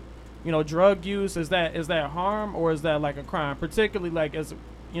of, like, you know, drug use, is that harm or is that like a crime? Particularly like as,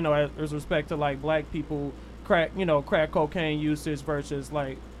 you know, as respect to like black people, crack cocaine usage versus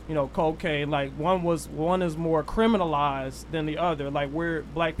like, cocaine. Like one is more criminalized than the other. Like where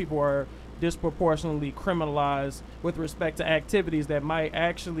black people are disproportionately criminalized with respect to activities that might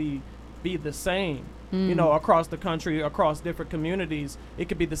actually be the same. Across the country, across different communities, it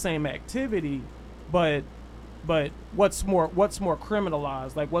could be the same activity, but what's more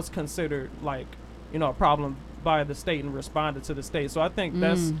criminalized, like what's considered like a problem by the state and responded to the state. So I think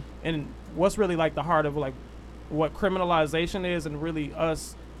that's and what's really like the heart of like what criminalization is, and really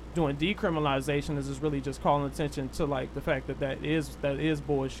us doing decriminalization is really just calling attention to like the fact that is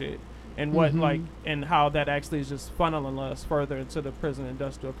bullshit, and what like and how that actually is just funneling us further into the prison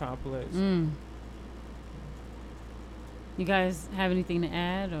industrial complex. You guys have anything to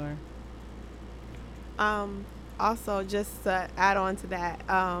add, or? Also, just to add on to that,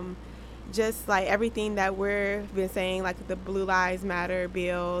 just like everything that we've been saying, like the Blue Lives Matter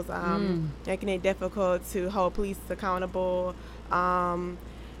bills, making it difficult to hold police accountable, and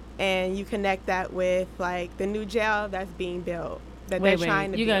you connect that with like the new jail that's being built. They're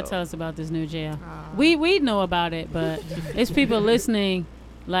trying to you build. Gotta tell us about this new jail. We know about it, but it's people listening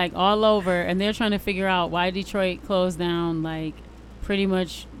like all over, and they're trying to figure out why Detroit closed down like pretty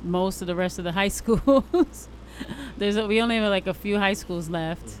much most of the rest of the high schools. We only have like a few high schools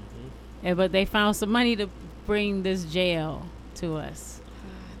left, but they found some money to bring this jail to us.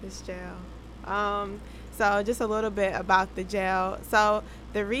 This jail. So just a little bit about the jail. So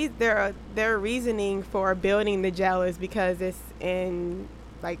their reasoning for building the jail is because it's in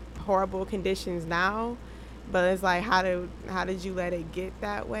like horrible conditions now. But it's like, how did you let it get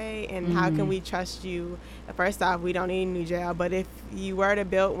that way? And how can we trust you? First off, we don't need a new jail. But if you were to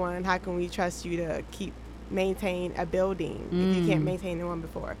build one, how can we trust you to maintain a building if you can't maintain the one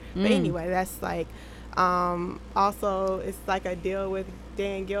before? But anyway, that's like, also it's like a deal with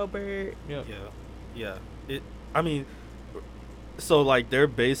Dan Gilbert. Yeah. So like they're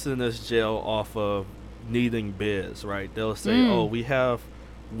basing this jail off of needing beds, right? They'll say,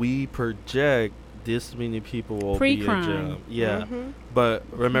 we project this many people will Pre-crime. be in jail. Yeah. But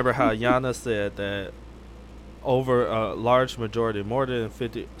remember how Yana said that over a large majority, more than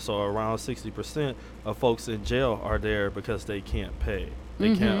 50, so around 60% of folks in jail are there because they can't pay.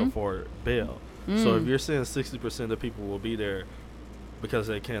 They can't afford bail. So if you're saying 60% of people will be there because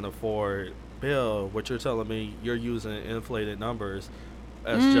they can't afford bail, what you're telling me, you're using inflated numbers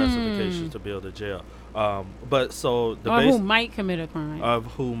as justification to build a jail. But so the who might commit a crime.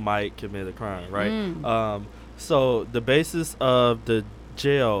 Right? So the basis of the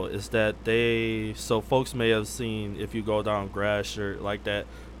jail is that folks may have seen, if you go down Gratiot, like that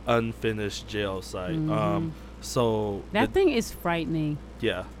unfinished jail site. So that thing is frightening.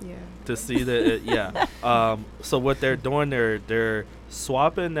 Yeah. To see that, so what they're doing, they're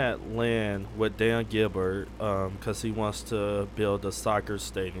swapping that land with Dan Gilbert, because he wants to build a soccer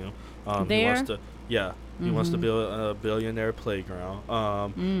stadium. He wants to, he wants to build a billionaire playground.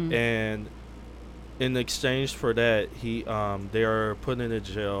 And in exchange for that, they are putting in a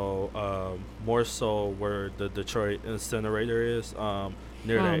jail, more so where the Detroit incinerator is,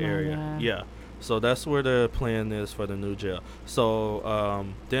 near that area. God. Yeah. So that's where the plan is for the new jail. So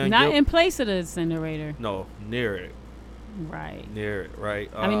not in place of the incinerator. No, near it. Right. Near it, right.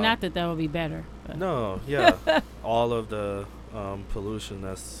 I mean, not that would be better. But. No, yeah. All of the pollution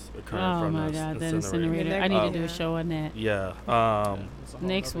that's occurring from the incinerator. That incinerator. I need to do a show on that. Yeah.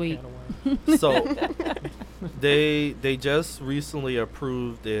 Next week. So they just recently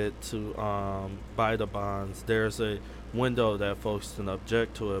approved it to buy the bonds. There's a window that folks can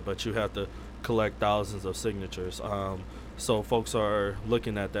object to it, but you have to collect thousands of signatures. So folks are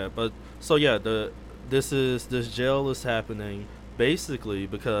looking at that. But so yeah, this jail is happening basically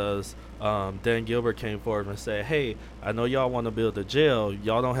because Dan Gilbert came forward and said, hey, I know y'all want to build a jail,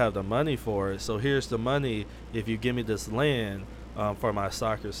 y'all don't have the money for it, so here's the money if you give me this land for my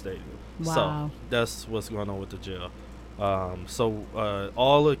soccer stadium. Wow. So that's what's going on with the jail. So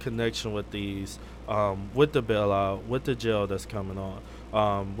all the connection with these, with the bailout, with the jail that's coming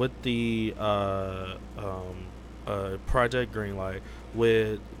on, with the Project Greenlight,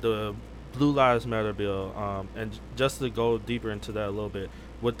 with the Blue Lives Matter bill, and just to go deeper into that a little bit,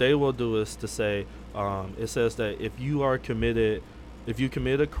 what they will do is to say, it says that if you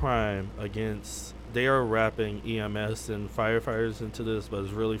commit a crime against, they are wrapping EMS and firefighters into this, but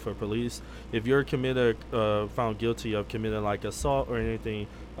it's really for police. If you're found guilty of committing like assault or anything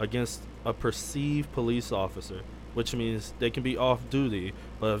against a perceived police officer, which means they can be off duty,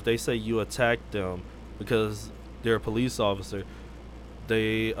 but if they say you attacked them because they're a police officer,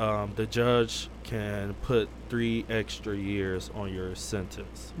 the judge can put 3 extra years on your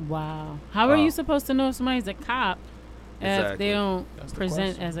sentence. Wow. How are you supposed to know if somebody's a cop if they don't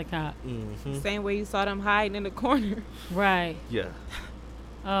present as a cop. Same way you saw them hiding in the corner. Right. Yeah.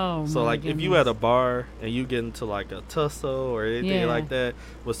 Oh, so like goodness. If you at a bar and you get into like a tussle or anything like that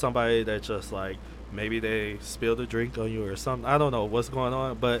with somebody that just like maybe they spilled a drink on you or something, I don't know what's going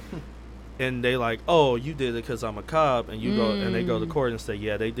on, but and they like, oh, you did it because I'm a cop, and you go and they go to court and say,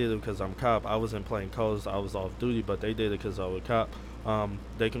 yeah, they did it because I'm a cop. I was in plain clothes, I was off duty, but they did it because I was a cop.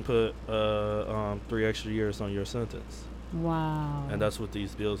 They can put 3 extra years on your sentence. Wow. And that's what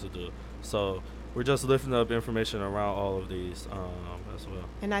these bills will do. So we're just lifting up information around all of these as well.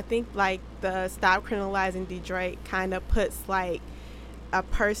 And I think like the Stop Criminalizing Detroit kind of puts like a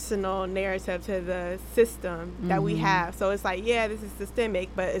personal narrative to the system that we have. So it's like, yeah, this is systemic,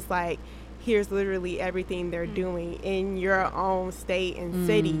 but it's like, here's literally everything they're doing in your own state and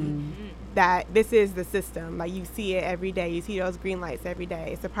city. That this is the system. Like you see it every day. You see those green lights every day.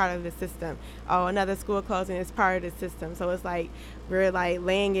 It's a part of the system. Oh, another school closing is part of the system. So it's like we're like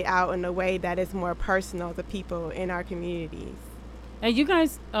laying it out in a way that is more personal to people in our communities. And you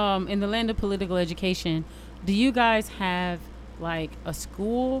guys, in the land of political education, do you guys have like a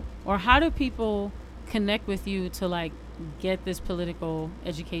school, or how do people connect with you to like get this political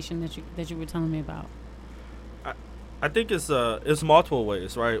education that you were telling me about? I think it's multiple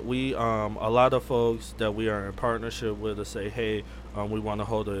ways, right? We a lot of folks that we are in partnership with to say, hey, we want to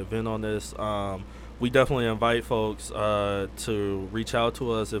hold an event on this. We definitely invite folks to reach out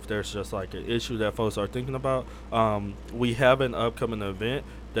to us if there's just like an issue that folks are thinking about. We have an upcoming event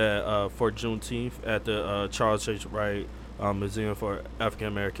that for Juneteenth at the Charles H. Wright Museum for African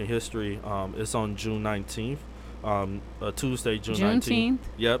American History. It's on June 19th. Tuesday, June 19th.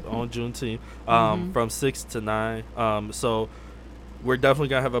 Yep, on Juneteenth, from 6 to 9. So we're definitely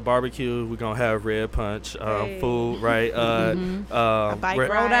gonna have a barbecue. We're gonna have red punch, food, right? A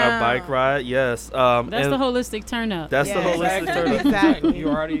bike ride. Yes. That's the holistic turn up. That's the holistic turn up. Exactly. You're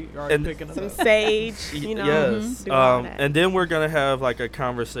already picking it some up. sage, you know. Yes. And then we're gonna have like a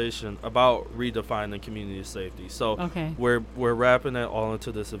conversation about redefining community safety. So we're wrapping that all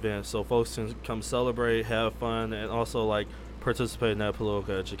into this event, so folks can come celebrate, have fun, and also like participate in that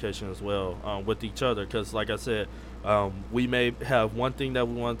political education as well with each other. Because like I said, we may have one thing that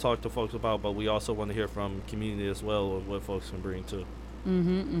we want to talk to folks about, but we also want to hear from community as well of what folks can bring too.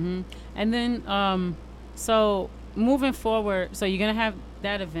 And then so moving forward, so you're gonna have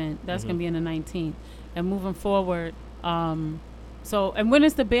that event that's gonna be on the 19th, and moving forward, so and when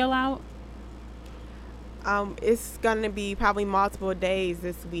is the bailout? It's gonna be probably multiple days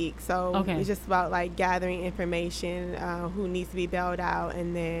this week, so it's just about like gathering information, who needs to be bailed out,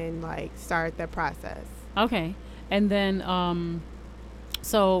 and then like start the process. And then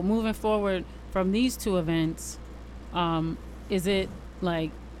so moving forward from these two events, is it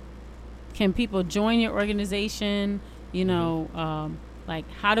like, can people join your organization? You know, like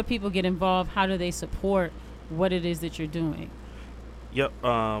how do people get involved? How do they support what it is that you're doing? Yep.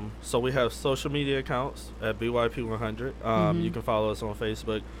 So we have social media accounts at BYP100. You can follow us on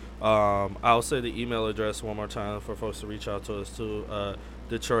Facebook. I'll say the email address one more time for folks to reach out to us too.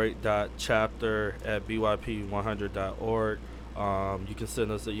 Detroit.chapter@byp100.org. You can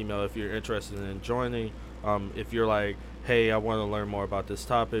send us an email if you're interested in joining. If you're like, hey, I want to learn more about this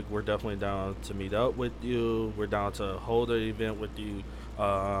topic, we're definitely down to meet up with you. We're down to hold an event with you.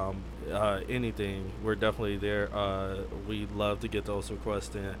 Anything, we're definitely there. We love to get those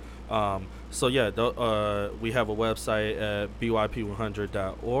requests in. So yeah, we have a website at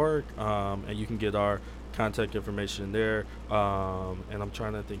byp100.org, and you can get our contact information there. And I'm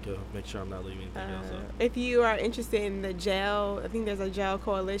trying to think of, make sure I'm not leaving anything else out. If you are interested in the jail, I think there's a jail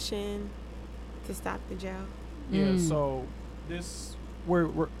coalition to stop the jail. Yeah, so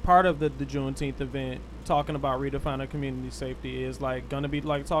we're part of the Juneteenth event, talking about redefining community safety, is like gonna be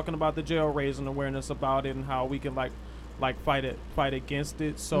like talking about the jail, raising awareness about it and how we can like fight against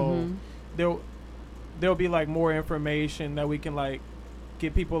it. So there'll be like more information that we can like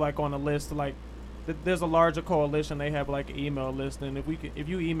get people like on a list. Like there's a larger coalition, they have like an email list, and if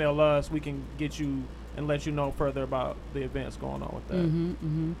you email us, we can get you and let you know further about the events going on with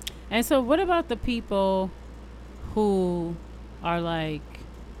that. And so what about the people who are like,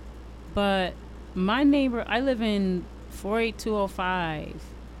 but my neighbor, I live in 48205,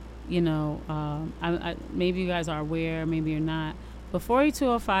 you know, I maybe you guys are aware, maybe you're not, but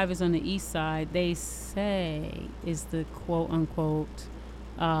 48205 is on the east side. They say is the quote unquote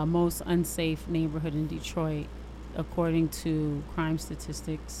most unsafe neighborhood in Detroit, according to crime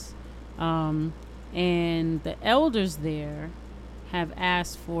statistics. And the elders there have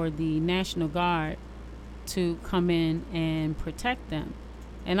asked for the National Guard to come in and protect them.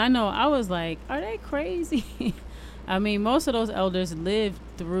 And I know I was like, are they crazy? I mean, most of those elders lived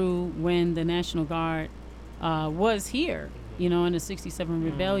through when the National Guard was here, you know, in the 67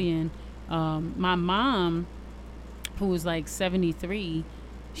 rebellion. My mom, who was like 73,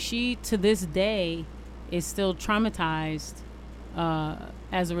 she to this day is still traumatized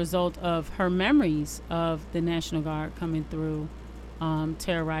as a result of her memories of the National Guard coming through,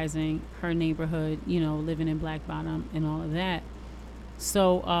 terrorizing her neighborhood, you know, living in Black Bottom and all of that.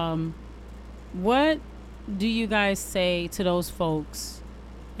 So what do you guys say to those folks?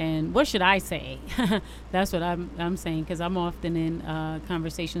 And what should I say? That's what I'm saying, because I'm often in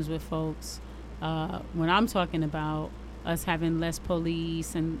conversations with folks when I'm talking about us having less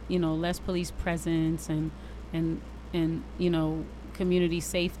police and, you know, less police presence and you know, community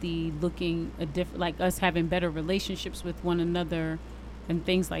safety looking a different, like us having better relationships with one another and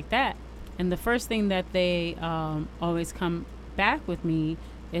things like that. And the first thing that they always come back with me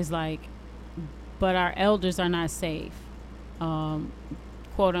is like, but our elders are not safe.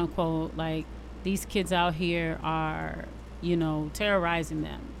 Quote unquote, like these kids out here are, you know, terrorizing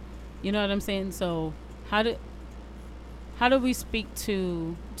them. You know what I'm saying? So how do we speak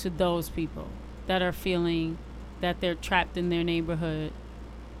to those people that are feeling that they're trapped in their neighborhood?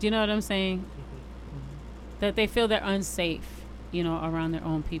 Do you know what I'm saying? That they feel they're unsafe, you know, around their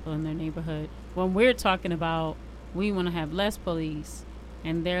own people in their neighborhood. When we're talking about we want to have less police,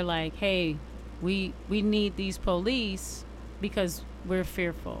 and they're like, hey, we need these police because we're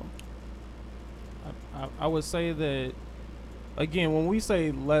fearful. I would say that, again, when we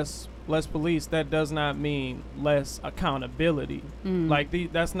say less police, that does not mean less accountability. Like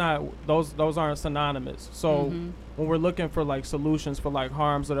that's not, those aren't synonymous. So when we're looking for like solutions for like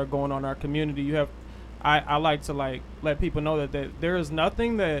harms that are going on in our community, you have, I like to like let people know that there is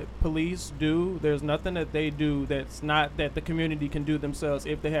nothing that police do, there's nothing that they do that's not that the community can do themselves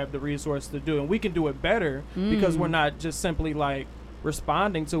if they have the resource to do, and we can do it better because we're not just simply like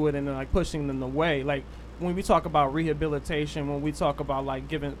responding to it and then like pushing them away. Like when we talk about rehabilitation, when we talk about like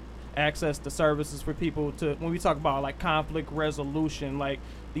giving access to services for people to, when we talk about like conflict resolution, like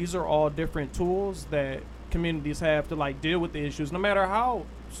these are all different tools that communities have to like deal with the issues, no matter how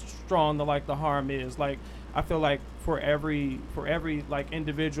strong the harm is. Like I feel like for every like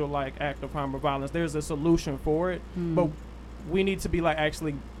individual like act of harm or violence, there's a solution for it, but we need to be like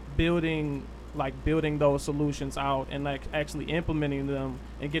actually building those solutions out and like actually implementing them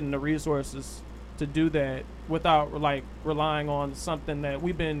and getting the resources to do that without like relying on something that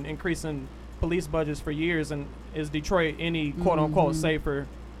we've been increasing police budgets for years. And is Detroit any quote unquote safer?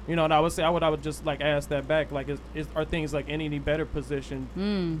 You know, and I would just like ask that back, like are things like any better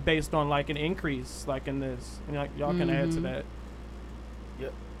position based on like an increase like in this? And like y'all can add to that.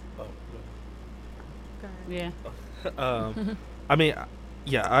 Yep. Yeah. I mean,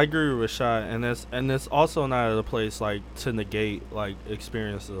 yeah, I agree with Rashad, and it's also not at a place like to negate like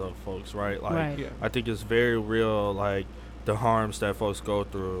experiences of folks, right? Like right. Yeah. I think it's very real, like the harms that folks go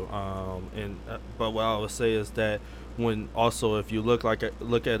through. But what I would say is that when also if you look at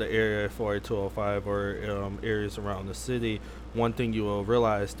the area 48205 or areas around the city, one thing you will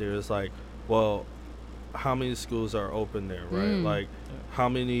realize there is like, well, how many schools are open there, right? Like how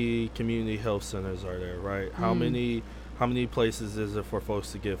many community health centers are there, right? How many places is it for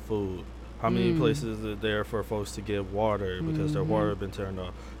folks to get food? How many places is it there for folks to get water because their water has been turned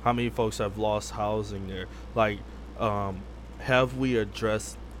off? How many folks have lost housing there? Like, have we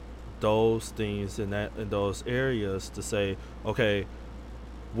addressed those things in those areas to say, okay,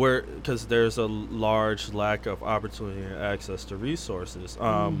 because there's a large lack of opportunity and access to resources.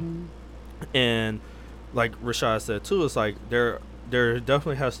 And like Rashad said too, it's like there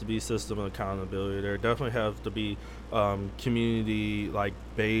definitely has to be system accountability. There definitely have to be community like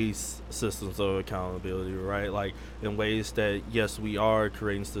based systems of accountability, right? Like in ways that yes, we are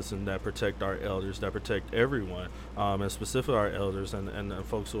creating systems that protect our elders, that protect everyone, and specifically our elders and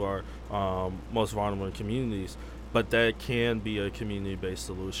folks who are most vulnerable in communities. But that can be a community-based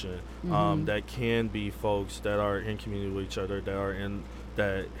solution. That can be folks that are in community with each other,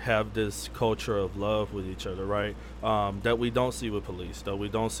 that have this culture of love with each other, right? That we don't see with police, that we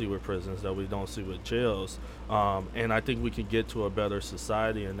don't see with prisons, that we don't see with jails. And I think we can get to a better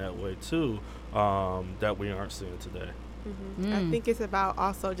society in that way too, that we aren't seeing today. I think it's about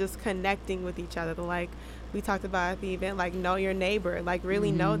also just connecting with each other. Like we talked about at the event, like know your neighbor, like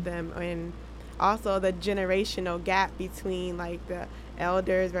really know them. And also the generational gap between like the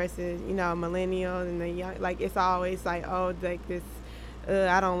elders versus, you know, millennials and the young, like it's always like, oh, like this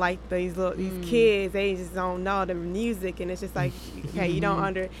I don't like these kids. They just don't know the music, and it's just like, okay, you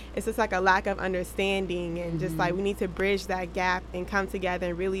don't it's just like a lack of understanding, and just like we need to bridge that gap and come together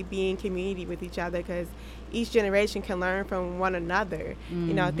and really be in community with each other, because each generation can learn from one another.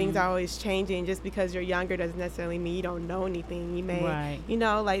 You know, things are always changing. Just because you're younger doesn't necessarily mean you don't know anything. You may, you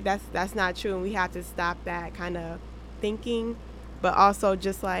know, like that's not true, and we have to stop that kind of thinking. But also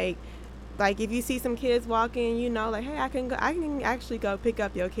just like if you see some kids walking, you know, like, hey, I can actually go pick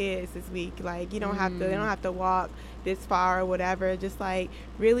up your kids this week. Like, you don't have to, they don't have to walk this far or whatever. Just like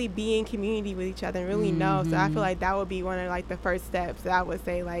really be in community with each other and really know. So I feel like that would be one of like the first steps that I would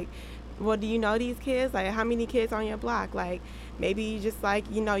say, like, well, do you know these kids? Like, how many kids on your block? Like, maybe you just like,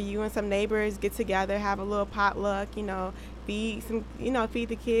 you know, you and some neighbors get together, have a little potluck, you know, feed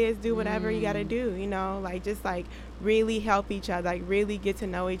the kids, do whatever you got to do, you know, like just like really help each other, like really get to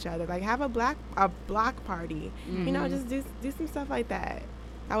know each other, like have a block party, you know, just do some stuff like that.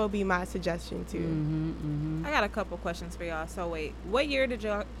 That would be my suggestion too. I got a couple questions for y'all. So wait, what year did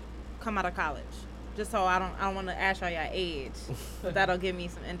y'all come out of college? Just so I don't want to ask y'all your age, but that'll give me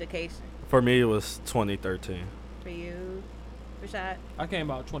some indication. For me, it was 2013. For you, Rashad? I came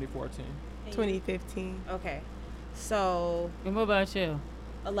out 2014. 2015. Okay. So. And what about you?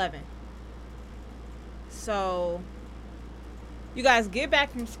 11. So, you guys get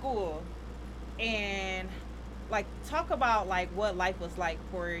back from school and, like, talk about, like, what life was like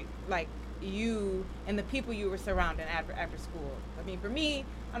for, like, you and the people you were surrounding after school. I mean, for me,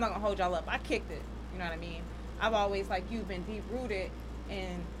 I'm not going to hold y'all up. I kicked it. You know what I mean? I've always, like you, been deep-rooted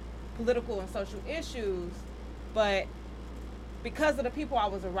in political and social issues, but because of the people I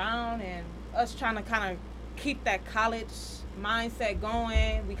was around and us trying to kind of keep that college mindset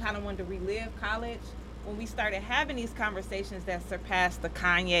going, we kind of wanted to relive college. When we started having these conversations that surpassed the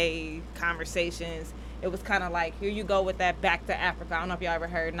Kanye conversations, it was kind of like, here you go with that Back to Africa. I don't know if y'all ever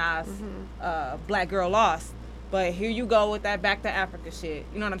heard Nas, Black Girl Lost, but here you go with that Back to Africa shit.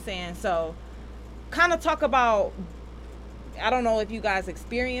 You know what I'm saying? So kind of talk about, I don't know if you guys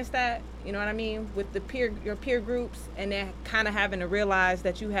experienced that, you know what I mean, with your peer groups, and then kind of having to realize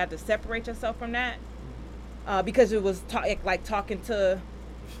that you had to separate yourself from that because it was like talking to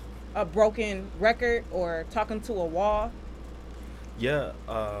a broken record or talking to a wall. Yeah,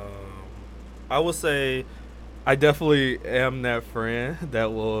 I would say I definitely am that friend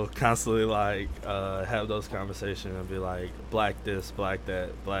that will constantly like have those conversations and be like, black this, black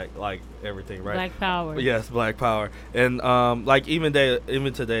that, black like everything, right? Black power. Yes, black power. And like even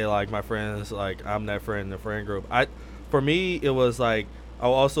today, like my friends, like I'm that friend in the friend group. For me, it was like,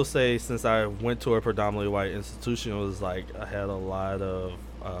 I'll also say, since I went to a predominantly white institution, it was like I had a lot of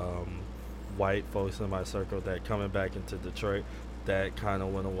white folks in my circle that coming back into Detroit, that kind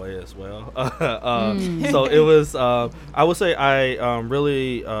of went away as well. So it was, I would say I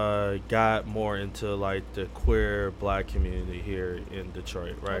really got more into like the queer black community here in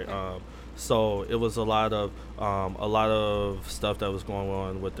Detroit, right? Okay. So it was a lot of stuff that was going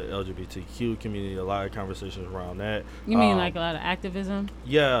on with the LGBTQ community, a lot of conversations around that. You mean like a lot of activism?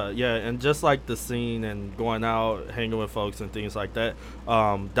 Yeah, and just like the scene and going out, hanging with folks and things like that.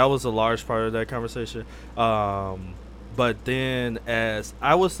 That was a large part of that conversation. But then, as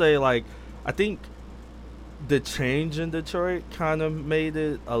I would say, like, I think the change in Detroit kind of made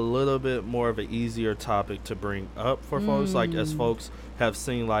it a little bit more of an easier topic to bring up for folks. Like, as folks have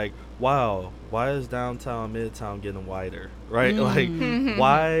seen, like, wow, why is downtown, Midtown getting whiter, right? Like,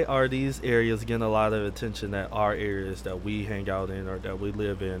 why are these areas getting a lot of attention that our areas that we hang out in or that we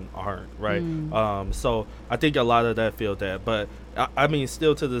live in aren't, right? So I think a lot of that feel that. But, I mean,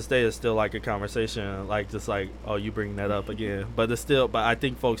 still to this day, it's still like a conversation, like, just like, oh, you bring that up again. But it's still, but I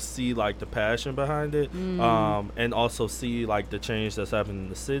think folks see, like, the passion behind it, and also see, like, the change that's happening in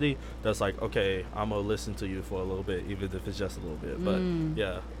the city. That's like, okay, I'm going to listen to you for a little bit, even if it's just a little bit. But,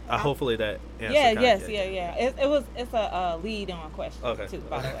 yeah, hopefully that answers. It's a lead-on question, too,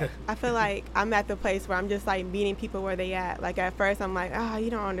 by the way. I feel like I'm at the place where I'm just, like, meeting people where they at. Like, at first, I'm like, you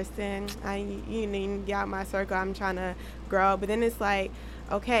don't understand. You need to get out my circle. I'm trying to grow. But then it's like,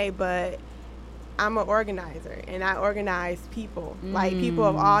 okay, but I'm an organizer, and I organize people, like people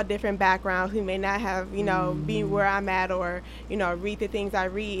of all different backgrounds who may not have, you know, be where I'm at or, you know, read the things I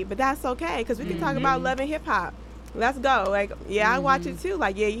read. But that's okay, because we can talk about love and hip-hop. Let's go. Like, I watch it too.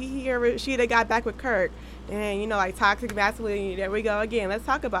 Like, you hear Rashida got back with Kirk, and, you know, like, toxic masculinity, there we go again. Let's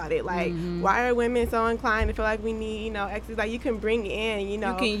talk about it. Like, why are women so inclined to feel like we need, you know, exes? Like, you can bring in, you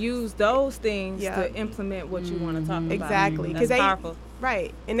know. You can use those things to implement what you want to talk about. Exactly. That's powerful.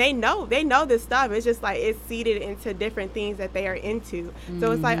 Right. And they know this stuff. It's just like it's seeded into different things that they are into.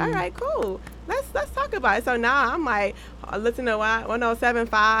 So it's like, all right, cool. Let's talk about it. So now I'm like, I listen to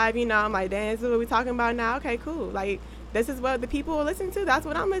 107.5, you know, I'm like, damn, this is what we're talking about now. Okay, cool. Like, this is what the people will listen to. That's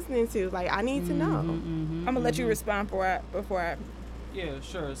what I'm listening to. Like, I need to know. I'm going to let you respond before I. Yeah,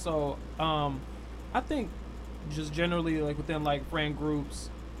 sure. So, I think just generally, like, within, like, friend groups,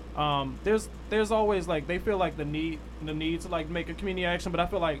 there's always, like, they feel like the need to, like, make a community action, but I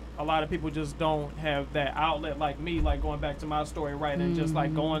feel like a lot of people just don't have that outlet like me, like, going back to my story, right, and just,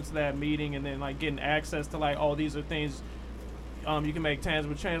 like, going to that meeting and then, like, getting access to, like, oh, these are things you can make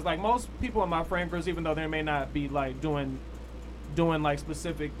tangible change. Like, most people in my friend groups, even though they may not be, like, doing like,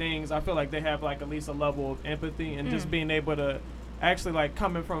 specific things, I feel like they have, like, at least a level of empathy and just being able to actually, like,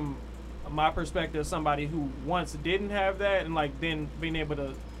 coming from my perspective, somebody who once didn't have that and, like, then being able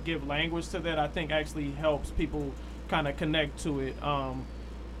to give language to that, I think actually helps people kind of connect to it. I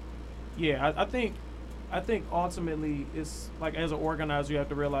think ultimately it's like, as an organizer, you have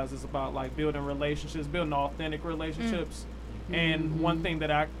to realize it's about, like, building relationships, building authentic relationships. And one thing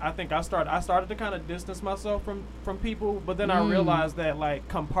that I think I started to kind of distance myself from people, but then I realized that, like,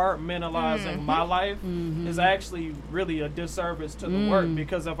 compartmentalizing my life is actually really a disservice to the work,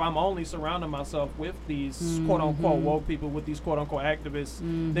 because if I'm only surrounding myself with these quote unquote woke people, with these quote unquote activists,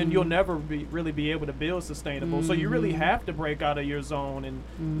 then you'll never really be able to build sustainable. So you really have to break out of your zone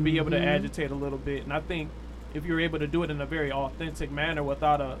and be able to agitate a little bit. And I think if you're able to do it in a very authentic manner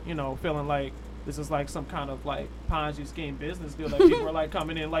without feeling like this is like some kind of, like, Ponzi scheme business deal that people are, like,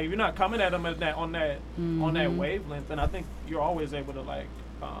 coming in. Like, if you're not coming at them on that wavelength, then I think you're always able to, like,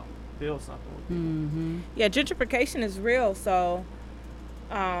 build something with people. Yeah, gentrification is real. So,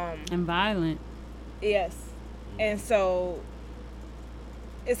 and violent. Yes, and so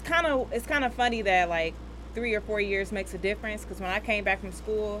it's kind of funny that, like, 3 or 4 years makes a difference. Because when I came back from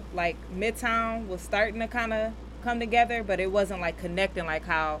school, like, Midtown was starting to kind of come together, but it wasn't, like, connecting like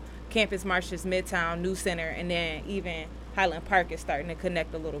how Campus Martius, Midtown, New Center, and then even Highland Park is starting to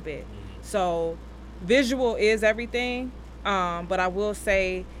connect a little bit. So visual is everything, but I will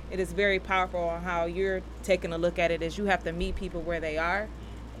say it is very powerful on how you're taking a look at it, is you have to meet people where they are,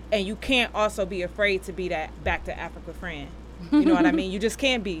 and you can't also be afraid to be that back to Africa friend. You know what I mean? You just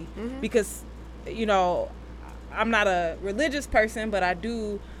can't be, because, you know, I'm not a religious person, but I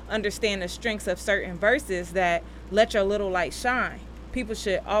do understand the strengths of certain verses that let your little light shine. People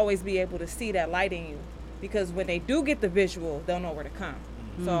should always be able to see that light in you, because when they do get the visual, they'll know where to come.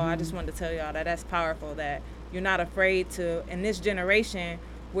 So I just wanted to tell y'all that that's powerful, that you're not afraid to, in this generation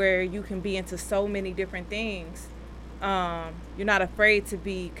where you can be into so many different things, you're not afraid to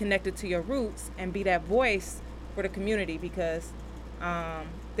be connected to your roots and be that voice for the community, because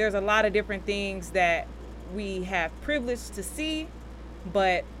there's a lot of different things that we have privilege to see,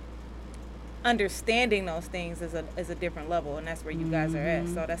 but understanding those things is a different level, and that's where you guys are at.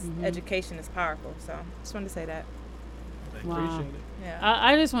 So that's education is powerful. So just wanted to say that. Wow. Appreciate it. Yeah.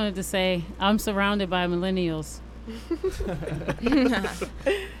 I just wanted to say I'm surrounded by millennials.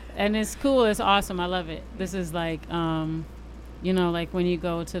 And it's cool, it's awesome, I love it. This is like like when you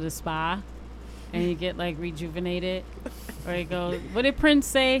go to the spa and you get, like, rejuvenated, or you go, what did Prince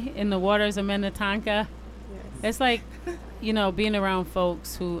say, in the waters of Minnetonka? Yes. It's like, being around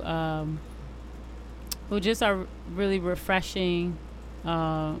folks who just are really refreshing,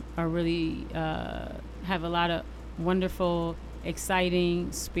 are really have a lot of wonderful,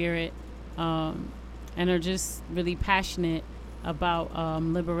 exciting spirit, and are just really passionate about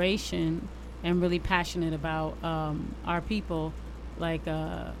liberation, and really passionate about our people. Like,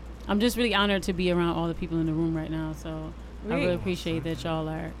 I'm just really honored to be around all the people in the room right now. So I really appreciate that y'all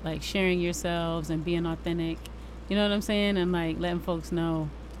are, like, sharing yourselves and being authentic. You know what I'm saying? And, like, letting folks know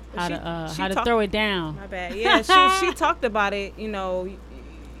how to throw it down. My bad. Yeah, she talked about it.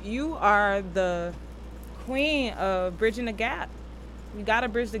 You are the queen of bridging the gap. You gotta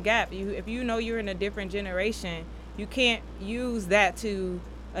bridge the gap. If you know you're in a different generation, you can't use that to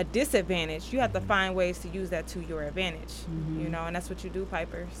a disadvantage. You have to find ways to use that to your advantage. And that's what you do,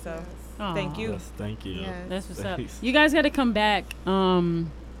 Piper. So thank you. Yes, thank you. Yes. That's what's up. You guys got to come back.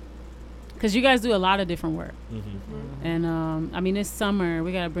 Because you guys do a lot of different work. And, this summer,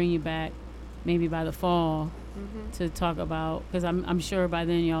 we got to bring you back maybe by the fall to talk about, because I'm sure by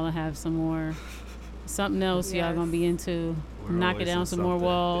then y'all will have something else y'all going to be into. Knock it down some more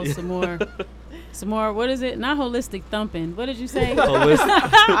walls, some more, what is it? Not holistic thumping. What did you say?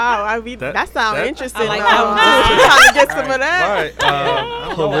 That sounds interesting. I like that one. Trying to get some of that.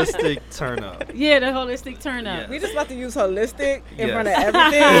 Right. Holistic turn up. Yeah, the holistic turn up. Yes. We just about to use holistic in front of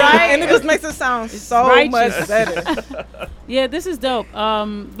everything, right? And it just makes it sound so much better. Yeah, this is dope.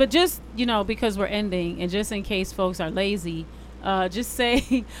 But just, because we're ending, and just in case folks are lazy, just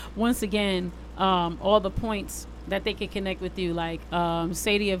say once again all the points that they can connect with you, like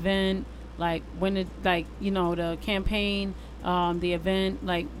say the event, like when it, like, the campaign, the event,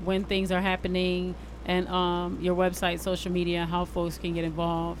 like when things are happening, and your website, social media, how folks can get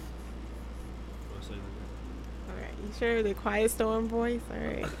involved. Sure, the Quiet Storm voice. All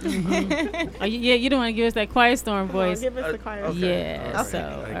right. Mm-hmm. You don't want to give us that Quiet Storm voice. Give us the Quiet Storm. Yeah. Right.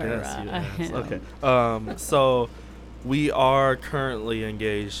 So I guess okay. So we are currently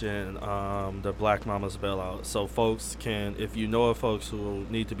engaged in the Black Mamas bailout. So folks can, if you know of folks who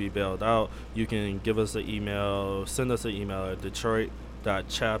need to be bailed out, you can give us an email. Send us an email at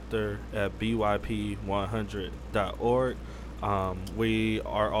detroit.chapter@byp100.org. We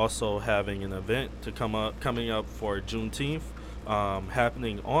are also having an event coming up for Juneteenth,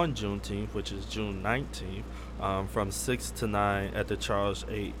 happening on Juneteenth, which is June 19th, from 6 to 9 at the Charles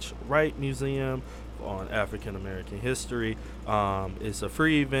H. Wright Museum on African American history. It's a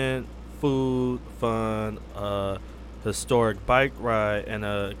free event, food, fun, historic bike ride, and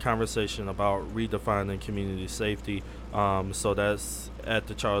a conversation about redefining community safety. So that's at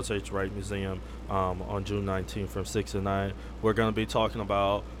the Charles H. Wright Museum on June 19th from 6 to 9. We're going to be talking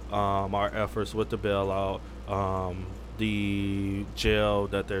about our efforts with the bailout, the jail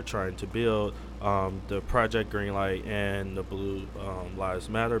that they're trying to build, the Project Greenlight, and the Blue Lives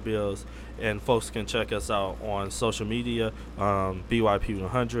Matter bills. And folks can check us out on social media,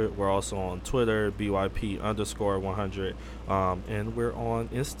 BYP100. We're also on Twitter, BYP_100. And we're on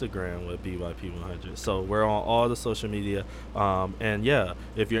Instagram with BYP100. So we're on all the social media. And yeah,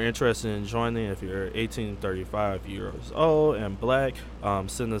 if you're interested in joining, if you're 18 to 35 years old and black,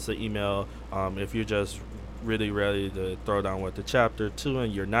 send us an email. If you're just really ready to throw down with the chapter 2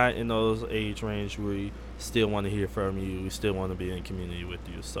 and you're not in those age range, we still want to hear from you. We still want to be in community with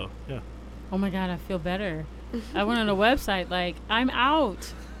you. So yeah. Oh my God, I feel better. I went on a website, like, I'm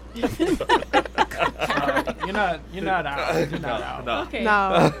out. You're not out. You're not out. No. Okay.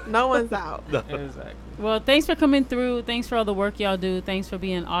 No one's out. No. Exactly. Well, thanks for coming through. Thanks for all the work y'all do. Thanks for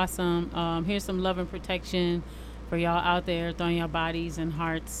being awesome. Here's some love and protection for y'all out there, throwing your bodies and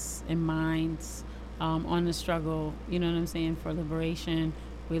hearts and minds on the struggle, you know what I'm saying, for liberation.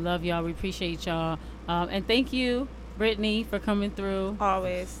 We love y'all. We appreciate y'all. And thank you, Brittany, for coming through.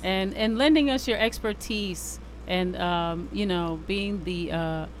 Always. And lending us your expertise and, being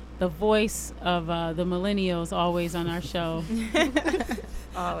the voice of the millennials always on our show.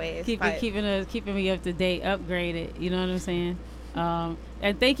 Always. Keeping me up to date, upgraded. You know what I'm saying?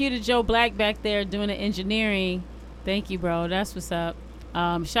 And thank you to Joe Black back there doing the engineering. Thank you, bro. That's what's up.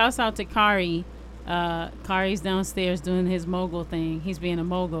 Shouts out to Kari. Kari's downstairs doing his mogul thing. He's being a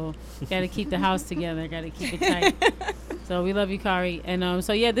mogul. Got to keep the house together. Got to keep it tight. So we love you, Kari. And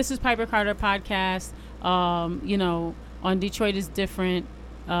this is Piper Carter Podcast. On Detroit is Different.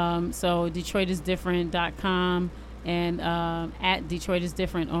 So DetroitisDifferent.com and at Detroit is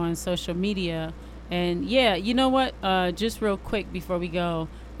Different on social media. And yeah, you know what? Just real quick before we go,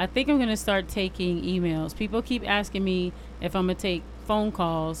 I think I'm gonna start taking emails. People keep asking me if I'm gonna take phone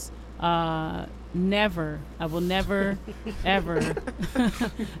calls. Never. I will never, ever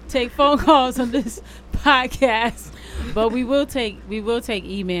take phone calls on this podcast. But we will take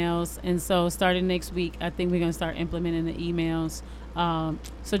emails. And so starting next week, I think we're going to start implementing the emails.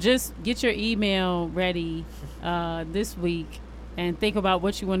 So just get your email ready this week and think about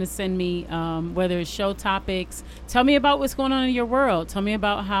what you want to send me, whether it's show topics. Tell me about what's going on in your world. Tell me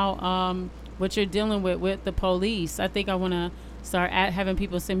about how what you're dealing with the police. I think I want to start having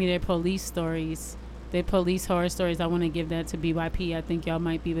people send me their police stories, their police horror stories. I want to give that to BYP. I think y'all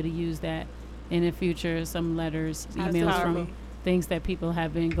might be able to use that in the future. Some letters, emails from things that people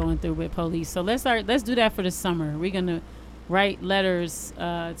have been going through with police. So let's do that for the summer. We're going to write letters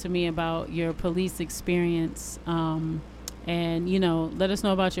to me about your police experience. And, let us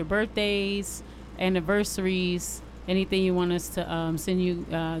know about your birthdays, anniversaries, anything you want us to send you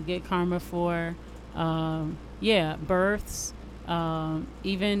Get Karma for. Births.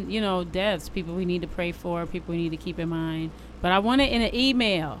 Even deaths, people we need to pray for, people we need to keep in mind. But I want it in an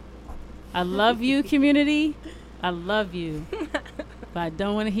email. I love you, community. I love you, but I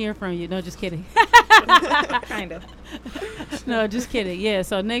don't want to hear from you. No, just kidding. Kind of. No, just kidding. Yeah,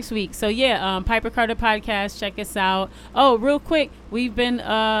 so next week. So Piper Carter Podcast, check us out. Oh, real quick, we've been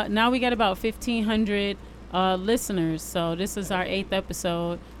now we got about 1,500 listeners. So this is our 8th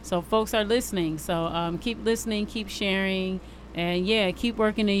episode. So folks are listening. So keep listening, keep sharing. And keep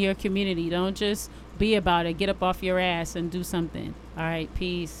working in your community. Don't just be about it. Get up off your ass and do something. All right.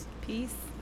 Peace. Peace.